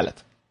to sell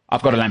it.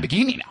 I've got a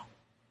Lamborghini now.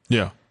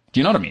 Yeah. Do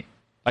you know what I mean?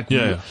 Like,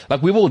 Yeah.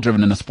 like we've all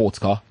driven in a sports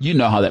car. You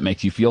know how that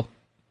makes you feel.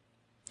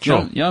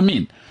 Sure. You know what I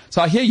mean?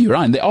 So I hear you,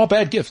 Ryan. There are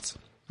bad gifts.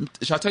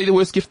 Shall I tell you the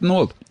worst gift in the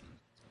world?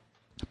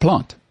 A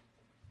plant.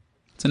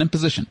 It's an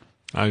imposition.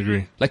 I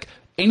agree. Like,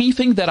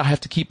 anything that I have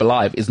to keep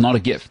alive is not a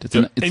gift. It's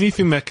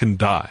anything that can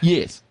die.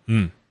 Yes.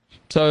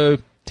 So,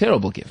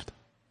 terrible gift.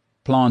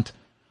 Plant.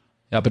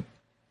 Yeah, but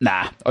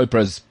nah,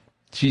 Oprah's,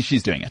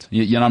 she's doing it.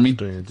 You know what I mean?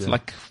 Doing it, It's yeah.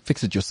 like,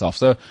 fix it yourself.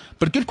 So,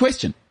 but good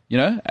question.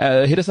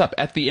 Hit us up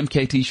at the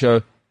MKT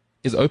show.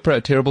 Is Oprah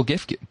a terrible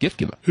gift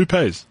giver? Who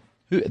pays?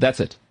 That's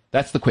it.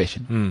 That's the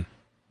question.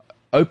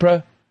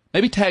 Oprah,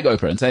 maybe tag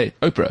Oprah and say,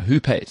 Oprah, who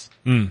pays?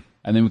 And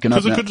then we can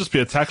Because open it up. could just be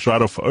a tax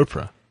write-off for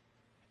Oprah.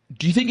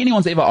 Do you think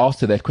anyone's ever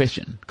asked her that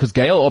question? Because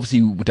Gail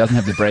obviously doesn't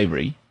have the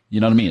bravery. You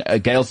know what I mean?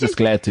 Gail's just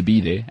glad to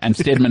be there. And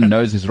Stedman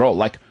knows his role.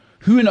 Like,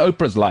 who in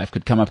Oprah's life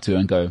could come up to her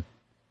and go,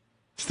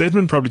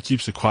 Stedman probably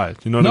keeps it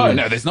quiet. You know what I mean?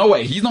 no, there's no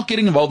way. He's not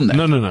getting involved in that.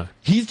 No.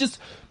 He's just,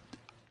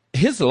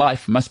 his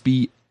life must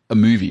be a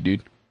movie,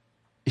 dude.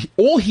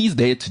 All he's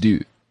there to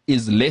do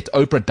is let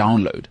Oprah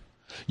download.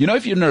 You know,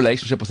 if you're in a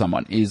relationship with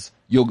someone, is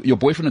your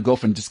boyfriend or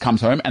girlfriend just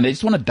comes home and they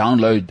just want to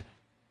download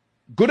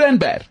good and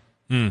bad.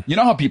 You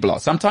know how people are.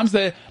 Sometimes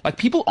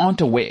people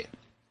aren't aware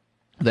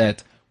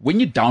that when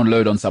you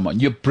download on someone,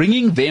 you're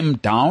bringing them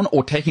down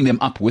or taking them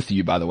up with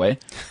you, by the way.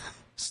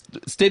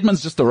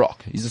 Stedman's just a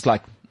rock. He's just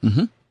like,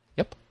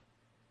 yep.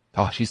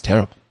 Oh, she's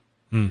terrible.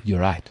 You're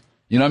right.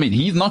 You know what I mean?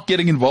 He's not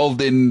getting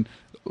involved in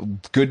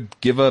good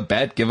giver,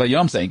 bad giver. You know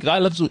what I'm saying?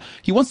 Guy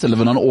he wants to live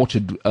in an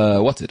orchard,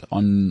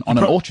 on an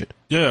orchard.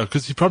 Yeah,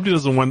 because he probably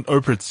doesn't want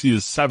Oprah to see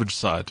his savage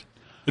side.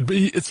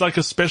 It's like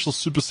a special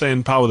Super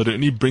Saiyan power that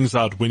only brings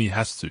out when he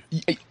has to.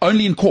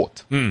 Only in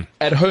court.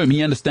 At home,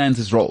 he understands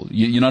his role.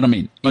 You know what I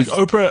mean? Like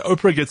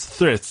Oprah gets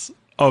threats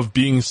of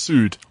being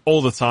sued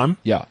all the time.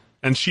 Yeah.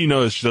 And she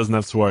knows she doesn't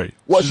have to worry.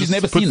 Well, She she's just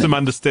never puts seen them them.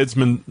 under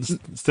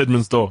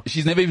Stedman's door.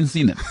 She's never even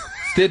seen them.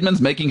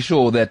 Stedman's making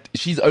sure that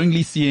she's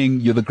only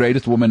seeing you're the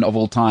greatest woman of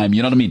all time.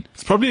 You know what I mean?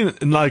 It's probably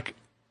in like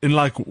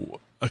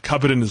a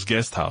cupboard in his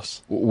guest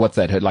house. What's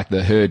that?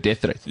 Her death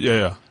threat?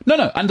 Yeah.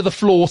 No, under the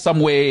floor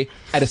somewhere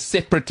at a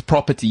separate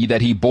property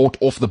that he bought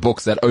off the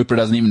books that Oprah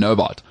doesn't even know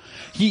about.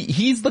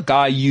 He's the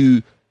guy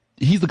you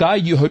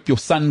hope your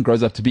son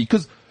grows up to be.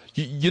 Cause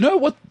you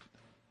know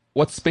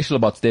what's special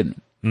about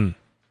Stedman?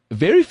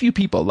 Very few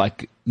people,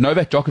 like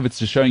No-vax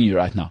Djokovic is showing you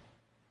right now,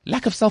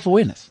 lack of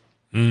self-awareness.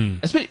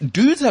 Especially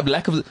dudes have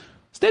lack of.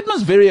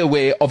 Stedman's very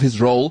aware of his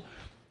role.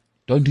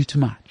 Don't do too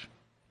much.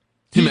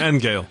 Him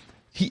and Gail.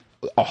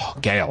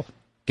 Gail.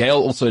 Gail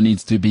also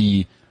needs to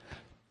be.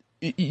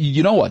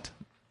 You know what?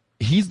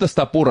 He's the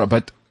stapora,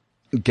 but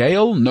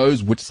Gail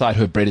knows which side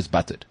her bread is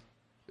buttered.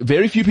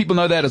 Very few people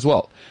know that as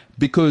well,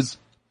 because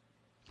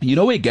you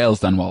know where Gail's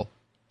done well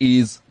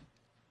is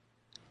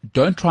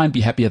don't try and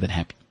be happier than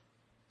happy.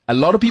 A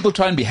lot of people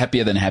try and be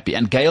happier than happy,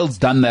 and Gail's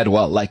done that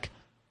well. Like,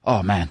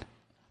 oh man,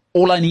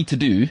 all I need to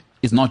do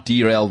is not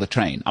derail the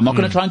train. I'm not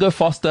going to try and go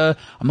faster.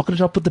 I'm not going to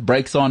try to put the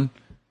brakes on.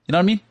 You know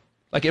what I mean?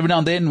 Like every now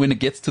and then when it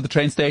gets to the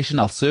train station,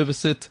 I'll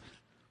service it.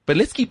 But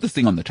let's keep this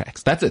thing on the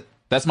tracks. That's it.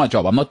 That's my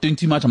job. I'm not doing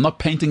too much. I'm not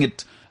painting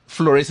it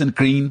fluorescent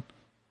green.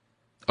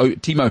 Oh,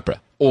 Team Oprah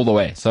all the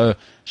way. So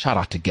shout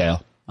out to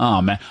Gail.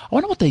 Oh man, I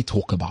wonder what they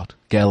talk about,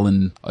 Gail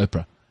and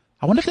Oprah.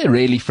 I wonder if they're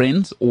really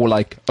friends or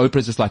like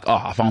Oprah's just like,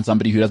 I found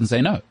somebody who doesn't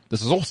say no.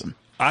 This is awesome.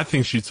 I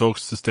think she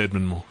talks to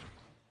Stedman more.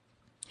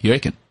 You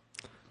reckon?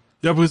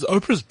 Yeah, because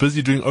Oprah's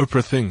busy doing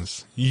Oprah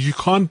things. You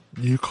can't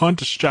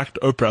distract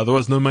Oprah,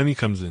 otherwise no money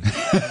comes in.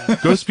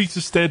 Go speak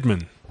to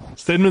Stedman.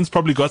 Stedman's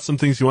probably got some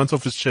things he wants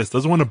off his chest.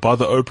 Doesn't want to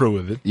bother Oprah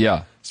with it.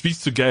 Yeah. Speaks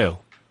to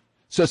Gail.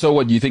 So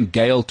what, do you think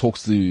Gail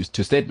talks to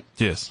Stedman?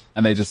 Yes.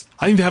 And they just...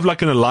 I think they have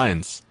like an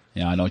alliance.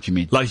 Yeah, I know what you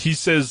mean. Like he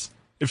says,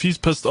 if he's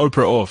pissed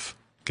Oprah off,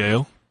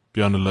 Gail,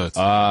 be on alert.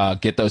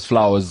 Get those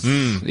flowers.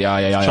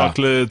 Yeah.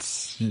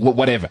 Chocolates.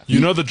 Whatever. You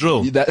know the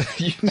drill.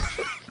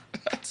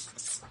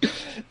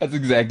 That's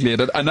exactly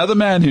it. Another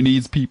man who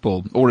needs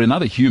people, or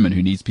another human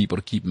who needs people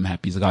to keep him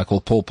happy is a guy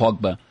called Paul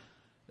Pogba.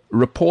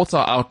 Reports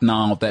are out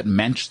now that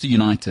Manchester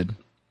United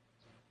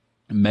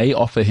may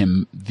offer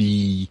him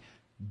the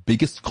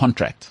biggest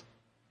contract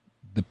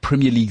the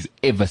Premier League's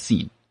ever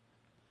seen.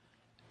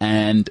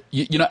 And,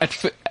 you know,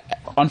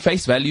 on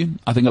face value,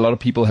 I think a lot of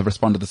people have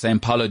responded the same.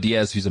 Paulo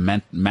Diaz, who's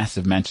a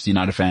massive Manchester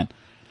United fan,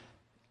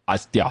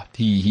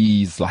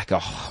 he's like,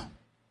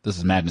 this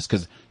is madness,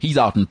 because he's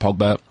out in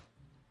Pogba.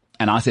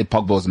 And I said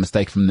Pogba was a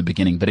mistake from the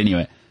beginning. But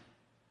anyway,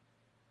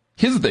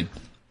 here's the thing.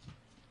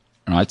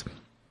 All right.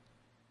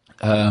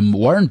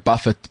 Warren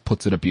Buffett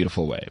puts it a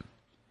beautiful way.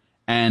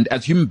 And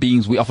as human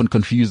beings, we often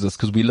confuse this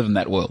because we live in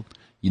that world.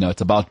 You know,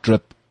 it's about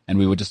drip. And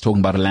we were just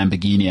talking about a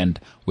Lamborghini and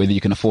whether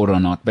you can afford it or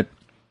not. But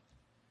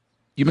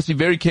you must be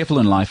very careful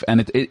in life.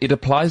 And it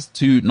applies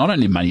to not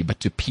only money,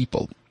 but to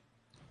people.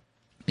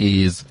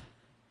 Is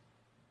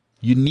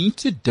you need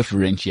to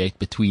differentiate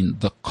between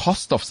the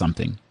cost of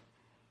something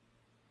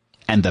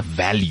and the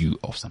value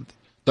of something.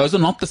 Those are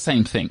not the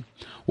same thing.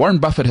 Warren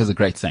Buffett has a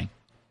great saying.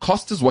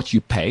 Cost is what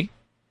you pay.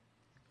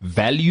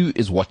 Value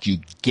is what you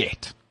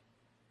get.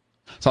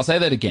 So I'll say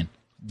that again.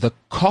 The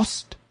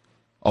cost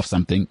of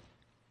something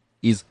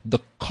is the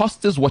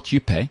cost is what you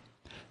pay.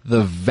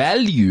 The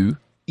value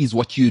is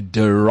what you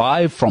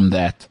derive from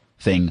that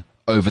thing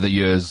over the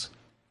years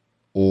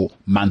or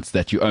months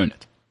that you own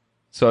it.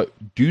 So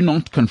do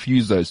not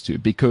confuse those two,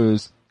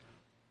 because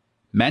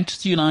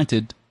Manchester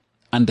United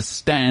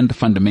understand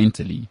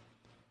fundamentally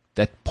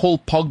that Paul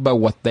Pogba,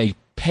 what they're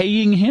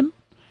paying him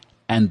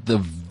and the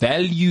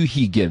value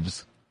he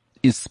gives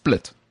is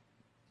split.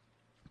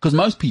 Because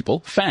most people,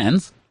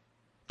 fans,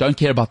 don't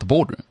care about the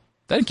boardroom.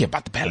 They don't care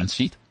about the balance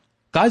sheet.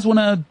 Guys want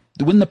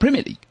to win the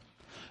Premier League.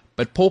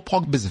 But Paul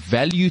Pogba's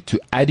value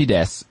to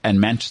Adidas and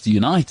Manchester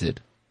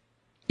United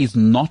is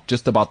not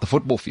just about the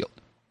football field.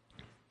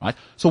 Right?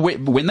 So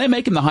when they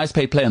make him the highest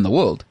paid player in the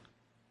world,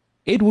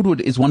 Ed Woodward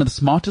is one of the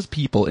smartest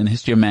people in the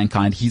history of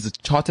mankind. He's a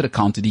chartered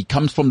accountant. He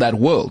comes from that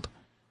world.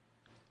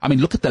 I mean,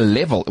 look at the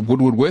level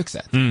Woodward works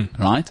at,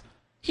 right?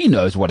 He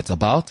knows what it's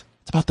about.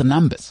 It's about the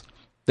numbers.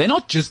 They're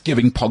not just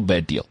giving Pogba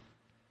a deal.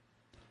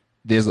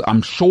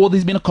 I'm sure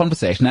there's been a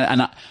conversation,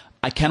 and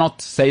I cannot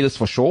say this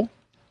for sure,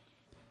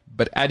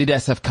 but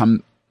Adidas have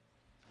come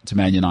to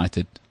Man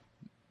United.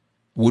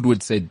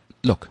 Woodward said,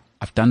 look,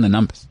 I've done the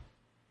numbers.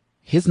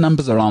 His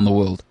numbers around the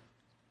world,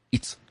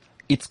 it's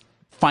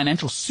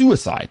financial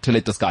suicide to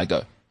let this guy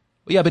go.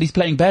 Yeah, but he's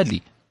playing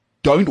badly.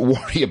 Don't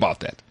worry about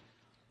that.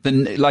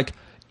 Then, like,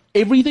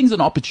 everything's an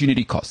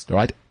opportunity cost,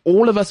 right?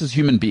 All of us as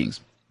human beings,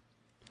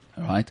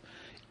 all right,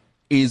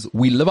 is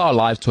we live our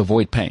lives to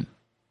avoid pain.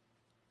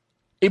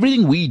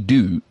 Everything we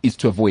do is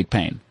to avoid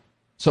pain.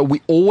 So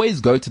we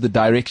always go to the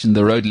direction,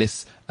 the road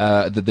less,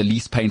 the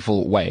least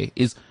painful way.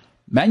 Is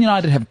Man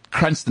United have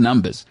crunched the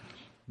numbers.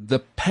 The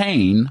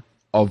pain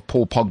of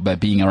Paul Pogba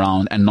being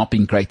around and not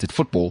being great at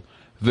football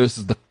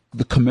versus the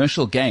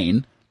commercial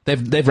gain,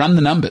 they've run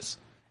the numbers,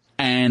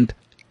 and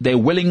they're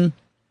willing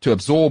to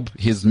absorb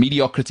his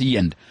mediocrity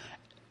and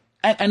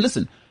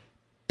listen,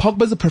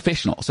 Pogba's a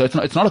professional, so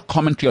it's not a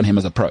commentary on him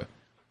as a pro.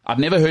 I've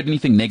never heard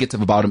anything negative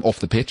about him off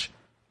the pitch.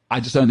 I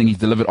just don't think he's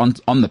delivered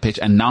on the pitch,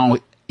 and now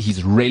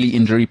he's really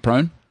injury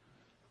prone,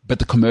 but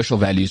the commercial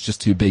value is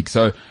just too big.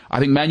 So I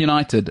think Man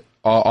United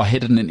are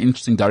headed in an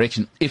interesting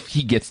direction if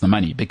he gets the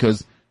money,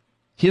 because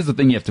here's the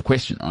thing you have to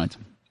question, right?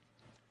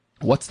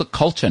 What's the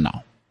culture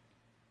now?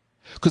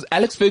 Because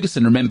Alex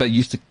Ferguson, remember,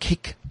 used to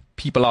kick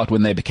people out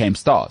when they became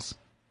stars.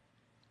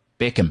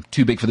 Beckham,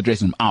 too big for the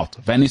dressing room, out.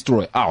 Van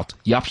Nistelrooy, out.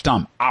 Jaap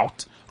Stam,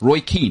 out. Roy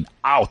Keane,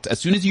 out. As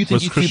soon as you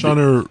think was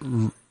Cristiano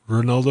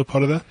Ronaldo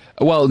part of that?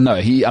 Well, no,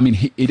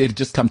 it had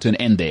just come to an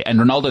end there, and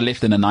Ronaldo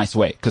left in a nice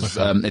way, because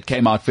it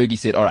came out. Fergie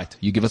said, "All right,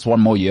 you give us one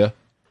more year,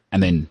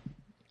 and then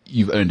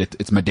you've earned it.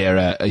 It's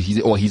Madeira,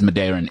 he's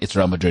Madeira, and it's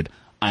Real Madrid.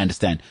 I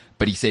understand."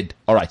 But he said,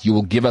 "All right, you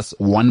will give us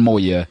one more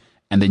year,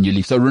 and then you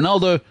leave." So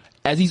Ronaldo,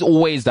 as he's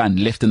always done,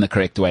 left in the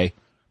correct way.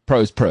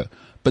 Pro is pro.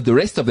 But the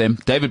rest of them,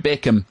 David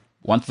Beckham,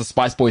 once the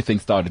Spice Boy thing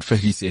started,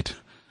 Fergie said,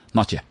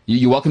 "Not yet.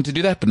 You're welcome to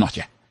do that, but not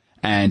yet."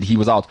 And he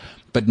was out.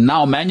 But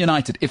now Man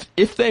United,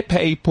 if they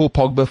pay Paul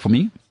Pogba, for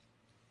me,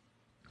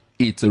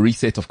 it's a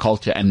reset of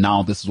culture, and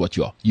now this is what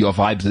you are. You are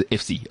Vibes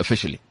FC,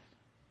 officially.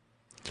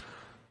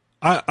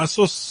 I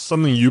saw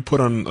something you put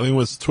on, I think it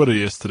was Twitter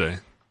yesterday,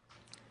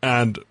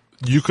 and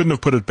you couldn't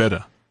have put it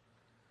better.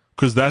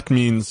 Because that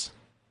means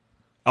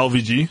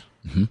LVG,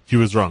 he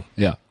was wrong.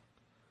 Yeah.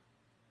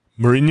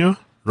 Mourinho,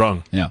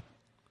 wrong. Yeah.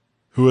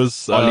 Who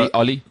was...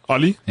 Oli?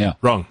 Yeah.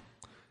 Wrong.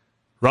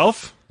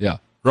 Ralph? Yeah.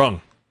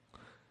 Wrong.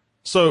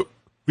 So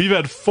we've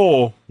had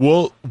 4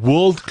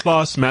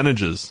 world-class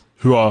managers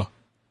who are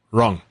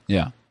wrong.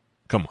 Yeah.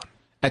 Come on.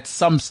 At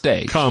some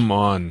stage. Come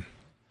on.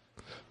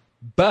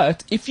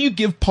 But if you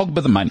give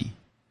Pogba the money,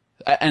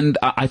 and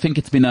I think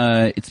it's been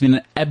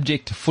an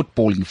abject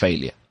footballing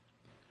failure,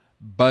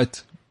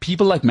 but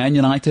people like Man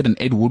United and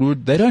Ed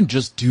Woodward, they don't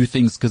just do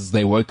things because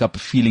they woke up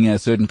feeling a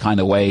certain kind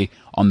of way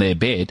on their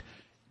bed.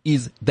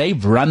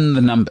 They've run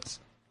the numbers.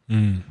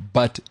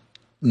 But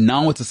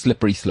now it's a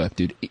slippery slope,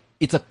 dude.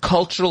 It's a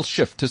cultural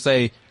shift to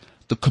say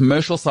the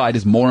commercial side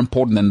is more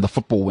important than the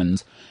football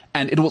wins.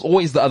 And it was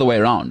always the other way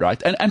around,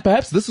 right? And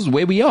perhaps this is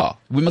where we are.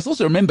 We must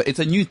also remember it's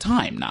a new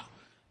time now.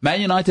 Man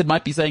United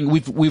might be saying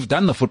we've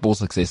done the football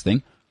success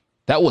thing.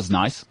 That was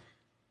nice.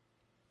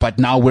 But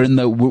now we're in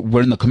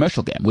the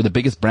commercial game. We're the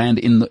biggest brand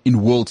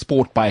in world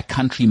sport by a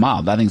country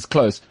mile. That thing's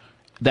close.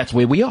 That's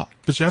where we are.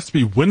 But you have to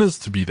be winners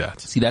to be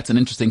that. See, that's an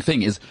interesting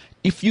thing is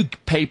if you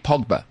pay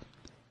Pogba,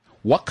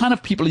 what kind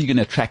of people are you going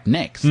to attract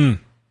next?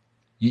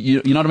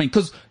 You know what I mean?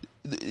 Because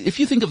if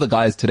you think of the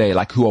guys today,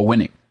 like who are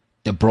winning,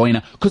 De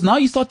Bruyne, because now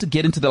you start to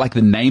get into the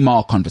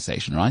Neymar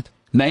conversation, right?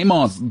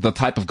 Neymar's the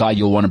type of guy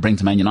you'll want to bring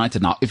to Man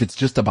United now if it's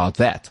just about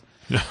that.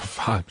 Yeah,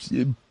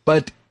 vibes.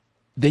 But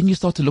then you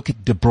start to look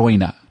at De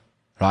Bruyne,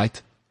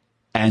 right?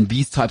 And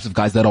these types of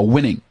guys that are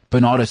winning.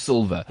 Bernardo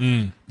Silva.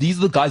 These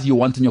are the guys you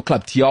want in your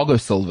club. Thiago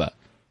Silva.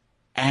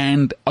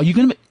 And are you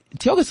going to...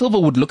 Thiago Silva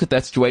would look at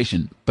that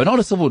situation.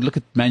 Bernardo Silva would look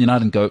at Man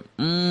United and go,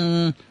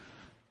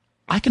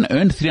 I can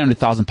earn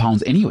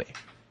 £300,000 anyway.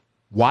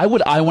 Why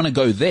would I want to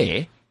go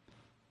there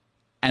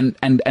and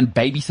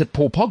babysit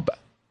Paul Pogba?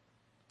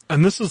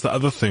 And this is the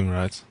other thing,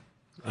 right?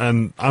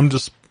 And I'm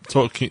just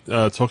talking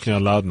out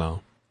loud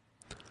now.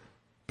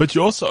 But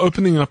you're also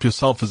opening up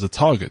yourself as a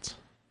target.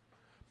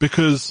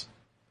 Because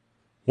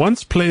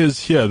once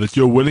players hear that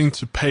you're willing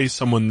to pay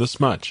someone this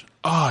much,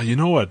 you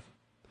know what?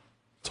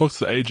 Talk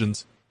to the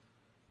agents.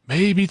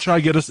 Maybe try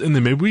get us in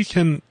there. Maybe we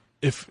can,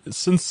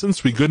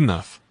 since we're good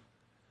enough,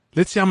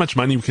 let's see how much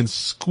money we can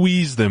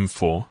squeeze them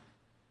for.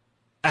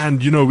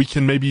 And, we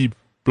can maybe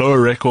blow a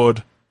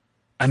record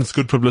and it's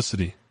good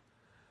publicity.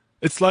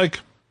 It's like,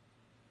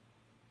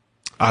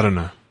 I don't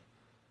know.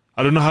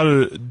 I don't know how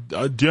to,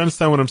 do you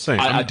understand what I'm saying?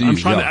 I do. I'm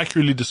trying to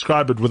accurately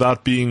describe it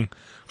without being,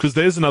 because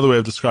there's another way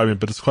of describing it,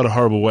 but it's quite a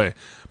horrible way.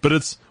 But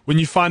it's when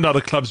you find out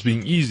a club's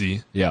being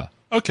easy. Yeah.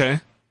 Okay.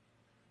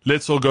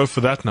 Let's all go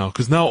for that now.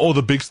 Because now all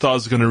the big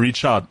stars are going to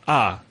reach out.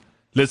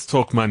 Let's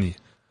talk money.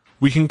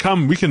 We can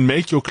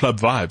make your club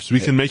vibes. We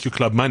can make your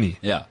club money.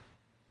 Yeah.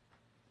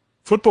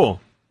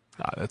 Football.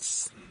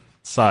 That's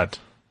sad.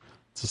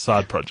 It's a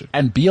side project.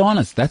 And be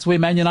honest, that's where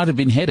Man United have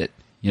been headed.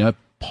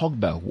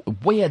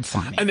 Pogba, weird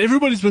signing. And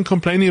everybody's been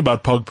complaining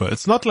about Pogba.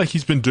 It's not like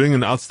he's been doing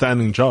an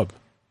outstanding job.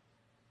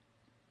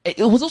 It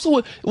was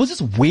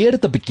just weird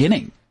at the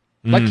beginning.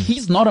 Like,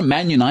 he's not a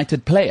Man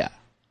United player.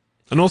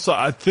 And also,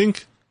 I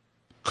think,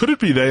 could it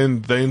be they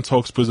in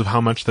talks because of how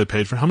much they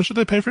paid for him? How much did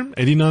they pay for him?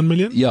 89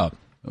 million? Yeah.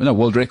 No,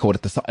 world record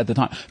at the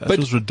time. That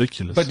was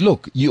ridiculous. But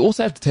look, you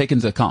also have to take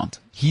into account,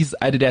 he's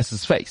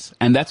Adidas's face.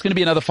 And that's going to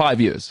be another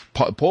 5 years.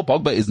 Paul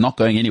Pogba is not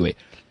going anywhere.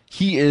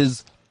 He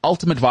is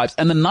ultimate vibes.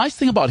 And the nice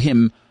thing about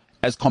him,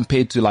 as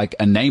compared to like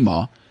a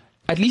Neymar,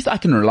 at least I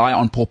can rely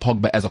on Paul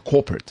Pogba as a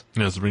corporate.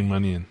 Yeah, to bring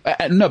money in.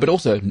 No, but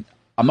also,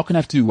 I'm not going to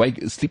have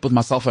to sleep with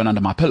my cell phone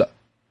under my pillow.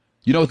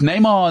 With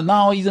Neymar,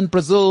 now he's in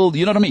Brazil.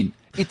 You know what I mean?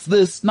 It's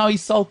this, now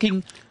he's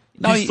sulking.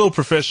 Now he's still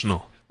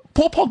professional.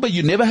 Paul Pogba,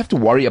 you never have to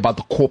worry about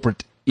the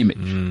corporate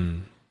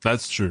image.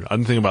 That's true. I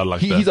didn't think about it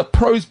like that. He's a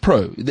pro's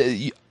pro.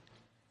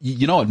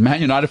 you know what?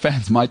 Man United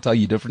fans might tell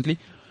you differently,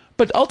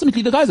 but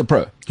ultimately the guy's a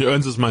pro. He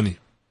earns his money.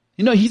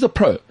 You know, he's a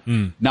pro.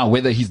 Now,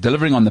 whether he's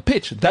delivering on the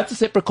pitch, that's a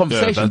separate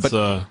conversation.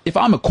 But if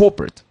I'm a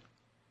corporate,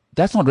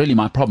 that's not really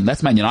my problem.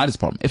 That's Man United's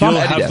problem. If I'm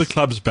He'll Adidas, have the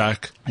club's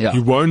back. Yeah. He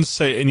won't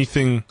say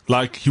anything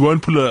like, he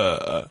won't pull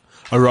a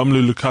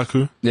Romelu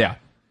Lukaku. yeah,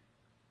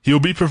 He'll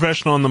be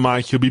professional on the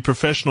mic. He'll be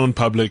professional in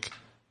public.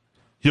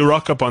 He'll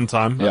rock up on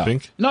time, yeah. I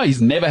think. No,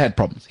 he's never had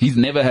problems. He's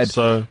never had.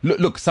 So-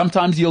 look,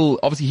 sometimes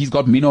obviously he's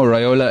got Mino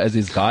Raiola as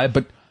his guy,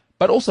 but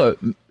also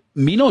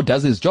Mino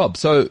does his job.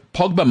 So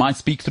Pogba might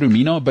speak through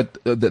Mino, but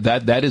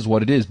that is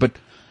what it is. But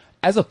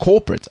as a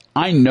corporate,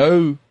 I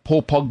know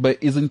Paul Pogba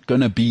isn't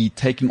going to be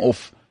taking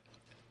off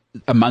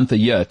a month a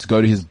year to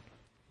go to his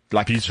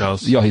Beach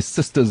house. Yeah, his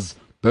sister's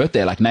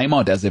birthday, like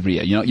Neymar does every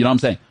year. You know what I'm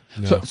saying?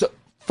 Yeah. So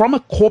from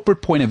a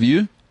corporate point of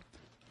view,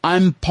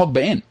 I'm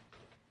Pogba in.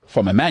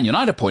 From a Man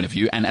United point of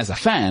view, and as a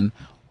fan,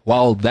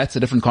 well, that's a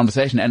different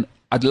conversation. And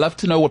I'd love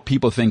to know what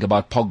people think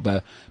about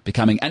Pogba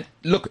becoming. And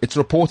look, it's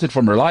reported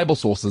from reliable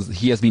sources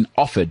he has been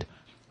offered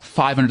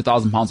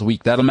 £500,000 a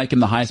week. That'll make him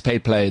the highest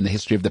paid player in the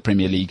history of the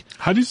Premier League.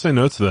 How do you say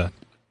no to that?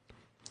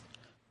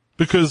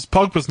 Because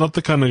Pogba's not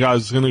the kind of guy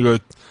who's going to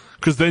go,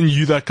 because then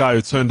that guy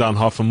who turned down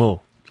 $500,000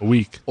 a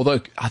week. Although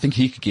I think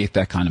he could get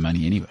that kind of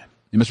money anyway.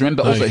 You must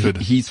remember No, also he could.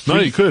 he's free. No,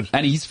 he could.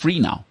 And he's free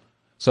now.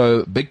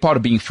 So big part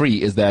of being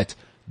free is that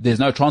there's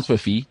no transfer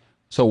fee.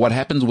 So what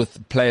happens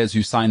with players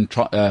who sign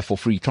for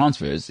free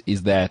transfers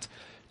is that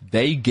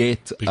they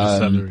get Bigger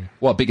salary.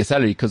 Well, bigger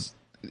salary because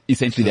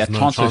essentially There's that no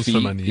transfer transfer fee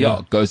money,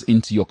 yeah. goes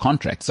into your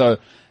contract. So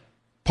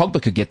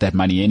Pogba could get that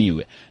money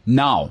anyway.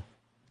 Now,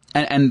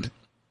 and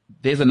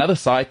there's another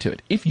side to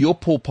it. If you're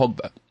Paul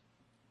Pogba,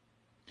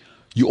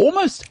 you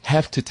almost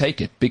have to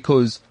take it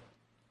because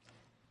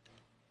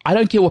I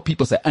don't care what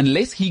people say.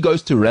 Unless he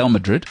goes to Real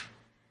Madrid,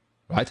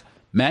 right?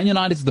 Man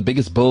United is the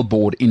biggest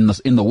billboard in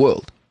the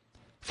world.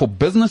 For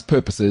business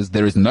purposes,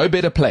 there is no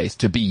better place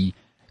to be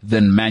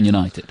than Man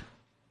United.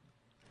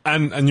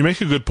 And you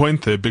make a good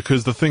point there,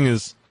 because the thing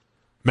is,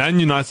 Man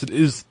United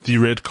is the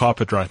red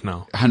carpet right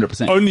now.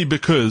 100%. Only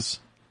because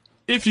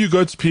if you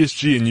go to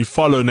PSG and you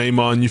follow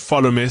Neymar and you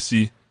follow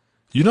Messi,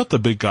 you're not the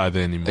big guy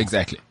there anymore.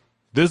 Exactly.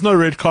 There's no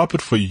red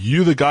carpet for you.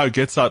 You're the guy who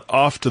gets out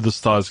after the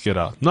stars get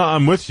out. No,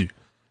 I'm with you.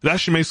 It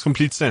actually makes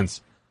complete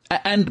sense.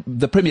 And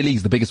the Premier League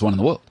is the biggest one in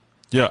the world.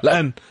 Yeah,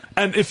 Like-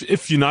 and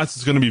if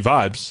United's going to be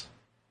vibes,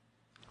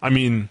 I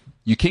mean,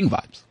 You king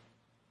vibes.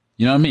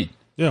 You know what I mean?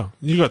 yeah,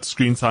 you got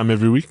screen time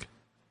every week.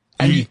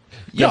 And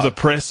You have the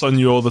press on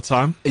you all the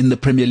time. in the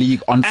Premier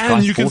League on Sky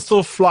And you can Sports,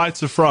 still fly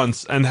to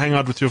France and hang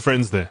out with your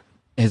friends there.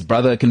 his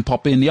brother can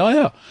pop in.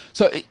 Yeah.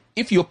 So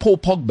if you're Paul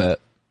Pogba,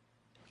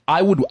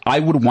 I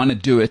would want to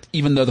do it,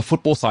 even though the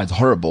football side's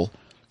horrible.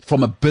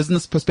 From a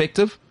business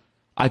perspective,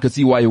 I could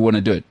see why you want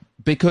to do it,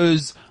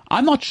 because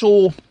I'm not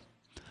sure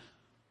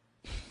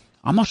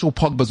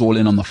Pogba's all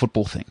in on the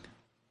football thing.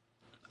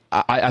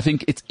 I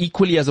think it's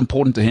equally as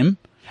important to him,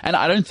 and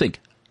I don't think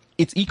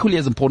it's equally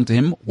as important to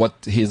him what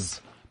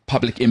his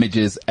public image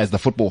is as the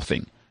football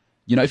thing.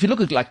 You know, if you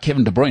look at like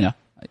Kevin De Bruyne,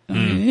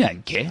 yeah, I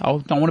don't care. I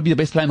don't want to be the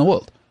best player in the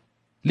world.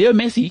 Leo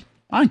Messi,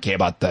 I don't care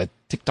about the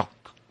TikTok.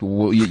 You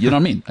know what I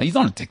mean? He's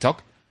not on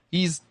TikTok.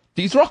 He's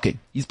rocking.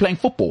 He's playing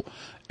football.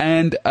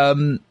 And,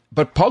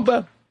 but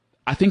Pogba,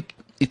 I think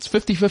it's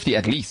 50-50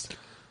 at least.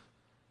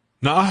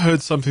 Now, I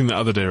heard something the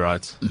other day,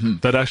 right,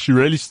 that actually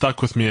really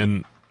stuck with me,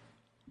 and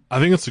I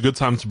think it's a good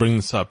time to bring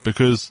this up,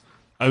 because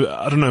I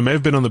don't know, it may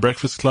have been on the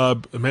Breakfast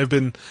Club,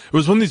 it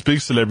was one of these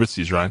big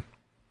celebrities, right?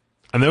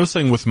 And they were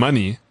saying with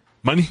money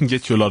can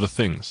get you a lot of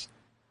things,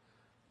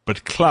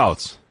 but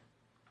clout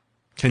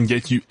can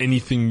get you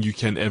anything you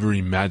can ever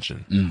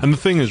imagine. And the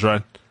thing is,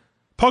 right,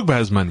 Pogba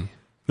has money.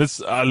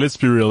 Let's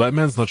be real, that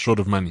man's not short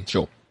of money.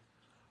 Sure.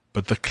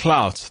 But the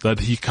clout that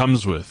he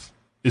comes with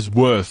is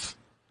worth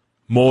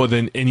more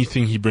than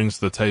anything he brings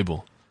to the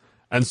table.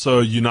 And so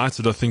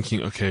United are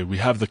thinking, okay, we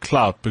have the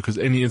clout, because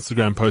any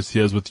Instagram post he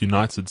has with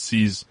United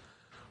sees,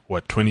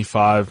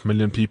 25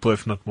 million people,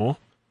 if not more?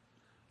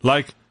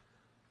 Like,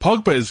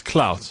 Pogba is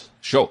clout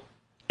Sure.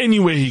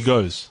 anywhere he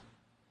goes.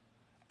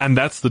 And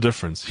that's the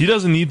difference. He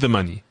doesn't need the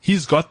money.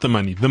 He's got the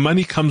money. The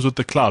money comes with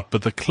the clout,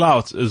 but the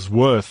clout is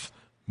worth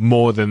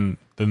more than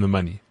the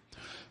money.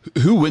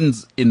 Who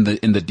wins in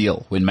the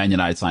deal when Man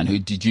United sign?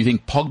 Did you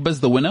think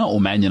Pogba's the winner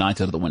or Man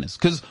United are the winners?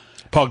 Because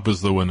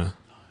Pogba's the winner.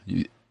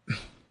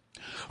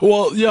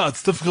 Well, yeah,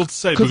 it's difficult to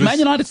say. Man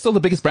United's still the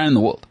biggest brand in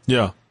the world.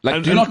 Yeah.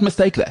 Like, do not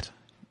mistake that.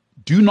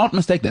 Do not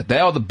mistake that. They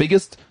are the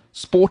biggest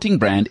sporting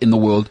brand in the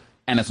world,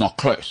 and it's not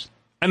close.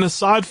 And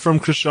aside from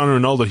Cristiano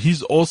Ronaldo,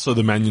 he's also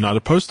the Man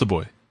United poster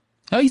boy.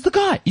 No, he's the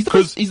guy. He's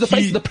the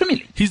face of the Premier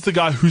League. He's the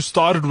guy who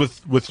started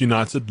with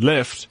United,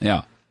 left,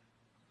 Yeah.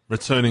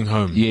 returning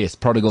home. Yes,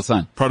 prodigal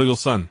son. Prodigal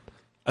son.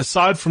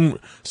 Aside from,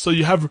 so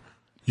you have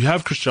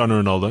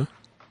Cristiano Ronaldo,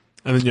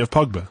 and then you have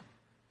Pogba.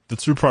 The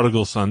two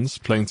prodigal sons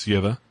playing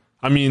together.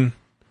 I mean,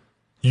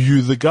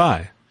 you the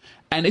guy.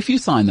 And if you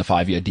sign the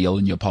 5-year deal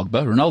and you're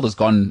Pogba, Ronaldo's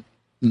gone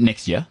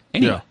next year.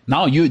 Anyway, Yeah.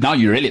 now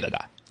you're really the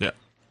guy. Yeah.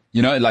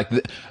 You know, like,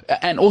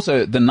 and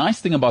also the nice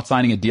thing about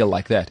signing a deal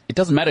like that, it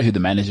doesn't matter who the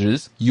manager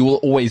is, you will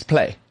always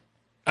play.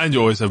 And you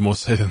always have more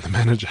say than the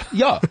manager.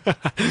 Yeah.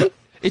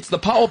 It's the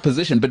power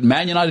position, but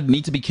Man United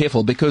need to be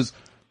careful because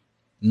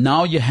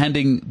now you're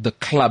handing the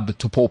club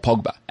to Paul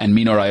Pogba and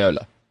Mino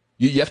Raiola.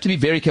 You have to be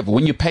very careful.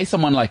 When you pay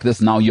someone like this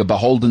now, you're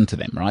beholden to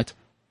them, right?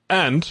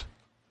 And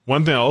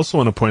one thing I also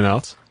want to point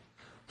out,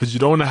 because you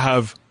don't want to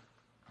have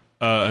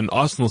an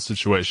Arsenal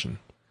situation.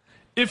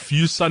 If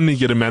you suddenly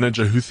get a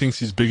manager who thinks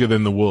he's bigger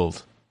than the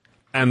world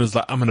and is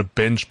like, I'm going to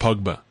bench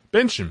Pogba,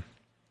 bench him,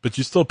 but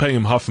you're still paying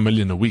him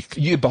 $500,000 a week.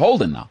 You're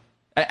beholden now.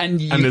 And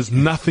there's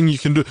nothing you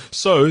can do.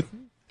 So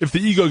if the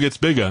ego gets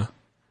bigger,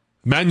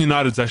 Man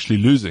United's actually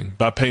losing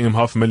by paying him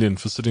 $500,000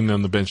 for sitting there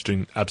on the bench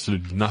doing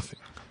absolutely nothing.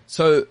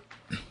 So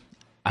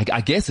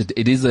I guess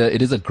it is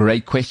a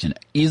great question.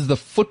 Is the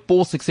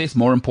football success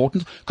more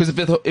important? Because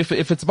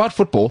if it's about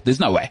football,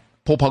 there's no way.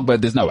 Paul Pogba,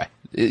 there's no way.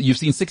 You've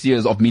seen 6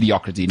 years of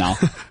mediocrity now.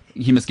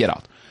 He must get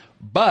out.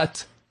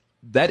 But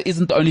that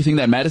isn't the only thing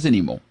that matters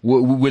anymore.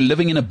 We're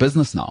living in a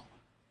business now.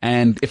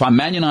 And if I'm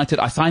Man United,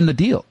 I sign the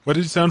deal. What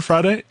did you say on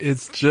Friday?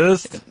 It's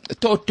just...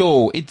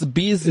 Toto, it's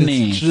business.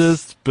 It's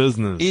just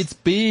business. It's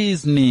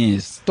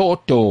business.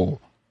 Toto.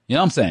 You know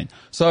what I'm saying?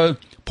 So,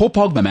 Paul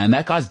Pogba, man,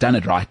 that guy's done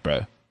it right,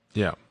 bro.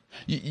 Yeah.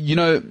 You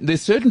know,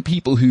 there's certain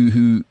people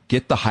who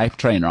get the hype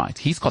train right.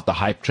 He's got the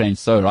hype train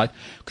so right.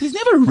 Because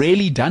he's never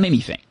really done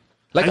anything.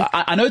 Like,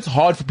 I know it's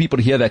hard for people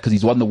to hear that because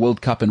he's won the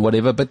World Cup and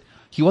whatever, but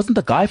he wasn't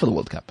the guy for the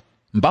World Cup.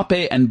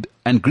 Mbappe and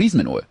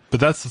Griezmann were. But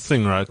that's the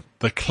thing, right?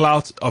 The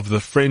clout of the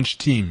French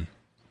team.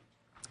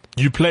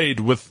 You played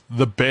with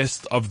the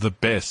best of the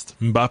best.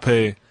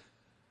 Mbappe,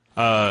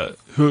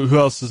 who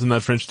else is in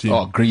that French team?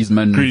 Oh,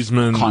 Griezmann,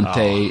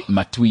 Kanté, oh.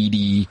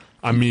 Matuidi.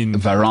 I mean,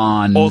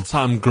 Varane.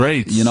 All-time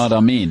greats. You know what I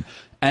mean?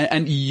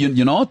 And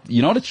you know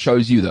what it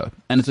shows you though?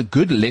 And it's a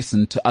good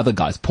lesson to other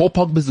guys. Paul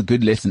Pogba's a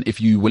good lesson if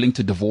you're willing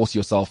to divorce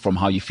yourself from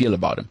how you feel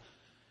about him.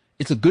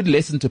 It's a good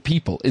lesson to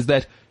people is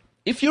that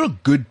if you're a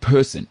good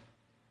person,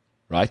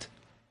 right,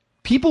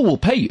 people will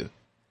pay you.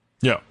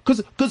 Yeah.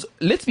 Because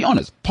let's be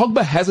honest,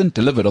 Pogba hasn't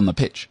delivered on the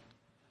pitch.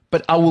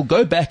 But I will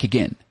go back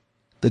again.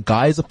 The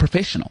guy is a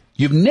professional.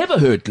 You've never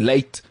heard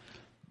late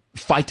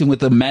fighting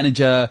with the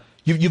manager.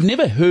 You've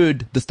never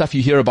heard the stuff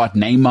you hear about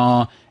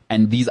Neymar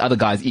and these other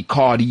guys,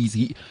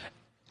 Icardi's.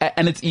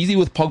 And it's easy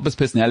with Pogba's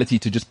personality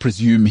to just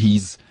presume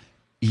he's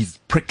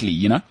prickly,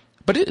 you know?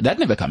 But that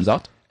never comes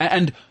out.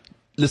 And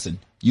listen,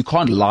 you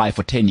can't lie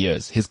for 10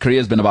 years. His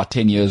career's been about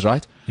 10 years,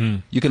 right?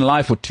 You can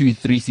lie for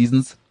 2-3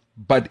 seasons,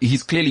 but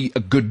he's clearly a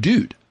good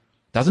dude.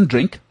 Doesn't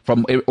drink,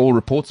 from all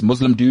reports,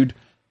 Muslim dude.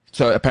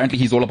 So apparently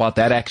he's all about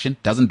that action.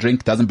 Doesn't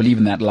drink, doesn't believe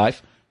in that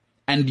life.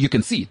 And you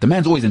can see, the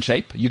man's always in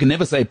shape. You can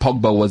never say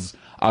Pogba was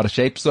out of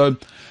shape. So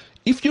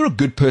if you're a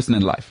good person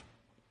in life,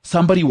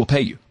 somebody will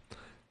pay you.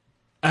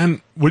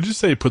 And would you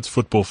say he puts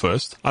football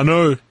first? I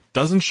know it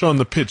doesn't show on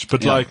the pitch,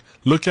 but like,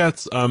 look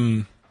at,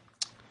 who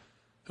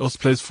else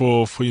plays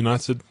for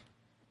United?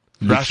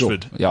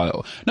 Rashford. Yeah.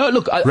 No,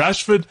 look.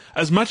 Rashford,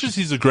 as much as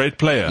he's a great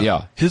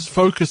player, his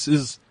focus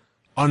is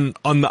on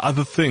the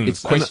other things.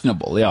 It's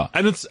questionable,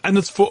 And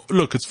it's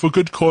for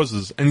good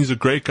causes, and he's a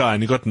great guy,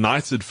 and he got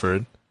knighted for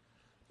it.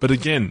 But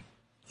again,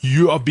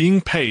 you are being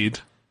paid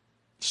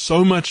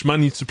so much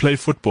money to play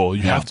football,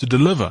 you have to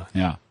deliver.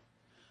 Yeah.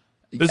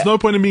 There's no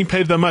point in being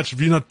paid that much if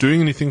you're not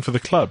doing anything for the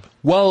club.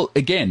 Well,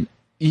 again,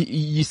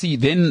 you see,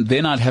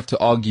 then I'd have to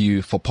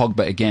argue for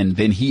Pogba again,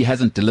 then he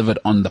hasn't delivered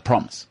on the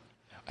promise.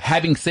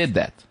 Having said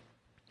that,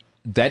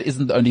 that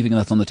isn't the only thing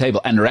that's on the table.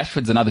 And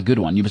Rashford's another good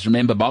one. You must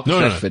remember Marcus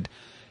Rashford,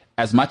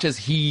 as much as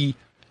he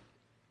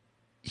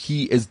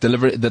is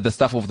delivering the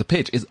stuff off the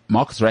pitch,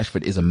 Marcus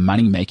Rashford is a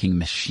money-making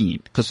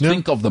machine. Because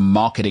think of the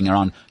marketing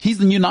around, he's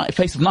the new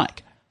face of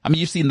Nike. I mean,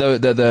 you've seen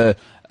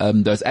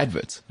those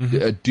adverts,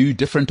 Do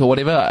Different or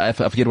whatever. I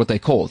forget what they're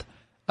called.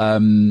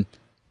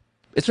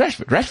 It's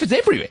Rashford. Rashford's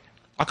everywhere.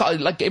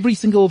 Like every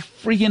single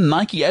freaking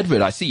Nike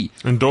advert I see.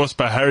 Endorsed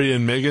by Harry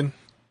and Meghan.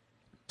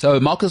 So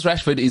Marcus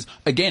Rashford is,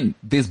 again,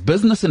 there's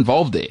business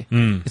involved there.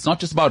 It's not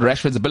just about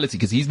Rashford's ability,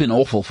 because he's been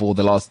awful for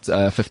the last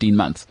 15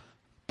 months.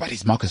 But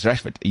he's Marcus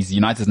Rashford. He's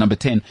United's number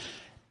 10.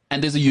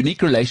 And there's a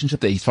unique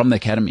relationship there. He's from the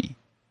academy.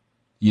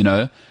 You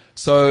know?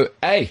 So,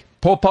 hey,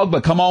 Paul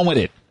Pogba, come on with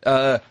it.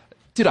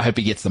 Dude, I hope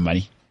he gets the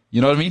money.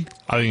 You know what I mean?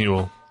 I think he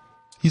will.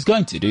 He's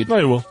going to, dude. No,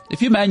 he will.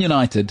 If you're Man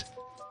United,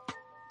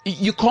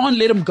 you can't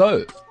let him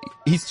go.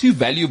 He's too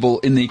valuable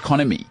in the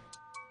economy.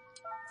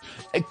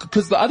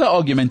 Because the other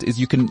argument is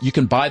you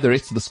can buy the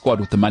rest of the squad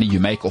with the money you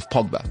make off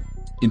Pogba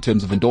in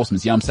terms of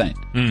endorsements. You know what I'm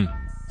saying?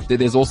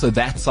 There's also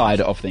that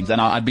side of things. And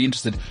I'd be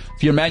interested,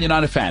 if you're a Man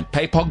United fan,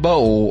 pay Pogba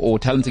or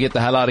tell him to get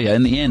the hell out of here.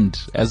 In the end,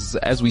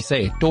 as we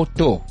say,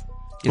 Toto.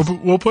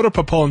 We'll put up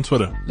a poll on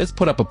Twitter. Let's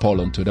put up a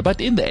poll on Twitter.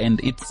 But in the end,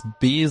 it's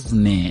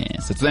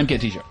business. It's the MK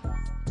T-shirt.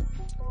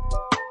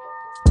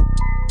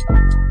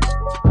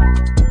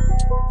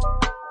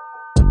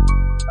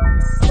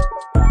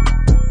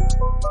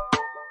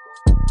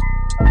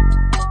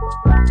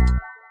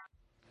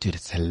 Dude,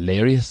 it's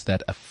hilarious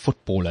that a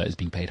footballer is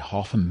being paid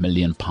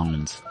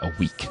 £500,000 a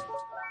week.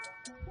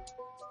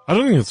 I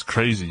don't think it's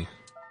crazy.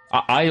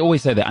 I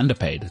always say they're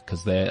underpaid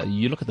because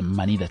you look at the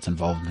money that's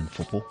involved in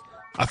football.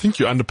 I think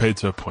you're underpaid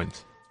to a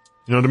point.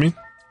 You know what I mean?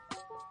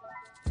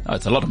 Oh,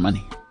 it's a lot of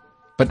money.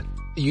 But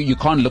you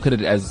can't look at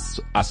it as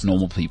us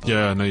normal people.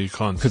 Yeah, no, you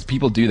can't. Because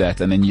people do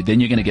that and then you're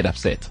going to get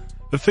upset.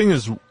 The thing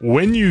is,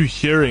 when you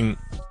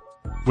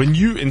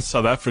in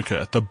South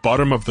Africa, at the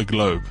bottom of the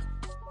globe,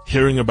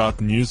 hearing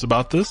about news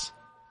about this,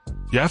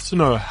 you have to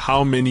know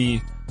how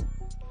many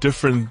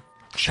different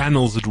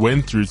channels it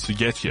went through to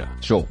get here.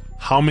 Sure.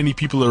 How many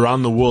people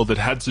around the world it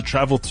had to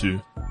travel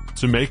to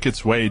make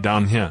its way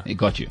down here. It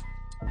got you.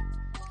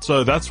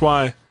 So that's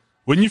why,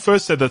 when you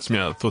first said that to me,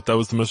 I thought that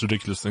was the most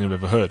ridiculous thing I've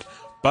ever heard.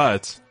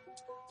 But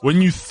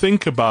when you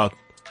think about,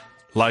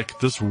 like,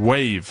 this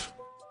wave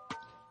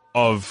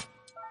of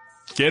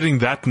getting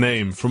that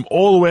name from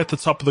all the way at the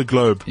top of the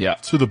globe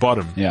to the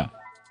bottom,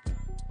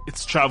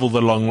 it's traveled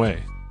a long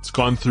way. It's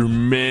gone through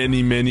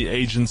many, many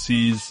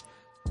agencies.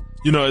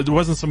 You know, it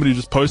wasn't somebody who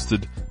just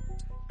posted.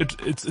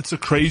 It's a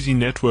crazy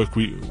network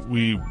we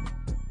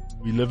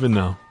live in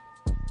now.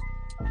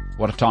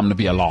 What a time to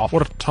be alive.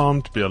 What a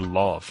time to be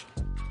alive.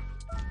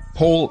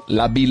 Paul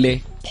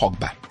Labile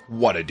Pogba.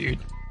 What a dude.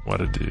 What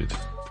a dude.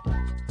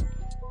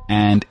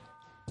 And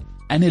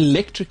an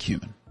electric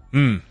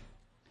human.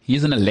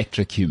 He's an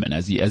electric human,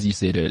 as you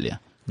said earlier.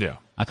 Yeah.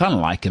 I kind of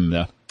like him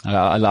though.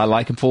 I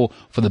like him for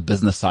the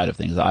business side of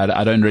things.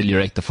 I don't really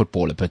rate the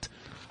footballer, but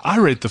I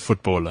rate the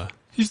footballer.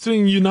 He's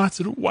doing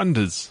United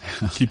wonders,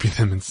 keeping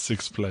them in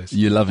 6th place.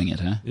 You're loving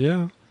it, huh?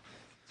 Yeah.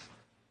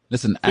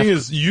 Listen, the thing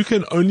is, you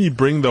can only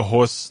bring the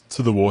horse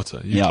to the water.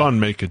 You can't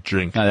make it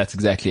drink. No, that's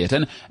exactly it.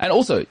 And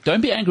also,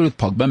 don't be angry with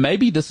Pogba.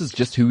 Maybe this is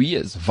just who he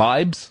is.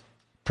 Vibes,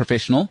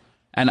 professional,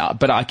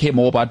 but I care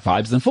more about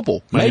vibes than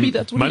football. Maybe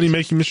that's what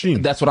money-making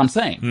machine. That's what I'm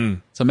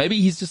saying. So maybe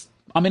he's just,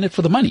 I'm in it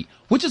for the money,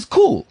 which is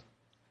cool.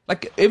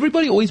 Like,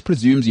 everybody always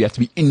presumes you have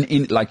to be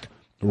in like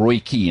Roy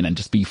Keane and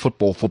just be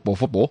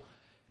football.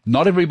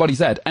 Not everybody's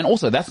that. And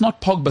also, that's not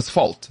Pogba's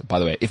fault, by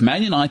the way. If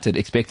Man United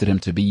expected him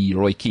to be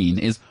Roy Keane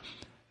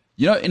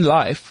you know, in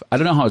life, I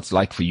don't know how it's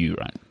like for you,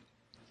 right?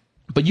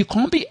 But you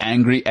can't be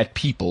angry at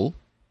people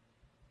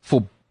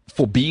for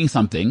being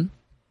something,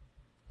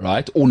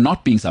 right? Or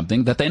not being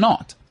something that they're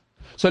not.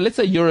 So let's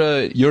say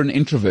you're an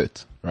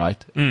introvert,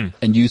 right?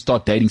 And you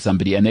start dating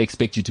somebody and they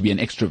expect you to be an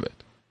extrovert.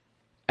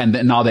 And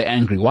then now they're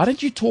angry. Why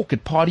don't you talk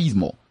at parties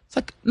more? It's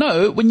like,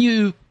 no, when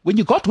you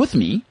got with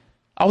me,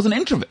 I was an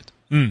introvert.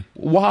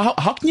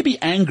 How can you be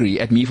angry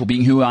at me for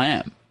being who I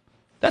am?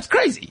 That's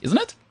crazy, isn't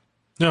it?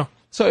 Yeah.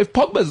 So if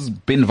Pogba's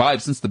been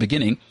vibes since the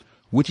beginning,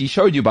 which he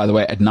showed you, by the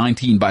way, at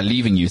 19 by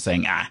leaving you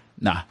saying,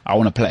 nah, I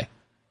want to play.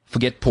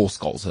 Forget Paul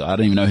Scholes. I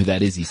don't even know who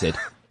that is, he said.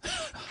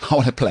 I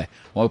want to play.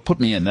 Well, put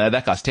me in.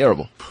 That guy's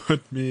terrible.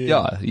 Put me in.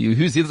 Yeah.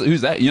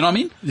 Who's that? You know what I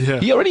mean? Yeah.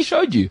 He already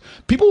showed you.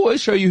 People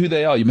always show you who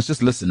they are. You must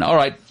just listen. All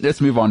right,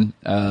 let's move on.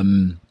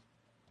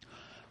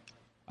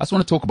 I just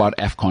want to talk about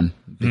AFCON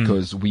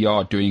because we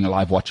are doing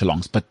live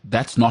watch-alongs, but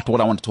that's not what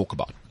I want to talk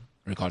about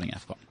regarding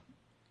AFCON.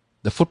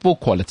 The football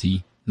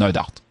quality, no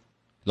doubt.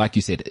 Like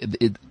you said,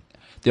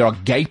 there are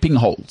gaping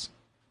holes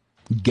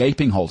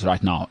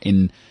right now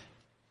in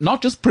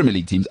not just Premier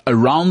League teams,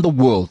 around the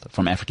world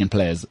from African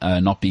players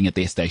not being at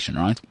their station,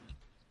 right?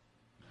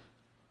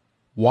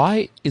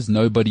 Why is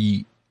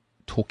nobody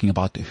talking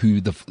about who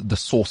the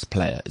source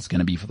player is going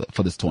to be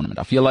for this tournament?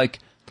 I feel like...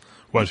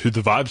 Who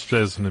the vibes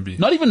player is going to be?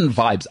 Not even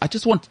vibes. I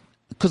just want...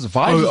 Because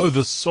vibes...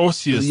 the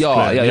sauciest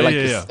player.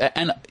 Yeah.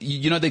 And,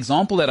 you know, the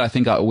example that I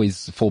think I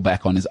always fall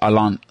back on is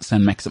Alain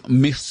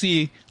Saint-Maximin.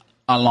 Merci,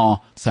 Alain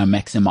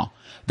Saint-Maximin.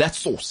 That's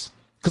sauce.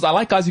 Because I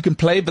like guys who can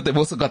play, but they've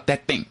also got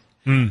that thing.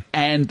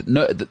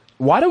 And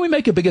why don't we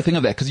make a bigger thing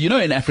of that? Because, you know,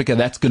 in Africa,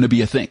 that's going to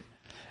be a thing.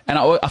 And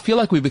I feel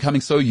like we're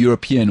becoming so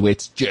European where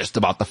it's just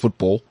about the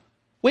football.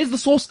 Where's the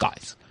sauce,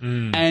 guys?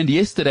 And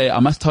yesterday, I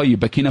must tell you,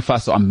 Burkina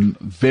Faso, I'm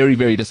very,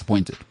 very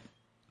disappointed.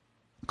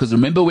 Because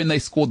remember when they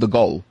scored the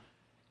goal,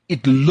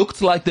 it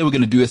looked like they were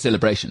going to do a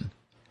celebration.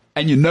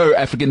 And you know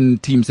African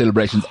team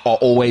celebrations are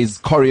always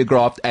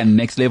choreographed and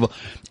next level.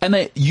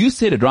 And you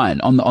said it,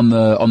 Ryan, on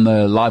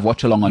the live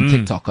watch along on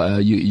TikTok.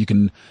 You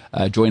can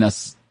join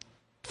us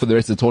for the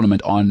rest of the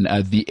tournament on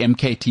the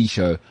MKT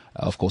show,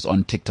 of course,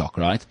 on TikTok,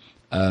 right?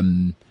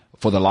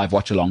 For the live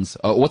watch alongs.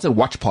 What's it?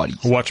 Watch parties.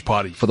 Watch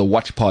party. For the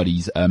watch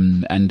parties.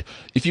 And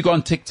if you go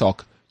on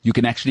TikTok, you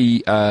can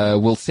actually,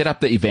 we'll set up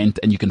the event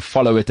and you can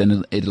follow it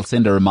and it'll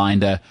send a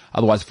reminder.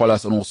 Otherwise, follow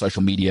us on all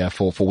social media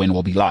for when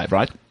we'll be live,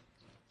 right?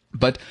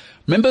 But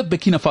remember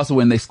Burkina Faso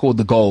when they scored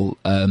the goal,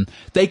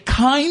 they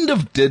kind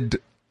of did,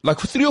 like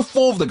 3 or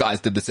 4 of the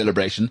guys did the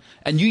celebration.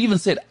 And you even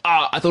said,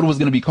 I thought it was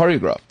going to be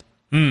choreographed.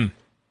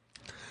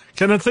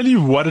 Can I tell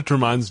you what it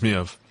reminds me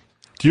of?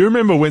 Do you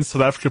remember when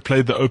South Africa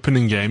played the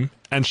opening game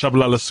and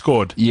Shabalala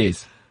scored?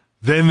 Yes.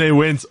 Then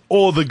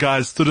all the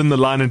guys stood in the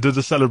line and did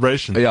a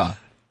celebration. Yeah.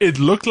 It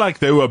looked like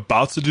they were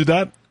about to do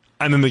that,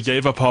 and then they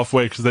gave up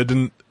halfway because they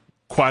didn't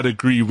quite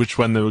agree which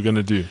one they were going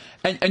to do.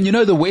 And you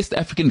know, the West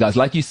African guys,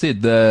 like you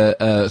said,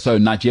 so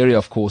Nigeria,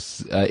 of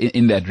course,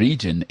 in that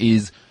region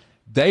is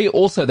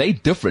they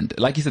different.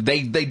 Like you said,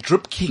 they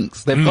drip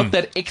kings. They've got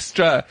that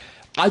extra.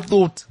 I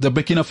thought the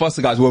Burkina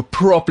Faso guys were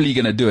properly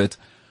going to do it.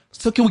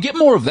 So can we get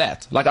more of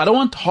that? Like, I don't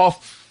want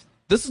half.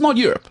 This is not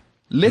Europe.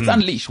 Let's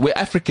unleash. We're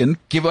African.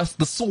 Give us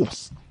the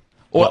sauce.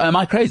 Or am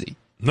I crazy?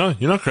 No,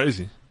 you're not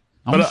crazy.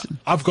 But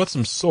I've got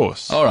some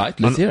sauce. All right,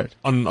 let's hear it.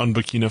 On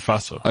Burkina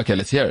Faso. Okay,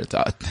 let's hear it.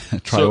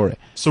 Traore.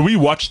 So we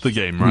watched the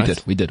game,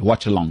 right? We did.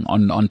 Watch along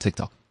on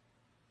TikTok.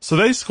 So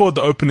they scored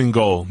the opening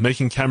goal,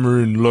 making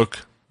Cameroon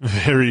look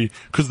very,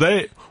 because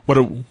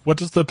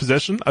what is the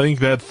possession? I think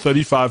they had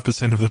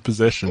 35% of the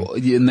possession.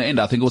 In the end,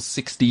 I think it was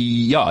 60,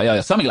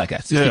 yeah, something like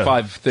that.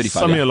 65, 35.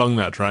 Something along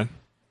that, right?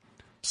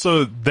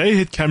 So they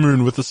hit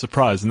Cameroon with a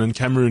surprise, and then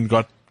Cameroon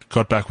got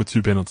back with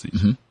 2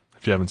 penalties,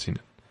 if you haven't seen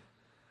it.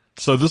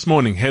 So this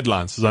morning,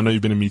 headlines, because I know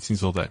you've been in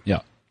meetings all day.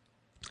 Yeah.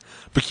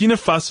 Burkina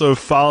Faso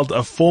filed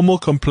a formal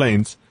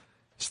complaint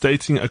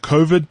stating a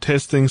COVID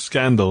testing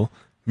scandal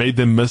made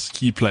them miss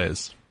key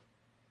players.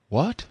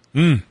 What?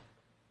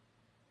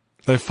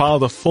 They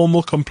filed a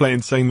formal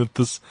complaint saying that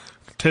this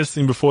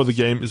testing before the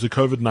game is a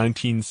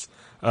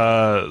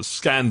COVID-19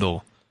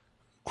 scandal.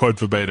 Quote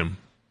verbatim.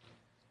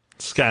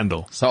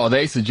 Scandal. So are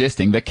they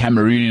suggesting that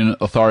Cameroonian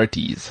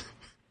authorities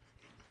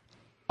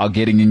are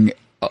getting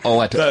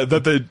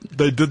that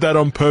they did that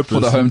on purpose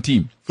for the home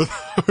team? For the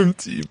home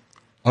team.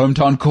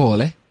 Hometown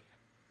call, eh?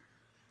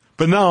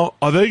 But now,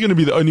 are they going to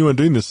be the only one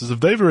doing this? As if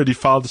they've already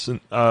filed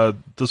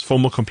this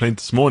formal complaint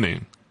this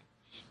morning,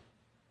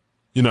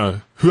 you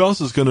know, who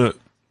else is going to?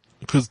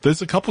 Because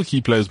there's a couple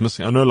key players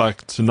missing. I know,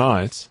 like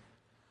tonight,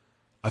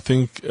 I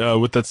think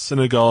with that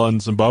Senegal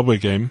and Zimbabwe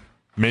game,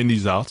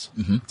 Mendy's out,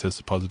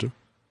 tested positive.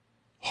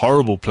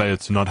 Horrible player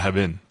to not have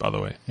in, by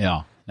the way.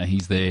 Yeah, no,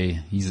 he's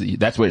there.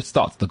 That's where it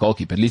starts. The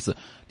goalkeeper. At least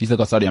they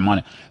got Sadio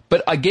Mane.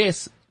 But I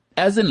guess,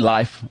 as in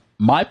life,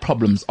 my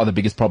problems are the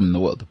biggest problem in the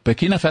world.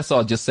 Burkina Faso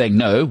are just saying,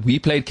 no, we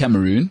played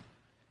Cameroon.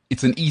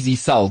 It's an easy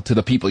sell to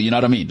the people. You know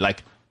what I mean?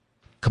 Like,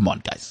 come on,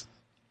 guys.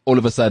 All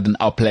of a sudden,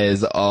 our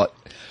players are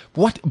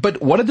what?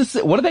 But what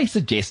are they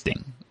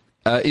suggesting?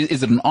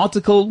 Is it an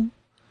article?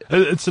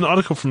 It's an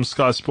article from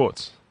Sky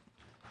Sports.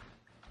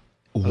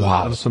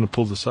 Wow. I just want to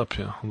pull this up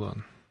here. Hold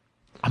on.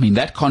 I mean,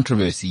 that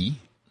controversy.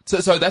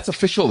 So that's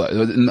official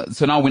though.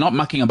 So now we're not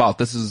mucking about.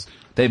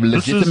 They've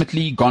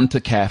legitimately gone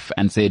to CAF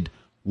and said,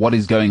 what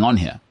is going on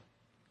here?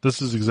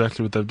 This is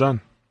exactly what they've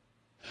done.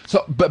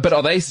 So, but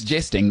are they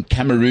suggesting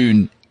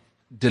Cameroon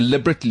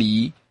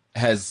deliberately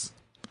has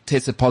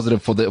tested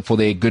positive for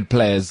their good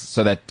players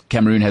so that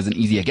Cameroon has an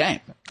easier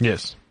game?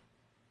 Yes.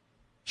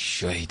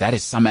 Sure, that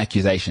is some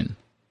accusation.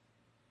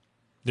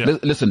 Yeah.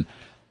 Listen,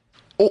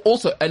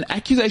 also an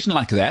accusation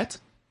like that,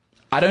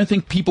 I don't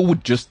think people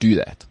would just do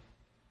that.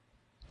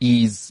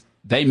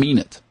 They mean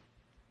it.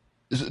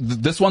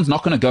 This one's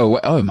not going to go away.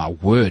 Oh my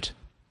word.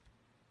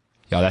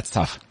 Yeah, that's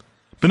tough.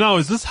 But now,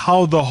 is this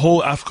how the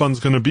whole AFCON's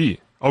going to be?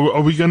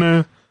 Are we going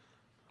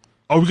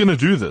to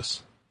do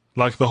this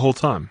like the whole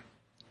time?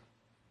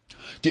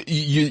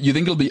 You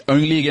think it'll be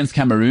only against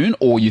Cameroon,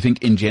 or you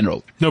think in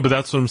general? No, but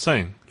that's what I'm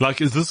saying.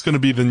 Like, is this going to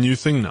be the new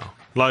thing now?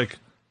 Like,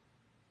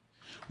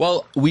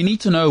 well, we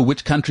need to know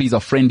which countries are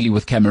friendly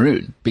with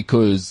Cameroon,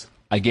 because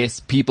I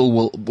guess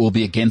people will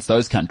be against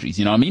those countries.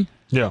 You know what I mean?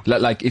 Yeah.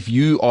 Like if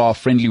you are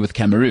friendly with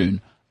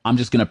Cameroon, I'm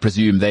just going to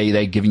presume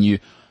they're giving you.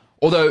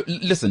 Although,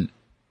 listen,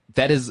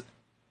 that is.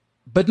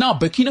 But now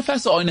Burkina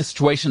Faso are in a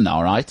situation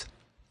now, right?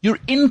 You're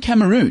in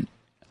Cameroon.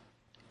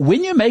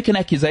 When you make an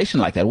accusation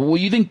like that, well,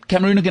 you think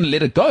Cameroon are going to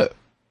let it go?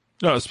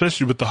 No,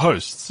 especially with the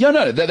hosts. Yeah,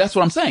 no, that's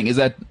what I'm saying, is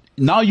that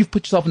now you've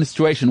put yourself in a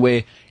situation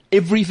where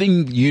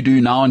everything you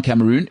do now in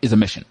Cameroon is a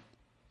mission.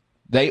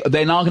 They're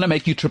now going to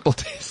make you triple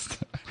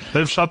test.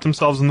 They've shot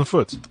themselves in the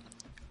foot.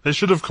 They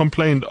should have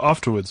complained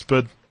afterwards,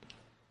 but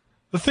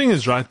the thing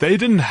is, right, they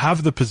didn't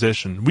have the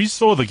possession. We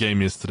saw the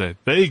game yesterday.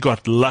 They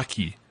got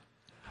lucky.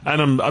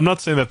 And I'm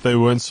not saying that they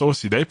weren't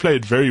saucy. They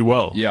played very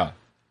well. Yeah.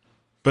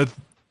 But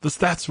the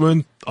stats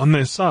weren't on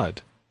their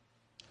side.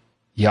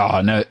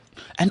 Yeah, no.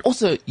 And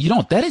also, you know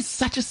what? That is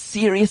such a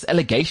serious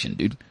allegation,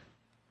 dude.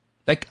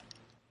 Like,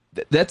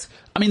 the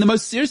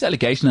most serious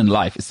allegation in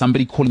life is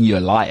somebody calling you a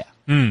liar.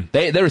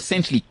 They're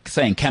essentially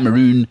saying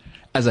Cameroon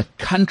as a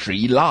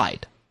country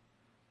lied.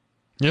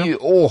 Yeah.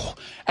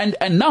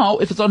 And now,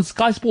 if it's on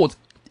Sky Sports,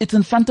 it's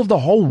in front of the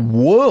whole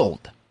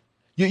world.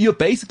 You're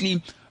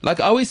basically,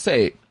 like I always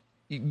say,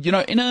 you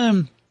know, in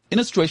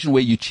a situation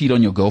where you cheat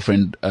on your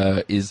girlfriend,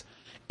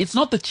 it's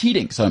not the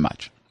cheating so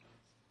much.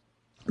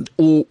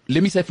 Or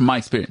let me say from my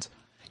experience,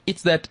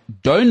 it's that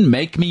don't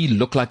make me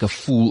look like a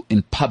fool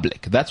in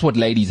public. That's what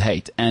ladies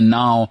hate. And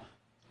now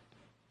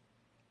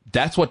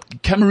that's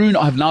what Cameroon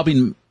have now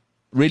been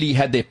really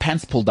had their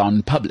pants pulled down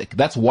in public.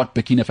 That's what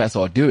Burkina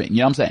Faso are doing. You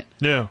know what I'm saying?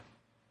 Yeah.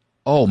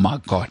 Oh my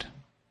God.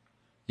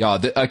 Yeah.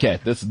 Okay.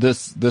 This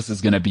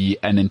is going to be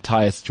an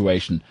entire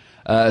situation.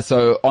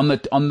 So on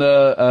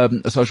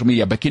the social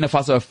media, Burkina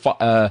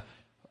Faso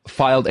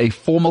filed a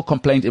formal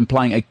complaint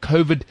implying a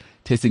COVID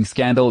testing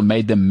scandal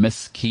made them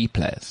miss key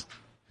players.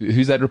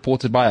 Who's that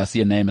reported by? I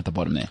see a name at the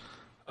bottom there.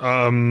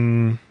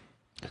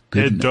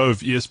 Ed Dove,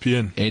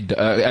 ESPN.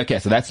 Okay,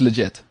 so that's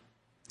legit.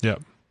 Yeah.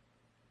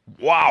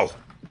 Wow.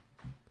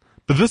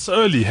 But this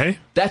early, hey?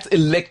 That's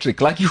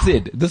electric. Like you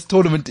said, this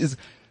tournament is,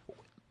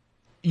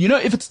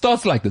 if it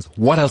starts like this,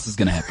 what else is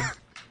going to happen?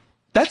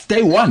 That's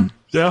day one.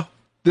 Yeah.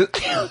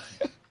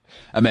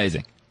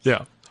 Amazing.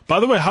 Yeah. By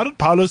the way, how did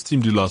Paolo's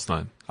team do last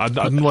night? I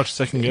didn't watch the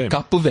second game.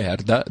 Capo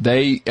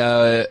Verde,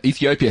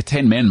 Ethiopia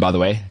 10 men, by the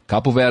way.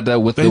 Capo Verde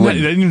with the win.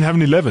 They didn't even have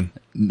an 11.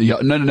 Yeah,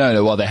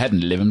 no. Well, they had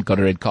an 11, got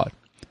a red card.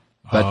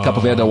 But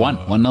Capo Verde won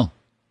 1-0.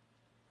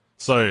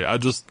 Sorry,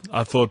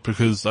 I thought,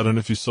 because I don't know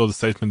if you saw the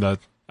statement that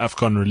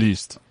AFCON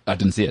released. I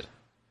didn't see it.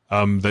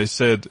 They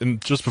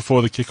said, just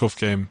before the kickoff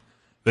game,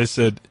 they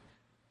said,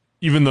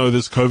 even though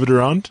there's COVID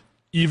around,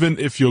 even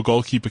if your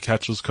goalkeeper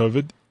catches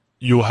COVID,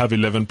 you'll have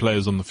 11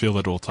 players on the field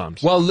at all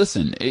times. Well,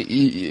 listen,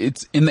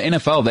 it's in the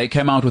NFL, they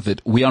came out with it.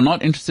 We are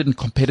not interested in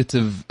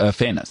competitive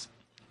fairness.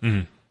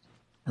 Mm-hmm.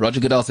 Roger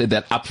Goodell said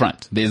that up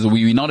front.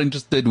 We're not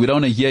interested. We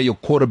don't want to hear your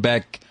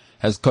quarterback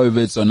has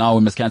COVID, so now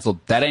we must cancel.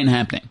 That ain't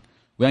happening.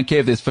 We don't care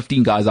if there's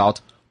 15 guys out.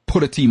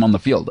 Put a team on the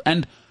field.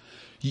 And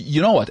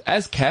you know what?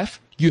 As CAF,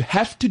 you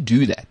have to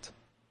do that.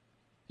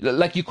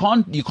 Like you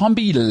can't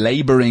be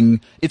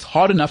laboring. It's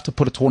hard enough to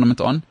put a tournament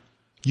on.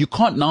 You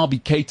can't now be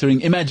catering.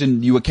 Probably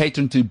you were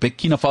catering to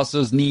Burkina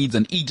Faso's needs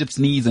and Egypt's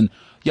needs, and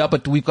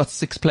but we've got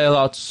 6 players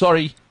out.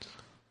 Sorry.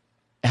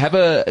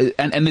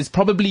 And they've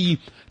probably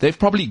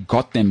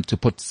got them to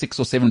put 6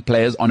 or 7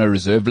 players on a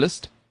reserve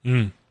list.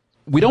 Mm.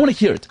 We don't want to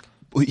hear it.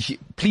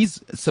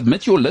 Please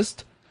submit your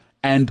list,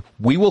 and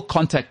we will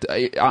contact.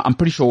 I'm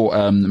pretty sure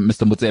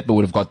Mr. Mutsepe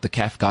would have got the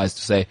CAF guys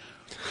to say,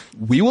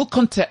 we will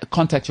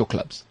contact your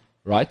clubs,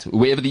 right,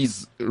 wherever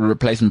these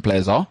replacement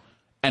players are,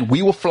 and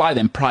we will fly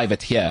them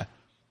private here.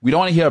 We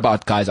don't want to hear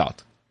about guys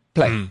out.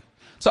 Play. Mm.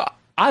 So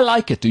I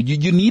like it, dude.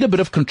 You need a bit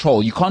of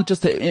control. You can't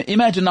just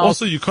imagine now.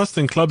 Also, you're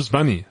costing clubs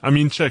money. I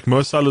mean, check.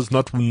 Mo Salah's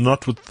not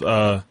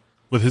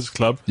with his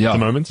club at the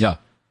moment. Yeah.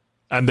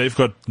 And they've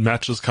got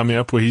matches coming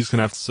up where he's going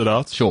to have to sit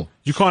out. Sure.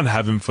 You can't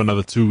have him for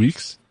another 2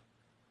 weeks.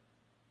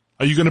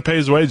 Are you going to pay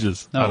his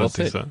wages? No, I don't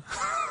think so.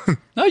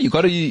 No, you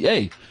got to.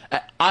 Hey,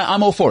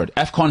 I'm all for it.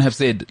 AFCON have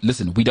said,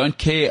 listen, we don't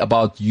care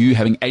about you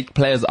having 8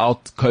 players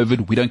out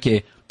COVID. We don't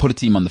care. Put a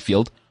team on the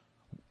field.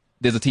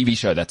 There's a TV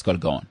show that's got to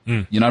go on.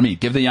 Mm. You know what I mean?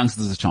 Give the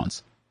youngsters a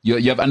chance. You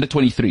have under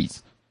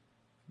 23s.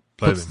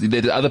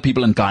 There's other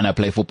people in Ghana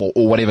play football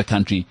or whatever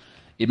country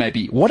it may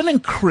be. What an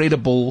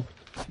incredible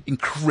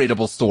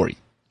story.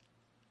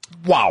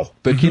 Wow.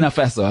 Burkina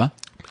Faso. Huh?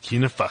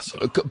 Burkina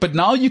Faso. But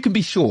now you can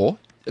be sure,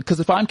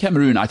 because if I'm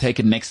Cameroon, I take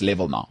it next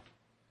level now.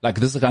 Like,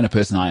 this is the kind of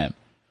person I am.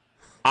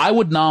 I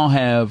would now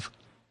have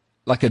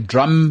like a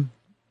drum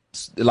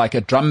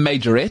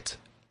majorette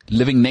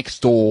living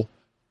next door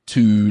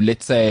to,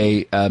 let's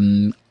say,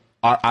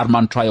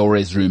 Armand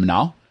Traore's room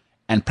now,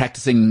 and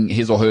practicing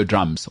his or her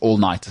drums all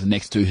night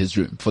next to his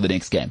room for the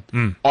next game.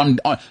 Mm. On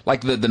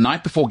like the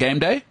night before game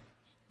day,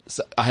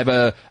 so I have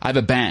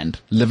a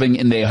band living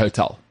in their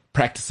hotel,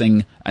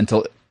 practicing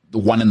until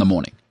 1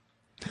 a.m.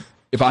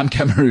 If I'm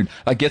Cameroon,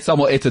 I get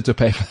Samuel Eto'o to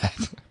pay for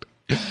that.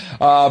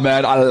 Oh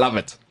man, I love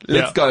it.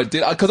 Let's go,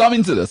 dude, because I'm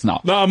into this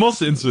now. No, I'm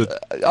also into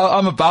it.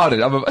 I'm about it.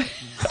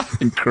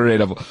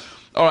 Incredible.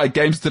 All right,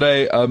 games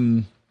today.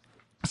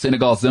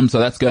 Senegal Zim, so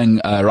that's going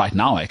right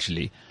now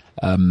actually.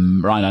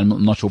 Ryan,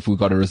 I'm not sure if we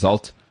got a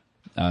result.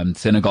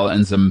 Senegal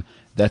and Zim,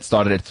 that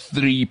started at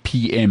 3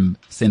 p.m.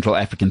 Central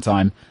African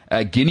time.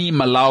 Guinea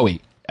Malawi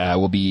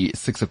will be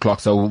 6 o'clock,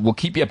 so we'll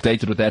keep you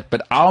updated with that.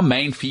 But our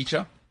main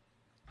feature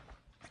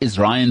is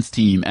Ryan's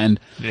team, and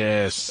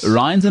yes,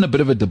 Ryan's in a bit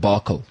of a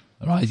debacle.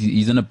 Right,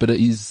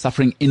 he's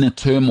suffering inner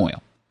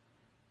turmoil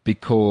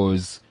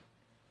because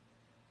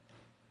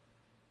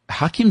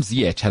Hakim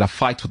Ziyech had a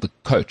fight with the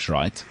coach,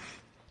 right?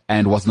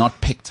 And was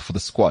not picked for the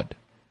squad.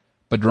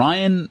 But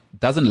Ryan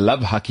doesn't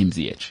love Hakim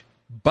Ziyech.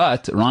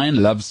 But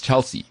Ryan loves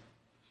Chelsea.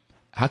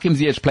 Hakim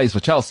Ziyech plays for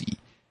Chelsea.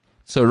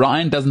 So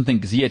Ryan doesn't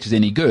think Ziyech is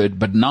any good,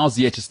 but now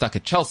Ziyech is stuck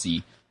at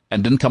Chelsea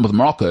and didn't come with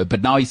Morocco,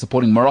 but now he's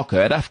supporting Morocco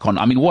at AFCON.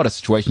 I mean, what a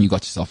situation you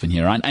got yourself in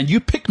here, Ryan. And you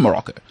picked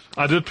Morocco.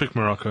 I did pick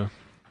Morocco.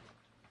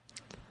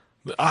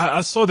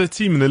 I saw their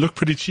team and they look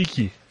pretty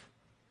cheeky.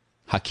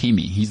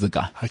 Hakimi, he's the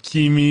guy.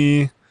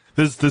 Hakimi.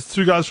 There's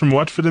 2 guys from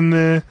Watford in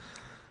there.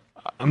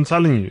 I'm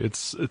telling you,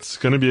 it's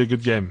going to be a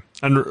good game.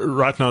 And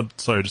right now,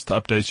 sorry, just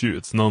to update you,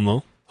 it's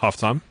 0-0,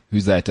 halftime.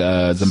 Who's that?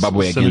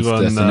 Zimbabwe against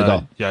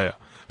Senegal. Yeah.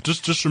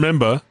 Just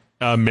remember,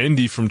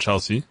 Mendy from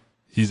Chelsea,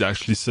 he's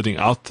actually sitting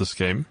out this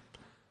game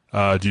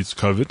due to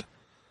COVID.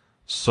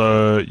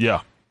 So, yeah.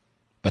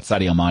 But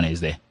Sadio Mane is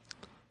there.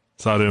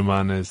 Sadio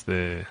Mane is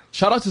there.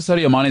 Shout out to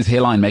Sadio Mane's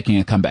hairline making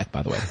a comeback,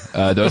 by the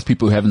way. Those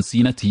people who haven't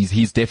seen it,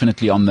 he's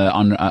definitely on the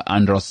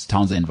Andros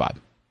Townsend vibe.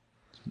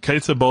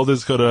 Keita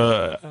Balder's got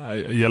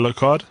a yellow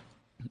card.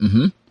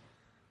 Mm-hmm.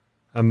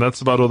 And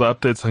that's about all the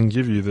updates I can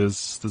give you.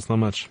 There's not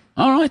much.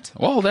 All right.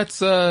 Well,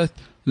 that's, I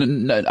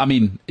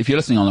mean, if you're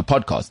listening on a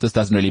podcast, this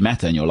doesn't really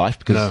matter in your life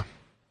because.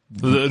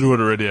 No. It would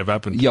already have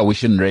happened. Yeah, we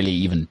shouldn't really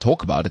even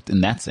talk about it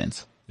in that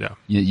sense. Yeah.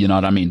 You know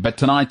what I mean? But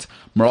tonight,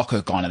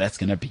 Morocco, Ghana, that's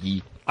going to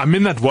be I'm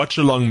in that watch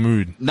along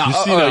mood. No, you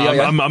see,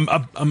 I'm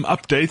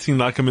updating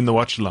like I'm in the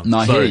watch along. No,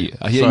 I hear you.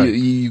 I hear Sorry.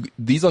 you.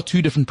 These are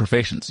two different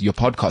professions. You're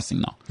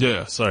podcasting now.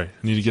 Yeah, sorry.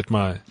 I need to get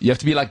my... You have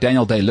to be like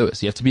Daniel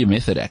Day-Lewis. You have to be a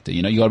method actor.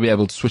 You know, you got to be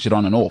able to switch it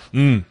on and off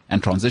and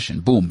transition.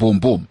 Boom, boom,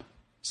 boom.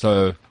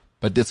 So,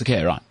 but it's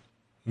okay, right?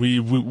 We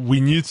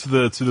new to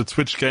the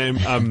Twitch game,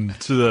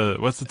 to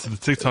the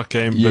TikTok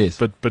game, Yes.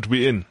 but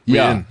we're in.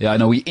 Yeah,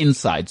 no, we're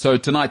inside. So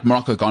tonight,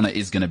 Morocco-Ghana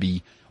is going to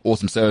be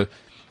awesome. So,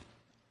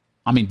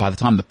 I mean, by the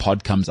time the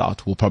pod comes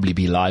out, we'll probably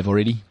be live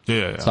already.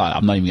 Yeah. So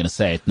I'm not even going to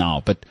say it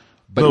now, but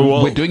No,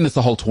 well- we're doing this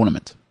the whole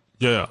tournament.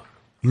 Yeah.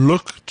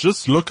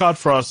 Just look out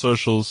for our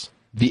socials.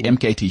 The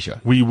MKT show.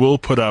 We will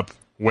put up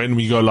when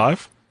we go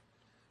live.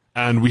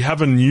 And we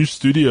have a new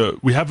studio.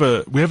 We have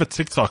a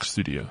TikTok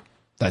studio.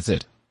 That's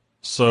it.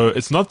 So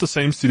it's not the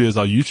same studio as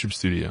our YouTube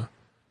studio.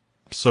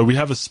 So we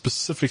have a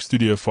specific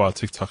studio for our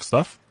TikTok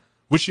stuff,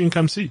 which you can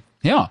come see.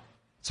 Yeah.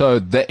 So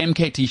the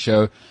MKT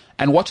show,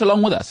 and watch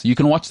along with us. You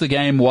can watch the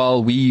game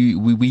while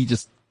we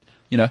just,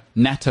 you know,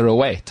 natter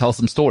away, tell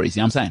some stories.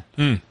 You know what I'm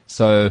saying?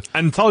 So,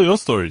 And tell your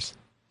stories.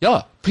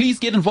 yeah, please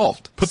get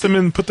involved. Put them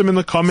in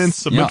the comments,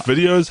 submit Yeah.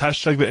 videos,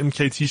 hashtag the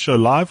MKT show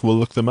live. We'll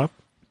look them up.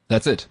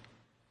 That's it.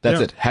 That's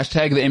Yeah. it.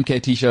 Hashtag the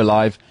MKT show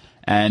live.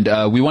 And,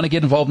 we want to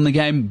get involved in the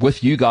game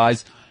with you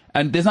guys.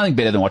 And there's nothing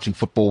better than watching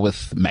football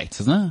with mates,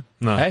 isn't there?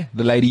 No. Hey,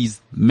 the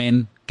ladies,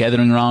 men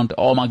gathering around.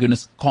 Oh my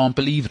goodness. Can't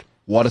believe it.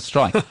 What a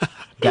strike.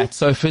 That's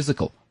so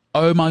physical.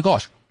 Oh my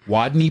gosh.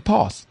 Why didn't he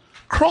pass?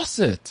 Cross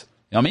it.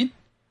 You know what I mean?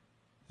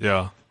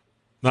 Yeah.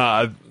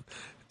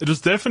 It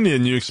was definitely a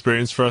new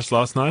experience for us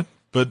last night,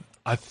 but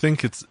I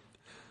think it's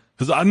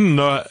because I don't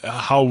know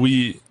how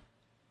we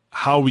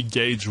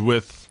gauge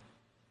with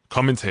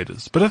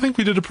commentators, but I think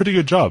we did a pretty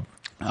good job.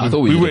 I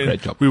thought we did a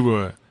great job. We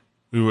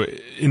were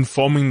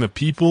informing the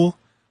people.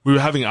 We were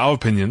having our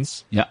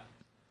opinions, Yeah.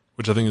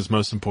 which I think is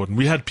most important.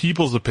 We had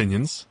people's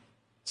opinions.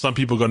 Some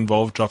people got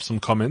involved, dropped some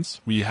comments.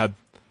 We had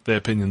their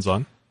opinions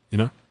on, you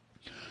know?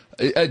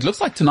 It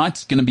looks like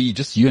tonight's going to be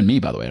just you and me,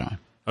 by the way, right?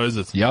 Oh, is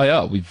it?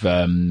 Yeah. We've,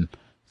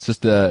 it's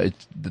just the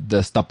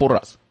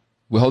staporas.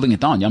 We're holding it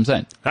down. You know what I'm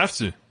saying? Have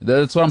to.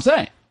 That's what I'm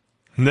saying.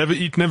 Never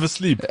eat, never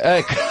sleep.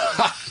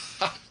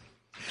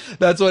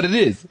 That's what it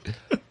is.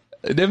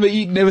 Never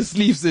eat, never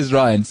sleep, says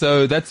Ryan.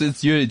 So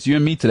it's you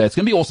and me today. It's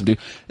going to be awesome, dude.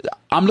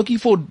 I'm looking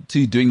forward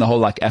to doing the whole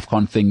like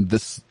AFCON thing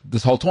this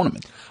whole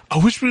tournament. I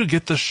wish we could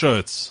get the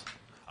shirts.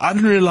 I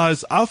didn't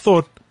realize. I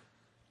thought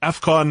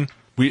AFCON,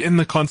 we're in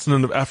the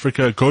continent of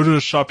Africa. Go to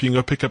the shop, you can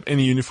go pick up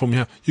any uniform you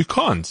have. You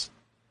can't.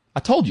 I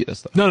told you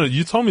this though. No,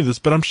 you told me this,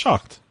 but I'm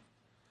shocked.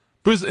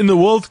 Because in the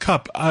World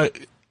Cup,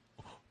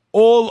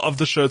 all of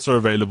the shirts are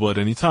available at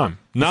any time.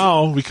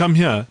 Now we come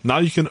here. Now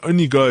you can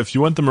only go if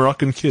you want the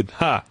Moroccan kid.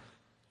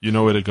 You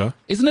know where to go.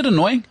 Isn't it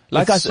annoying?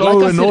 It's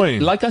so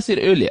annoying. Like I said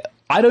earlier,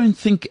 I don't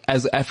think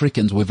as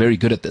Africans we're very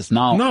good at this.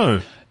 Now,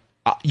 No.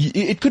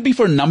 It could be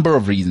for a number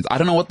of reasons. I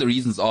don't know what the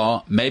reasons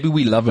are. Maybe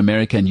we love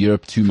America and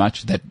Europe too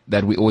much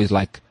that we always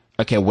like,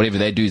 okay, whatever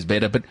they do is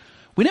better, but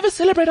we never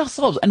celebrate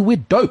ourselves and we're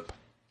dope.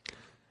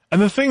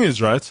 And the thing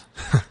is, right?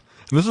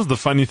 And this is the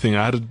funny thing.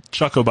 I had a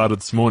chuckle about it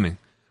this morning.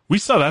 We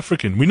South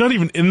African. We're not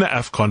even in the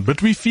AFCON,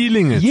 but we're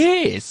feeling it.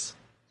 Yes.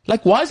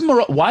 Like, why is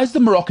the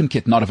Moroccan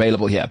kit not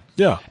available here?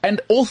 Yeah. And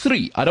all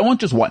three. I don't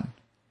want just one.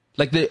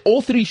 Like,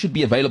 all three should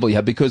be available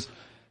here because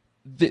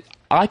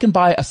I can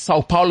buy a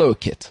Sao Paulo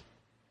kit.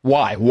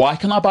 Why? Why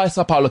can I buy a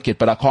Sao Paulo kit,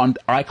 but I can't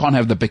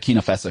have the Burkina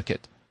Faso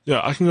kit?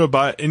 Yeah, I can go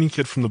buy any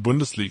kid from the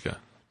Bundesliga.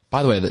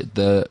 By the way,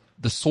 the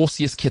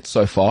sauciest kit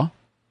so far,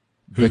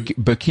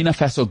 Burkina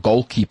Faso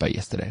goalkeeper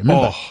yesterday.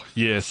 Remember? Oh,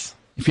 yes.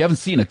 If you haven't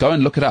seen it, go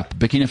and look it up.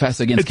 Burkina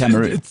Faso against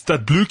Cameroon. It's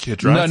that blue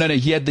kid, right? No.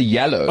 He had the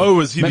yellow. Oh,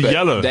 was he the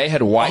yellow? They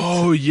had white.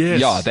 Oh, yes.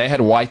 Yeah, they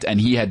had white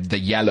and he had the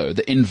yellow,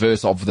 the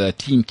inverse of the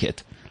team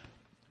kit.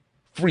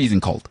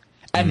 Freezing cold.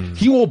 And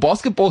he wore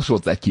basketball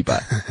shorts, that keeper.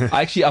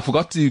 I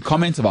forgot to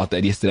comment about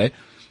that yesterday.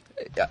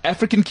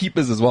 African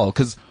keepers as well,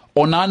 because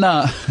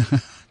Onana.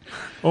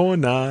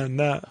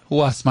 Onana.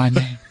 What's my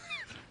name?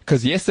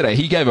 Because yesterday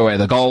he gave away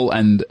the goal.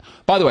 And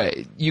by the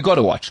way, you got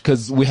to watch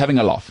because we're having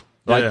a laugh.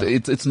 Right? Yeah.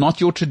 It's not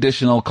your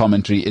traditional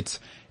commentary. It's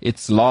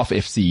Laugh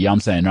FC. You know what I'm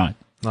saying, right?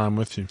 No, I'm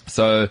with you.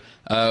 So,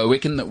 where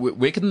can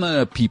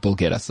the people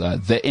get us?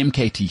 The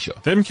MKT show.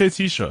 The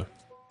MKT show.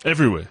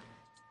 Everywhere.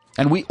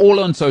 And we all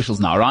on socials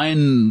now.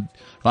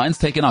 Ryan's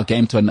taken our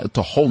game to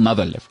a whole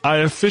nother level. I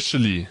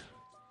officially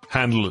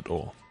handle it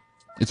all.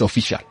 It's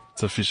official.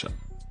 It's official.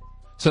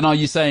 So now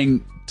you're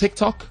saying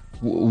TikTok?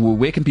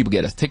 Where can people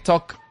get us?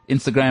 TikTok,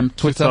 Instagram,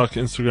 Twitter? TikTok,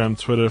 Instagram,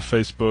 Twitter,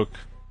 Facebook.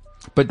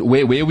 But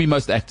where are we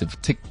most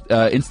active?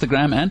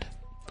 Instagram and?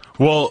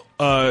 Well,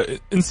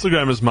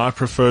 Instagram is my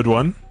preferred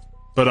one,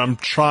 but I'm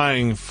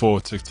trying for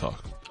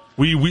TikTok.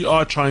 We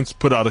are trying to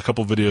put out a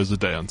couple videos a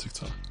day on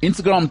TikTok.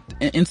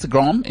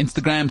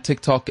 Instagram,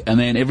 TikTok, and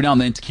then every now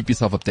and then to keep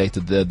yourself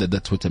updated, the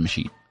Twitter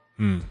machine.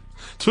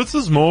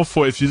 Twitter's more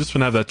for if you just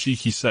want to have that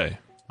cheeky say.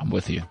 I'm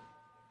with you.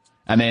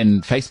 And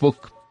then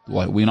Facebook,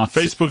 we're not.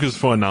 Facebook is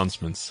for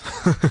announcements.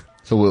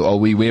 So are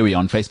we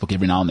on Facebook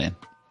every now and then?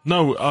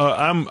 No,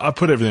 I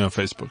put everything on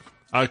Facebook.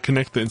 I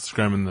connect the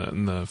Instagram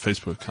and the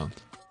Facebook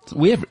account.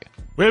 We're everywhere.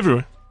 We're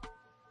everywhere.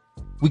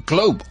 We're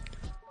global.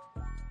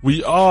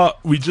 We're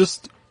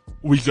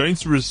going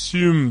to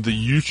resume the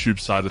YouTube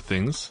side of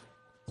things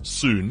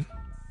soon.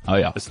 Oh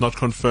yeah. It's not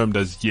confirmed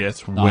as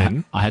yet No,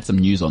 when. I had some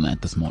news on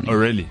that this morning. Oh,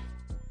 really?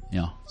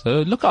 Yeah.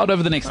 So look out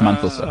over the next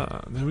month or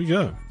so. There we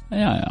go.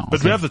 Yeah.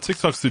 But we have the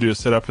TikTok studio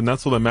set up, and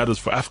that's all that matters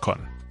for AFCON.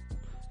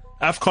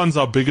 AFCON's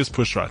our biggest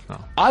push right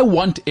now. I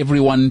want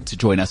everyone to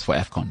join us for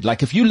AFCON.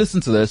 Like, if you listen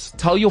to this,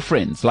 tell your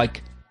friends.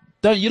 Like,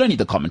 you don't need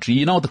the commentary.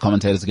 You know what the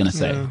commentators are going to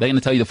say. They're going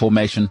to tell you the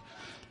formation.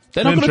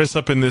 They're not Men going to dress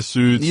up in their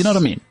suits. You know what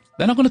I mean?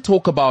 They're not going to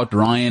talk about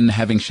Ryan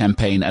having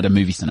champagne at a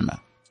movie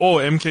cinema. Or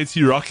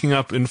MKT rocking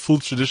up in full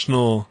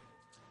traditional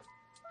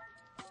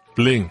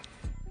bling.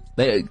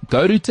 They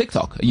go to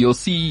TikTok. You'll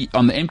see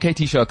on the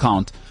MKT show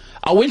account.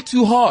 I went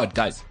too hard,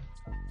 guys.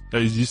 Yeah,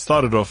 you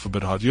started off a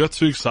bit hard. You got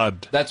too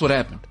excited. That's what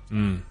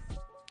happened.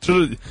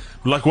 So,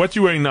 like what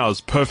you're wearing now is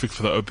perfect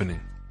for the opening.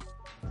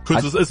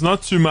 Because it's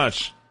not too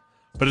much,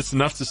 but it's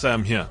enough to say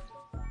I'm here.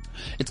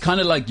 It's kind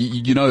of like,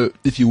 you know,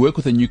 if you work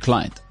with a new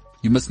client,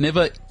 you must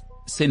never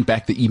send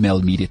back the email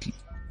immediately.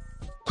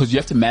 Because you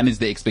have to manage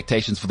the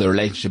expectations for the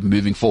relationship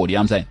moving forward. You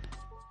know what I'm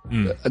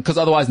saying? Because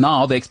otherwise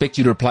now they expect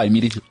you to reply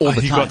immediately all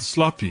the He time. got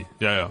sloppy.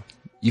 Yeah.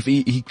 If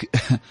he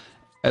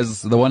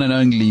as the one and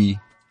only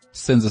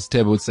Census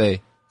Tab would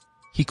say,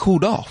 he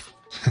cooled off.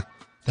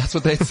 That's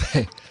what they'd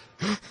say.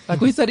 Like,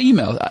 where's that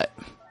email?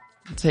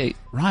 I'd say,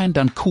 Ryan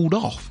done cooled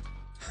off.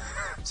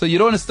 So you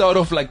don't want to start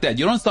off like that.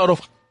 You don't want to start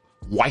off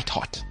white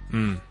hot.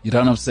 You know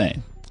what I'm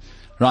saying?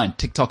 Ryan,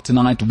 TikTok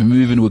tonight. We'll be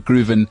moving, we're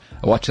grooving.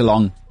 A watch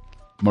along.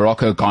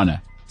 Morocco,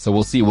 Ghana. So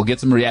we'll see. We'll get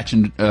some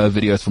reaction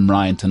videos from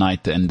Ryan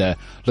tonight, and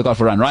look out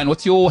for Ryan. Ryan,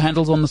 what's your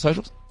handles on the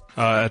socials?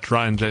 At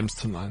Ryan James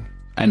tonight.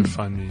 And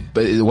find me.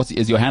 But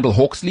is your handle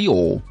Hawksley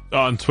or?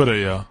 On Twitter,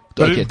 yeah.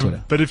 Okay,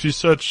 Twitter. But if you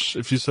search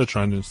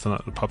Ryan James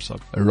tonight, it pops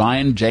up.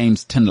 Ryan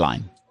James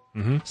Tinline.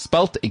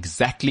 Spelt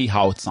exactly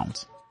how it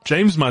sounds.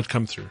 James might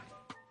come through.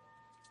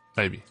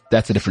 Maybe.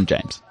 That's a different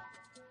James.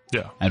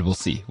 Yeah. And we'll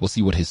see. We'll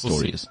see what his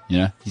story is. You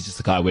know, he's just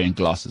a guy wearing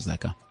glasses, that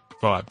guy.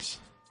 Vibes.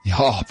 Yeah,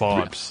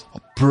 Vibes.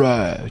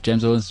 Bro.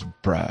 James Owens,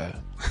 bro.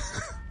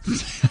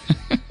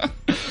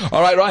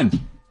 All right, Ryan.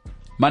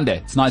 Monday.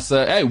 It's nice.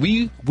 Hey,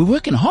 we're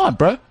working hard,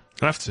 bro.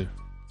 Have to.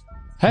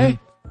 Hey.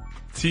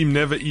 Team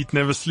never eat,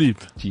 never sleep.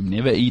 Team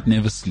never eat,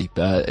 never sleep.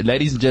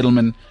 Ladies and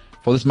gentlemen,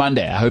 for this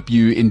Monday, I hope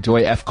you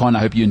enjoy AFCON. I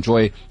hope you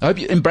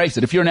embrace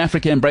it. If you're in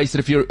Africa, embrace it.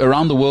 If you're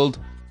around the world,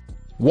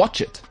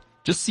 watch it.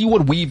 Just see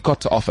what we've got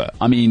to offer.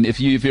 I mean, if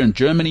you're in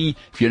Germany,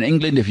 if you're in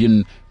England, if you're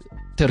in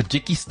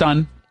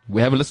Tajikistan,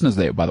 we have listeners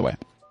there, by the way.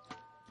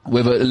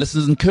 We have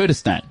listeners in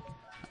Kurdistan.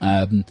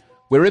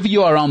 Wherever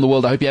you are around the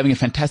world, I hope you're having a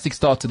fantastic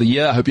start to the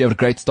year. I hope you have a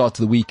great start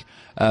to the week.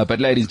 But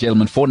ladies and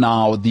gentlemen, for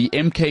now, the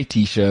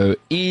MKT show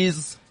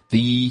is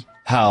the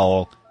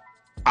hell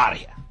out of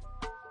here.